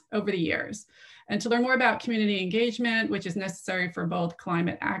over the years. And to learn more about community engagement, which is necessary for both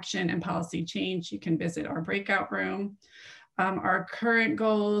climate action and policy change, you can visit our breakout room. Our current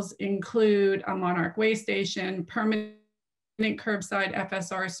goals include a Monarch Way Station, permanent curbside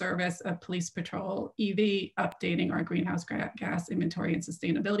FSR service, a police patrol EV, updating our greenhouse gas inventory and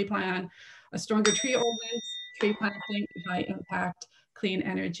sustainability plan, a stronger tree ordinance, tree planting, high impact, clean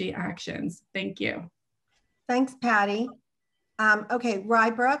energy actions. Thank you. Thanks, Patty. Okay,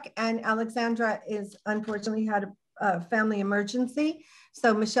 Rybrook and Alexandra is unfortunately had a family emergency.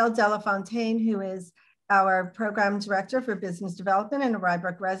 So Michelle Delafontaine, who is our program director for business development and a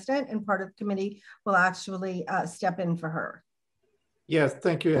Rybrook resident and part of the committee, will actually step in for her. Yes,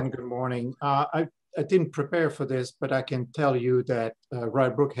 thank you and good morning. I didn't prepare for this, but I can tell you that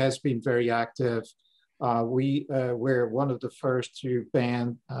Rybrook has been very active. We were one of the first to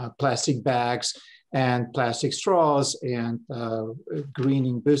ban plastic bags and plastic straws and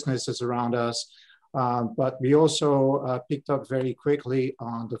greening businesses around us. But we also picked up very quickly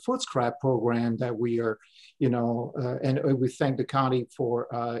on the food scrap program that we are, and we thank the county for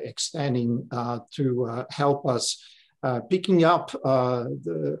extending to help us. Picking up on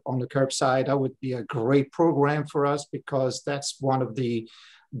the curbside, that would be a great program for us because that's one of the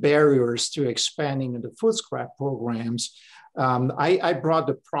barriers to expanding into food scrap programs. I brought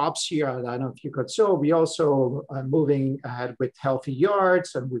the props here. I don't know if you could. So we also are moving ahead with Healthy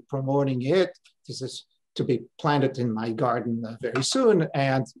Yards and we're promoting it. This is to be planted in my garden very soon.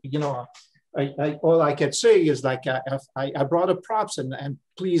 And, all I can say is like, I brought the props and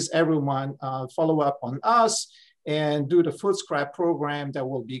please everyone follow up on us and do the food scrap program. That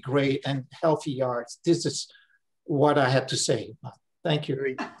will be great. And Healthy Yards. This is what I had to say. Thank you.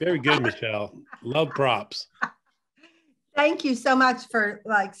 Very, very good, Michelle. Love props. Thank you so much for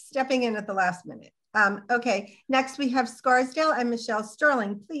stepping in at the last minute. Okay, next we have Scarsdale and Michelle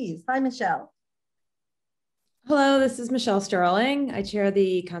Sterling, please. Hi, Michelle. Hello, this is Michelle Sterling. I chair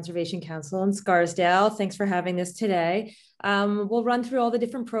the Conservation Council in Scarsdale. Thanks for having this today. We'll run through all the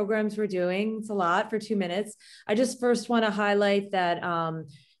different programs we're doing. It's a lot for 2 minutes. I just first want to highlight that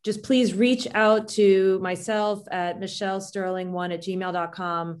just please reach out to myself at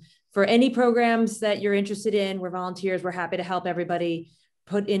michellesterling1@gmail.com for any programs that you're interested in. We're volunteers. We're happy to help everybody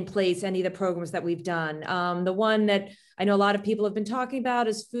put in place any of the programs that we've done. The one that I know a lot of people have been talking about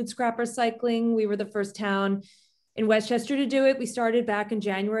is food scrap recycling. We were the first town in Westchester to do it. We started back in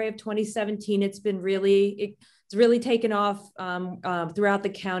January of 2017. It's really taken off throughout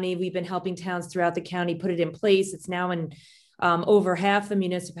the county. We've been helping towns throughout the county put it in place. It's now in over half the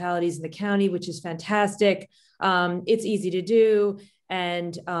municipalities in the county, which is fantastic. It's easy to do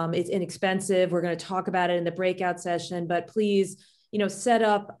and it's inexpensive. We're going to talk about it in the breakout session, but please, set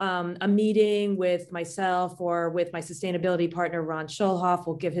up a meeting with myself or with my sustainability partner, Ron Schulhoff.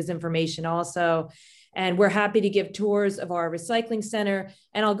 We'll give his information also. And we're happy to give tours of our recycling center.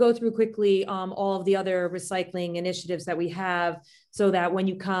 And I'll go through quickly all of the other recycling initiatives that we have so that when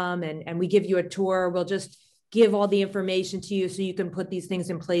you come and we give you a tour, we'll just give all the information to you so you can put these things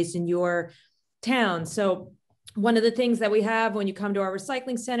in place in your town. So one of the things that we have when you come to our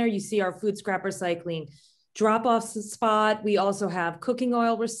recycling center, you see our food scrap recycling drop-off spot. We also have cooking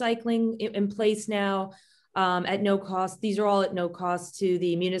oil recycling in place now at no cost. These are all at no cost to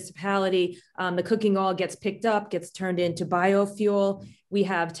the municipality. The cooking oil gets picked up, gets turned into biofuel. We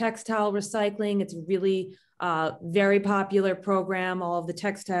have textile recycling. It's a really very popular program. All of the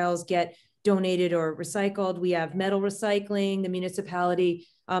textiles get donated or recycled. We have metal recycling. The municipality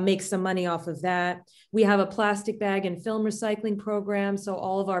makes some money off of that. We have a plastic bag and film recycling program. So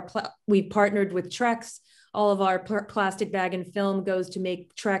all of our, we partnered with Trex. All of our plastic bag and film goes to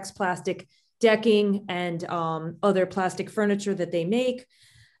make Trex plastic decking and other plastic furniture that they make.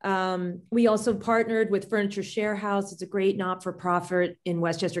 We also partnered with Furniture Share House. It's a great not-for-profit in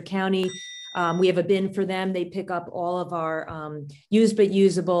Westchester County. We have a bin for them. They pick up all of our used but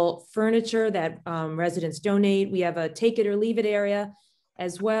usable furniture that residents donate. We have a take it or leave it area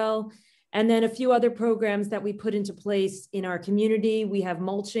as well. And then a few other programs that we put into place in our community. We have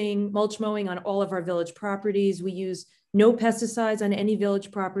mulch mowing on all of our village properties. We use no pesticides on any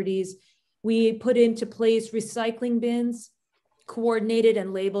village properties. We put into place recycling bins, coordinated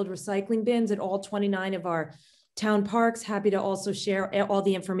and labeled recycling bins at all 29 of our town parks. Happy to also share all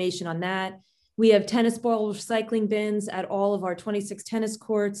the information on that. We have tennis ball recycling bins at all of our 26 tennis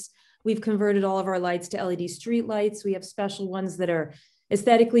courts. We've converted all of our lights to LED street lights. We have special ones that are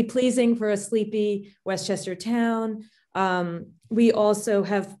aesthetically pleasing for a sleepy Westchester town. We also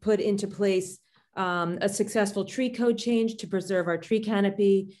have put into place a successful tree code change to preserve our tree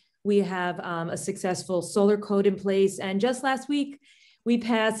canopy. We have a successful solar code in place. And just last week, we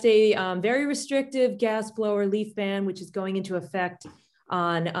passed a very restrictive gas blower leaf ban, which is going into effect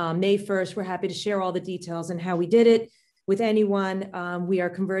on May 1st. We're happy to share all the details and how we did it with anyone. We are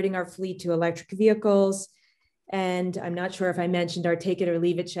converting our fleet to electric vehicles. And I'm not sure if I mentioned our take it or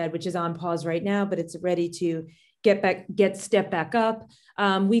leave it shed, which is on pause right now, but it's ready to step back up.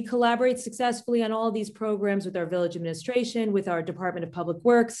 We collaborate successfully on all of these programs with our village administration, with our Department of Public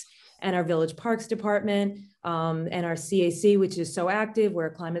Works and our Village Parks Department, and our CAC, which is so active. We're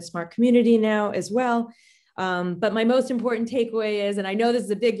a climate smart community now as well. But my most important takeaway is, and I know this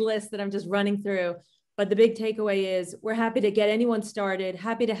is a big list that I'm just running through, but the big takeaway is we're happy to get anyone started,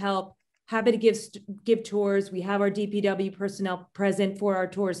 happy to help, happy to give tours. We have our DPW personnel present for our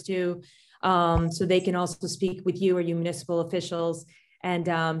tours too. So they can also speak with you or you municipal officials, and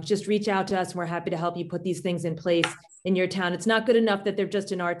just reach out to us, and we're happy to help you put these things in place in your town. It's not good enough that they're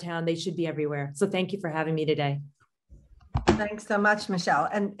just in our town. They should be everywhere. So thank you for having me today. Thanks so much, Michelle.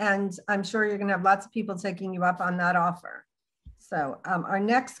 And I'm sure you're gonna have lots of people taking you up on that offer. So our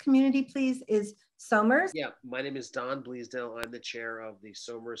next community, please, is Somers. Yeah, my name is Don Bleasdale. I'm the chair of the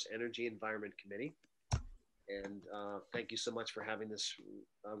Somers Energy Environment Committee. And thank you so much for having this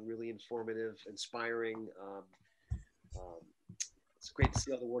really informative, inspiring. It's great to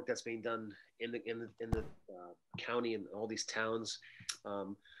see all the work that's being done in the county and all these towns.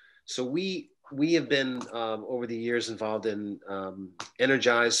 So we have been over the years involved in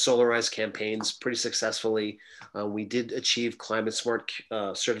energized, solarized campaigns pretty successfully. We did achieve climate smart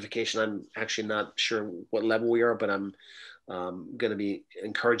certification. I'm actually not sure what level we are, but I'm going to be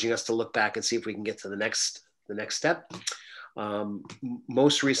encouraging us to look back and see if we can get to the next step.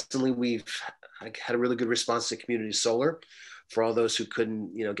 Most recently, we've had a really good response to community solar for all those who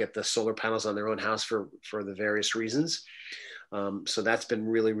couldn't, get the solar panels on their own house for the various reasons. So that's been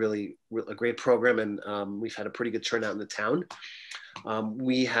really a great program, and we've had a pretty good turnout in the town.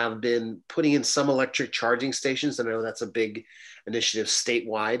 We have been putting in some electric charging stations, and I know that's a big initiative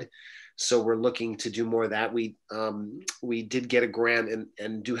statewide. So we're looking to do more of that. We did get a grant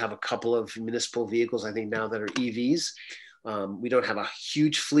and do have a couple of municipal vehicles, I think now, that are EVs. We don't have a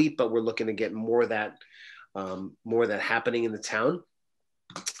huge fleet, but we're looking to get more of that happening in the town.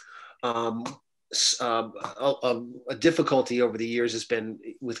 A difficulty over the years has been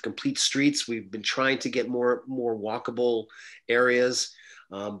with complete streets. We've been trying to get more walkable areas,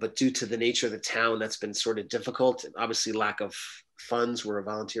 but due to the nature of the town, that's been sort of difficult. Obviously, lack of funds. We're a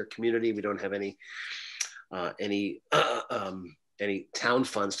volunteer community. We don't have any town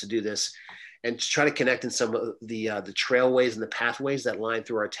funds to do this. And to try to connect in some of the trailways and the pathways that line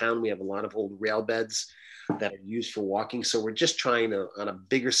through our town, we have a lot of old rail beds that are used for walking. So we're just trying to, on a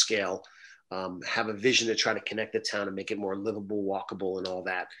bigger scale, have a vision to try to connect the town and make it more livable, walkable, and all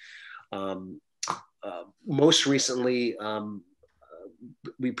that. Most recently,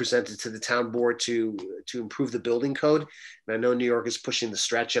 we presented to the town board to improve the building code. And I know New York is pushing the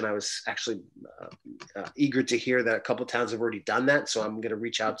stretch, and I was actually eager to hear that a couple of towns have already done that. So I'm going to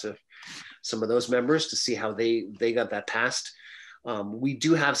reach out to some of those members to see how they got that passed. We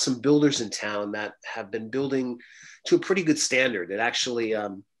do have some builders in town that have been building to a pretty good standard. It actually,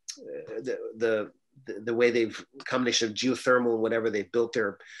 the way they've, combination of geothermal and whatever, they've built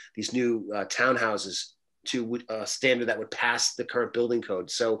these new townhouses to a standard that would pass the current building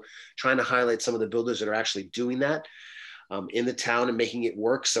code. So trying to highlight some of the builders that are actually doing that in the town and making it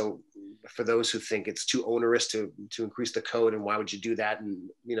work. So for those who think it's too onerous to increase the code, and why would you do that, and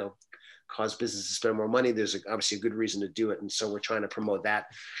cause businesses to spend more money, there's obviously a good reason to do it. And so we're trying to promote that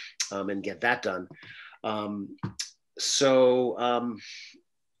and get that done.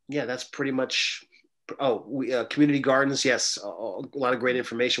 Yeah, that's pretty much. Community gardens, yes, a lot of great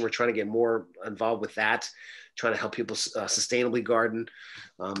information. We're trying to get more involved with that, trying to help people sustainably garden.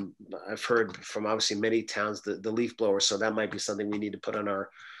 I've heard from obviously many towns the leaf blowers, so that might be something we need to put on our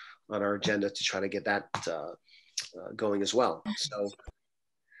agenda to try to get that going as well. So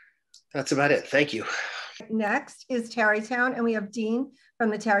that's about it. Thank you. Next is Tarrytown, and we have Dean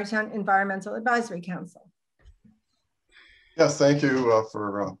from the Tarrytown Environmental Advisory Council. Yes, thank you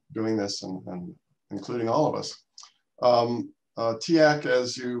for doing this and including all of us. TIAC,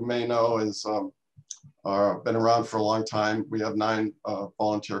 as you may know, is been around for a long time. We have 9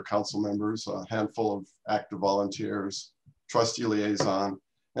 volunteer council members, a handful of active volunteers, trustee liaison,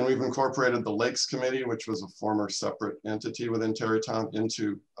 and we've incorporated the Lakes Committee, which was a former separate entity within Tarrytown,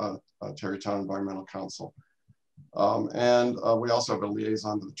 into Tarrytown Environmental Council. And we also have a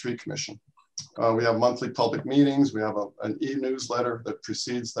liaison to the Tree Commission. We have monthly public meetings. We have an e-newsletter that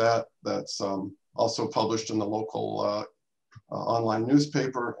precedes that, that's also published in the local online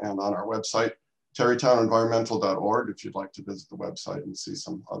newspaper and on our website, tarrytownenvironmental.org, if you'd like to visit the website and see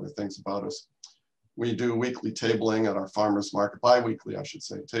some other things about us. We do weekly tabling at our farmers market, bi-weekly, I should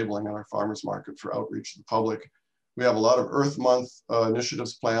say, tabling at our farmers market for outreach to the public. We have a lot of Earth Month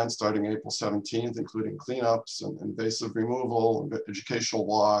initiatives planned starting April 17th, including cleanups and invasive removal, educational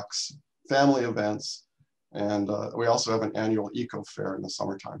walks, family events, and we also have an annual eco fair in the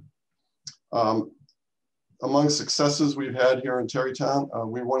summertime. Among successes we've had here in Tarrytown,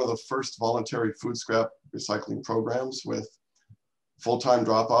 we're one of the first voluntary food scrap recycling programs with full-time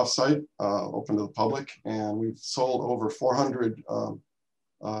drop-off site open to the public, and we've sold over 400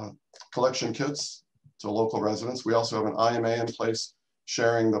 collection kits to local residents. We also have an IMA in place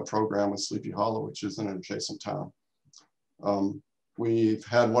sharing the program with Sleepy Hollow, which is in an adjacent town. We've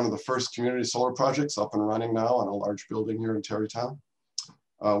had one of the first community solar projects up and running now on a large building here in Tarrytown.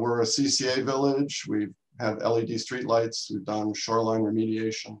 We're a CCA village. We have LED streetlights. We've done shoreline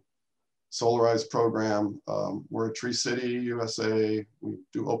remediation, solarized program. We're a Tree City, USA. We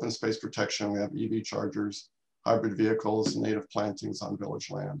do open space protection. We have EV chargers, hybrid vehicles, native plantings on village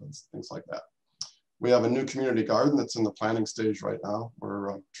land, and things like that. We have a new community garden that's in the planning stage right now.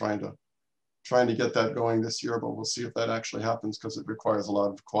 We're trying to get that going this year, but we'll see if that actually happens because it requires a lot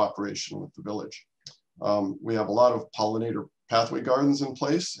of cooperation with the village. We have a lot of pollinator pathway gardens in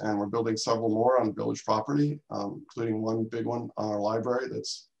place, and we're building several more on village property, including one big one on our library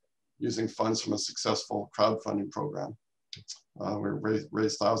that's using funds from a successful crowdfunding program. We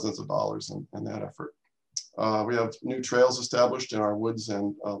raised thousands of dollars in that effort. We have new trails established in our woods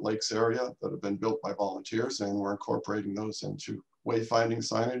and lakes area that have been built by volunteers, and we're incorporating those into wayfinding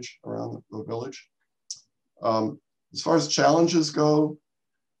signage around the village. As far as challenges go,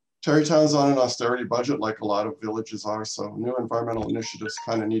 Tarrytown's on an austerity budget like a lot of villages are, so new environmental initiatives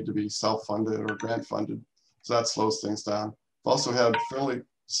kind of need to be self-funded or grant-funded, so that slows things down. We've also had fairly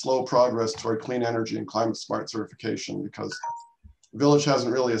slow progress toward clean energy and climate smart certification because the village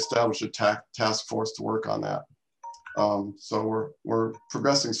hasn't really established a task force to work on that. So we're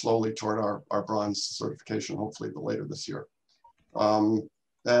progressing slowly toward our bronze certification, hopefully later this year.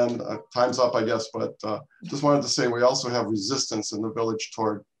 Time's up, I guess, but just wanted to say we also have resistance in the village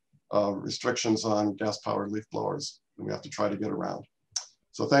toward restrictions on gas-powered leaf blowers that we have to try to get around.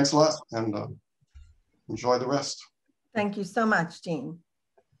 So thanks a lot, and enjoy the rest. Thank you so much, Dean.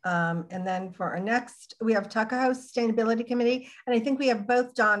 And then for our next, we have Tuckahoe Sustainability Committee, and I think we have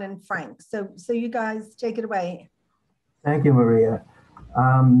both John and Frank. So you guys take it away. Thank you, Maria.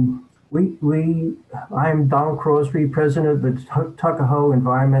 I'm Donald Crosby, president of the Tuckahoe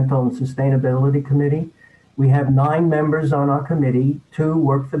Environmental and Sustainability Committee. We have 9 members on our committee. 2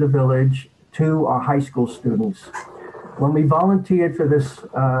 work for the village, 2 are high school students. When we volunteered for this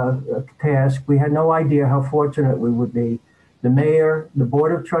task, we had no idea how fortunate we would be. The mayor, the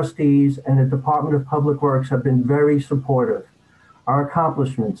board of trustees, and the Department of Public Works have been very supportive. Our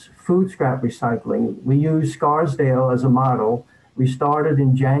accomplishments: food scrap recycling. We use Scarsdale as a model. We started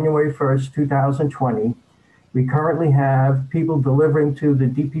in January 1st, 2020. We currently have people delivering to the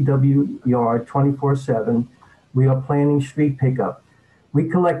DPW yard 24/7. We are planning street pickup. We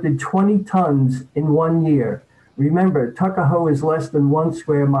collected 20 tons in 1 year. Remember, Tuckahoe is less than 1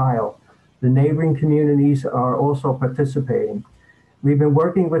 square mile. The neighboring communities are also participating. We've been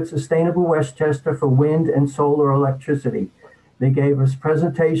working with Sustainable Westchester for wind and solar electricity. They gave us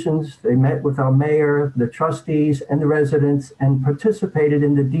presentations. They met with our mayor, the trustees, and the residents, and participated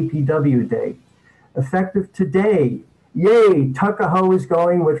in the DPW Day. Effective today, yay, Tuckahoe is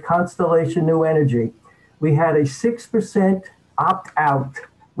going with Constellation New Energy. We had a 6% opt-out,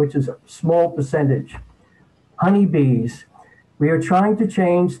 which is a small percentage. Honeybees. We are trying to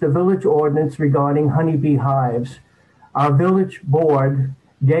change the village ordinance regarding honeybee hives. Our village board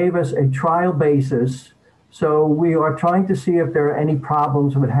gave us a trial basis, so we are trying to see if there are any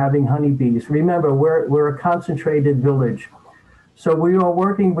problems with having honeybees. Remember, we're a concentrated village. So we are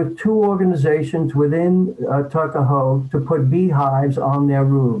working with 2 organizations within Tuckahoe to put beehives on their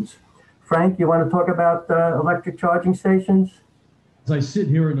roofs. Frank, you want to talk about electric charging stations? As I sit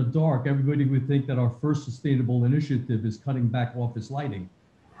here in the dark, everybody would think that our first sustainable initiative is cutting back office lighting,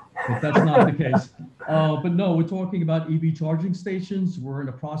 but that's not the case. But no, we're talking about EV charging stations. We're in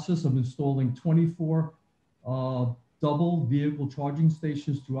the process of installing 24 double vehicle charging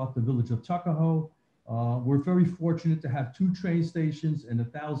stations throughout the village of Tuckahoe. We're very fortunate to have 2 train stations and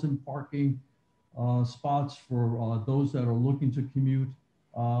 1,000 parking spots for those that are looking to commute.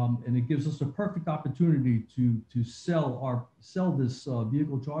 And it gives us a perfect opportunity to sell this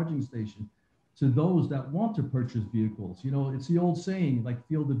vehicle charging station to those that want to purchase vehicles. You know, it's the old saying, like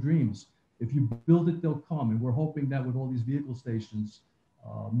Field of Dreams. If you build it, they'll come. And we're hoping that with all these vehicle stations,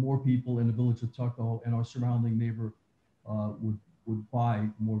 more people in the village of Tuckahoe and our surrounding neighbor would buy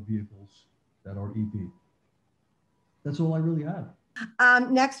more vehicles that are EV. That's all I really have.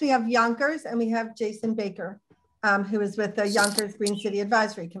 Next, we have Yonkers, and we have Jason Baker, who is with the Yonkers Green City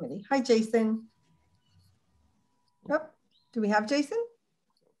Advisory Committee. Hi, Jason. Oh, do we have Jason?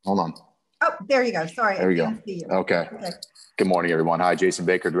 Hold on. Oh, there you go. Sorry, there we go. See you. Okay. Good morning, everyone. Hi, Jason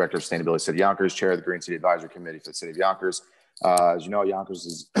Baker, Director of Sustainability City of Yonkers, Chair of the Green City Advisory Committee for the City of Yonkers. As you know, Yonkers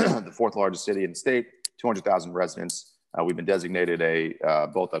is the 4th largest city in the state, 200,000 residents. We've been designated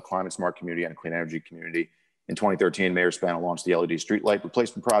both a climate smart community and a clean energy community. In 2013, Mayor Spano launched the LED streetlight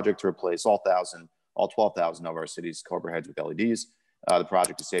replacement project to replace all 12,000 of our city's Cobra heads with LEDs. The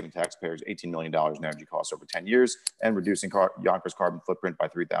project is saving taxpayers $18 million in energy costs over 10 years and reducing Yonkers' carbon footprint by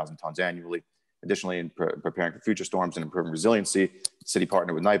 3,000 tons annually. Additionally, in preparing for future storms and improving resiliency, the city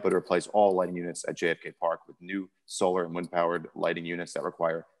partnered with NYPA to replace all lighting units at JFK Park with new solar and wind-powered lighting units that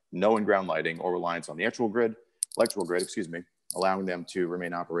require no in-ground lighting or reliance on the electrical grid, allowing them to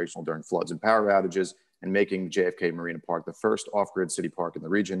remain operational during floods and power outages, and making JFK Marina Park the first off-grid city park in the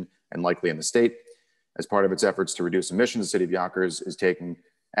region and likely in the state. As part of its efforts to reduce emissions, the City of Yonkers is taking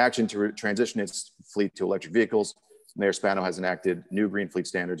action to transition its fleet to electric vehicles. Mayor Spano has enacted new green fleet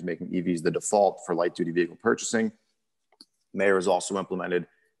standards, making EVs the default for light-duty vehicle purchasing. Mayor has also implemented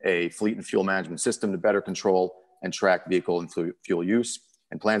a fleet and fuel management system to better control and track vehicle and fuel use,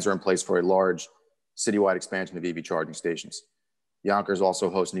 and plans are in place for a large citywide expansion of EV charging stations. Yonkers also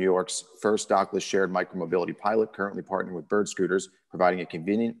hosts New York's first dockless shared micromobility pilot, currently partnering with Bird Scooters, providing a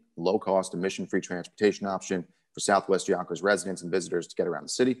convenient, low-cost, emission-free transportation option for Southwest Yonkers residents and visitors to get around the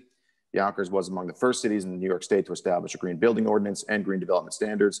city. Yonkers was among the first cities in New York State to establish a green building ordinance and green development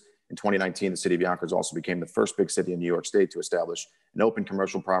standards. In 2019, the City of Yonkers also became the first big city in New York State to establish an open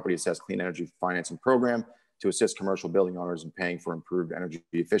commercial property assessed clean energy financing program to assist commercial building owners in paying for improved energy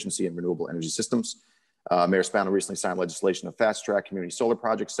efficiency and renewable energy systems. Mayor Spano recently signed legislation to fast-track community solar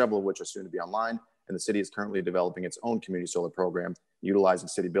projects, several of which are soon to be online, and the city is currently developing its own community solar program, utilizing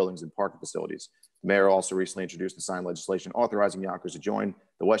city buildings and parking facilities. The mayor also recently introduced and signed legislation authorizing Yonkers to join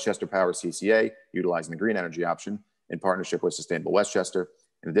the Westchester Power CCA, utilizing the green energy option in partnership with Sustainable Westchester.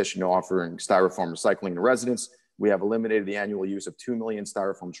 In addition to offering styrofoam recycling to residents, we have eliminated the annual use of 2 million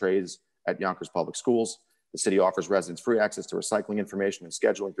styrofoam trays at Yonkers Public Schools. The city offers residents free access to recycling information and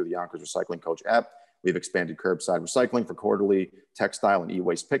scheduling through the Yonkers Recycling Coach app. We've expanded curbside recycling for quarterly textile and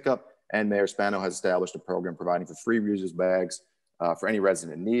e-waste pickup, and Mayor Spano has established a program providing for free reusable bags for any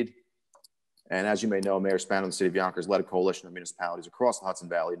resident in need. And as you may know, Mayor Spano and the City of Yonkers led a coalition of municipalities across the Hudson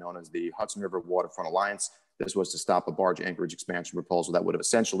Valley known as the Hudson River Waterfront Alliance. This was to stop a barge anchorage expansion proposal that would have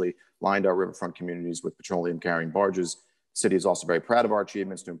essentially lined our riverfront communities with petroleum-carrying barges. The city is also very proud of our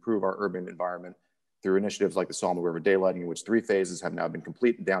achievements to improve our urban environment through initiatives like the Salmon River Daylighting, in which 3 phases have now been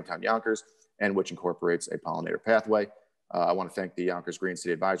complete in downtown Yonkers, and which incorporates a pollinator pathway. I want to thank the Yonkers Green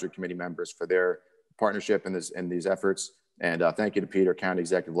City Advisory Committee members for their partnership in these efforts. And thank you to Peter, County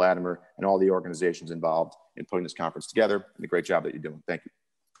Executive Latimer, and all the organizations involved in putting this conference together, and the great job that you're doing. Thank you.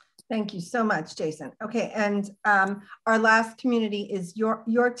 Thank you so much, Jason. Okay, and our last community is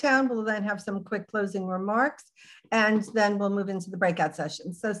Yorktown. We'll then have some quick closing remarks, and then we'll move into the breakout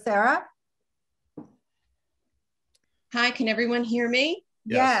session. So Sarah? Hi, can everyone hear me?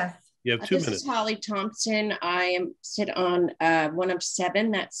 Yes. You have 2 This minutes. is Holly Thompson. I sit on one of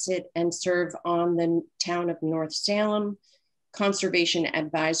 7 that sit and serve on the town of North Salem Conservation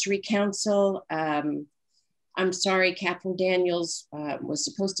Advisory Council. I'm sorry, Catherine Daniels was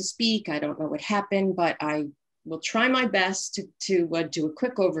supposed to speak. I don't know what happened, but I will try my best to do a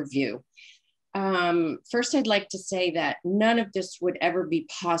quick overview. First, I'd like to say that none of this would ever be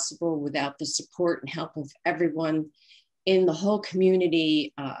possible without the support and help of everyone in the whole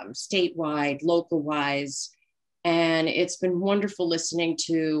community, statewide, local-wise. And it's been wonderful listening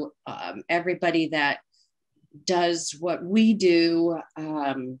to everybody that does what we do.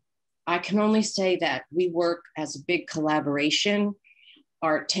 I can only say that we work as a big collaboration.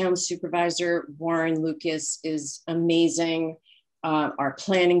 Our town supervisor, Warren Lucas, is amazing. Our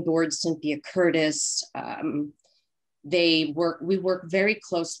planning board, Cynthia Curtis, we work very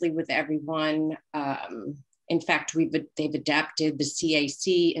closely with everyone. In fact, they've adapted the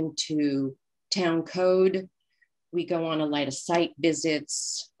CAC into town code. We go on a lot of site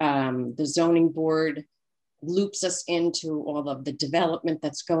visits. The zoning board loops us into all of the development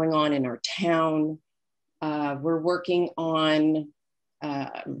that's going on in our town. We're working on,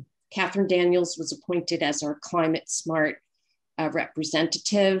 Catherine Daniels was appointed as our climate smart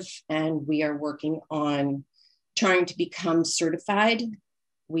representative, and we are working on trying to become certified.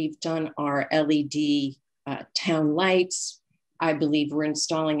 We've done our LED town lights. I believe we're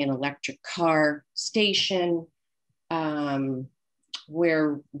installing an electric car station.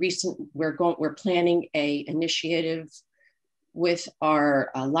 We're planning an initiative with our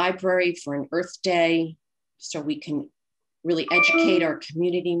library for an Earth Day, so we can really educate our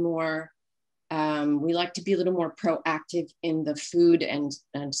community more. We like to be a little more proactive in the food and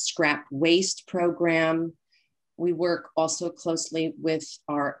scrap waste program. We work also closely with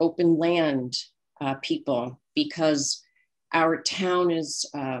our open land people, because our town is,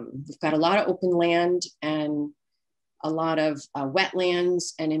 we've got a lot of open land and a lot of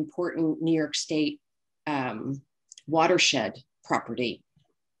wetlands and important New York State watershed property.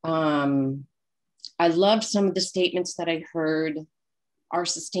 I love some of the statements that I heard. Our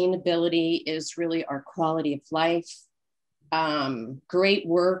sustainability is really our quality of life. Great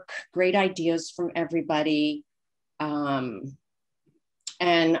work, great ideas from everybody. And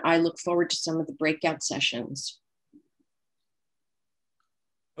I look forward to some of the breakout sessions.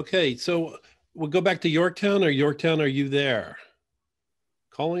 Okay, so we'll go back to Yorktown. Are you there?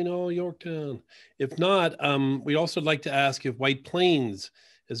 Calling all Yorktown. If not, we'd also like to ask if White Plains,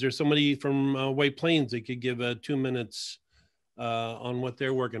 is there somebody from White Plains that could give 2 minutes on what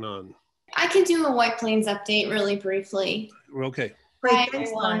they're working on? I can do a White Plains update really briefly. Okay. Hi,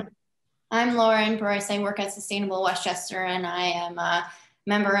 everyone. I'm Lauren Bryce. I work at Sustainable Westchester, and I am a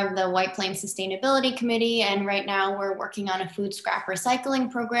member of the White Plains Sustainability Committee. And right now we're working on a food scrap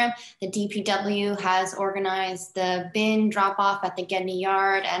recycling program. The DPW has organized the bin drop off at the Gedney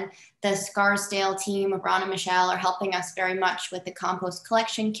Yard, and the Scarsdale team of Ron and Michelle are helping us very much with the compost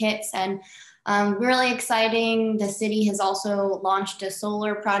collection kits. And really exciting. The city has also launched a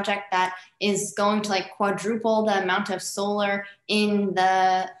solar project that is going to quadruple the amount of solar in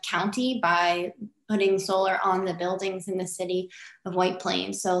the county by putting solar on the buildings in the city of White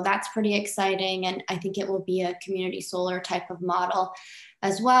Plains. So that's pretty exciting. And I think it will be a community solar type of model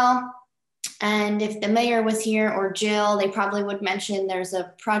as well. And if the mayor was here, or Jill, they probably would mention there's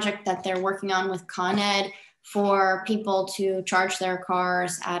a project that they're working on with Con Ed for people to charge their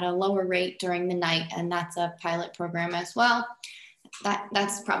cars at a lower rate during the night. And that's a pilot program as well.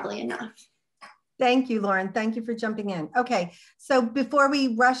 That's probably enough. Thank you, Lauren. Thank you for jumping in. Okay, so before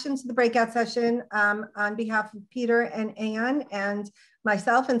we rush into the breakout session, on behalf of Peter and Ann and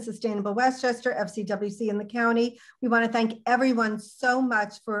myself and Sustainable Westchester, FCWC in the county, we want to thank everyone so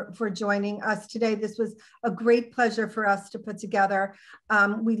much for joining us today. This was a great pleasure for us to put together.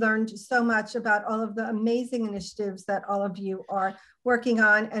 We learned so much about all of the amazing initiatives that all of you are working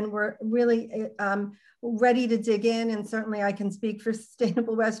on, and we're really ready to dig in, and certainly I can speak for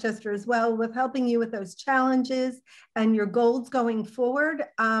Sustainable Westchester as well, with helping you with those challenges and your goals going forward.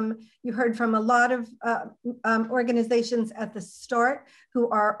 You heard from a lot of organizations at the start who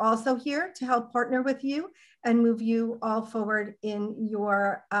are also here to help partner with you and move you all forward in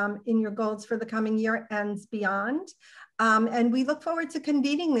your goals for the coming year and beyond. And we look forward to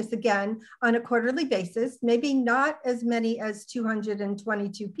convening this again on a quarterly basis, maybe not as many as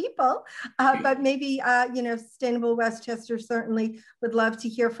 222 people, but maybe, Sustainable Westchester certainly would love to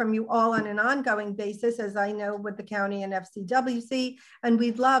hear from you all on an ongoing basis, as I know with the county and FCWC. And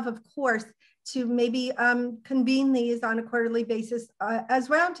we'd love, of course, to maybe convene these on a quarterly basis as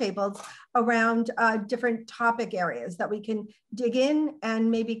roundtables around different topic areas that we can dig in and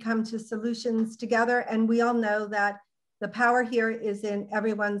maybe come to solutions together. And we all know that the power here is in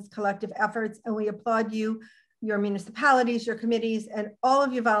everyone's collective efforts, and we applaud you, your municipalities, your committees, and all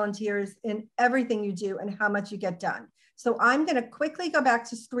of your volunteers in everything you do and how much you get done. So I'm going to quickly go back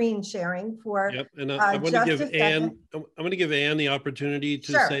to screen sharing for and I want to give Ann, I'm going to give Ann the opportunity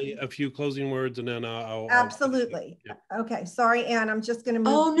to Sure. say a few closing words, and then I'll absolutely. Okay, sorry, Ann, I'm just going to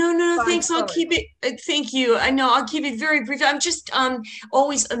move. Oh, no, thanks. Forward. I'll keep it. Thank you. I know I'll keep it very brief. I'm just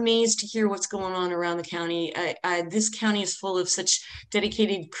always amazed to hear what's going on around the county. This county is full of such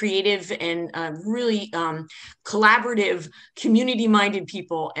dedicated, creative, and really collaborative, community-minded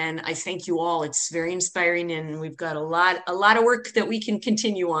people. And I thank you all. It's very inspiring, and we've got a lot of work that we can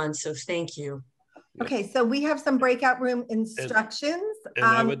continue on. So thank you. Okay, so we have some breakout room instructions.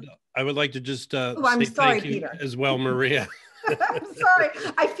 And I would like to just say I'm sorry, thank you Peter. as well, Maria. I'm sorry.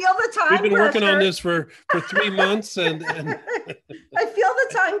 I feel the time We've been pressure. working on this for 3 months, and I feel the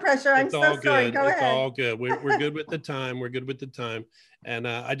time pressure. I'm so sorry. Go ahead. It's all good. We're good with the time. We're good with the time. And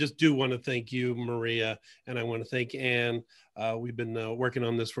I just do want to thank you, Maria, and I want to thank Ann. We've been working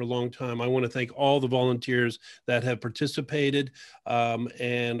on this for a long time. I want to thank all the volunteers that have participated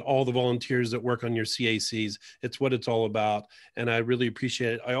and all the volunteers that work on your CACs. It's what it's all about, and I really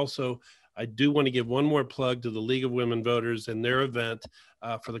appreciate it. I do want to give one more plug to the League of Women Voters and their event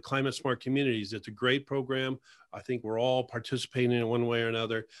for the Climate Smart Communities. It's a great program. I think we're all participating in one way or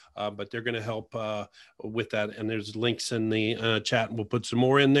another, but they're going to help with that. And there's links in the chat, and we'll put some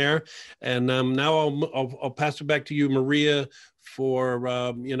more in there. And now I'll pass it back to you, Maria,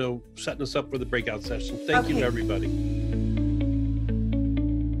 for setting us up for the breakout session. Thank you, everybody.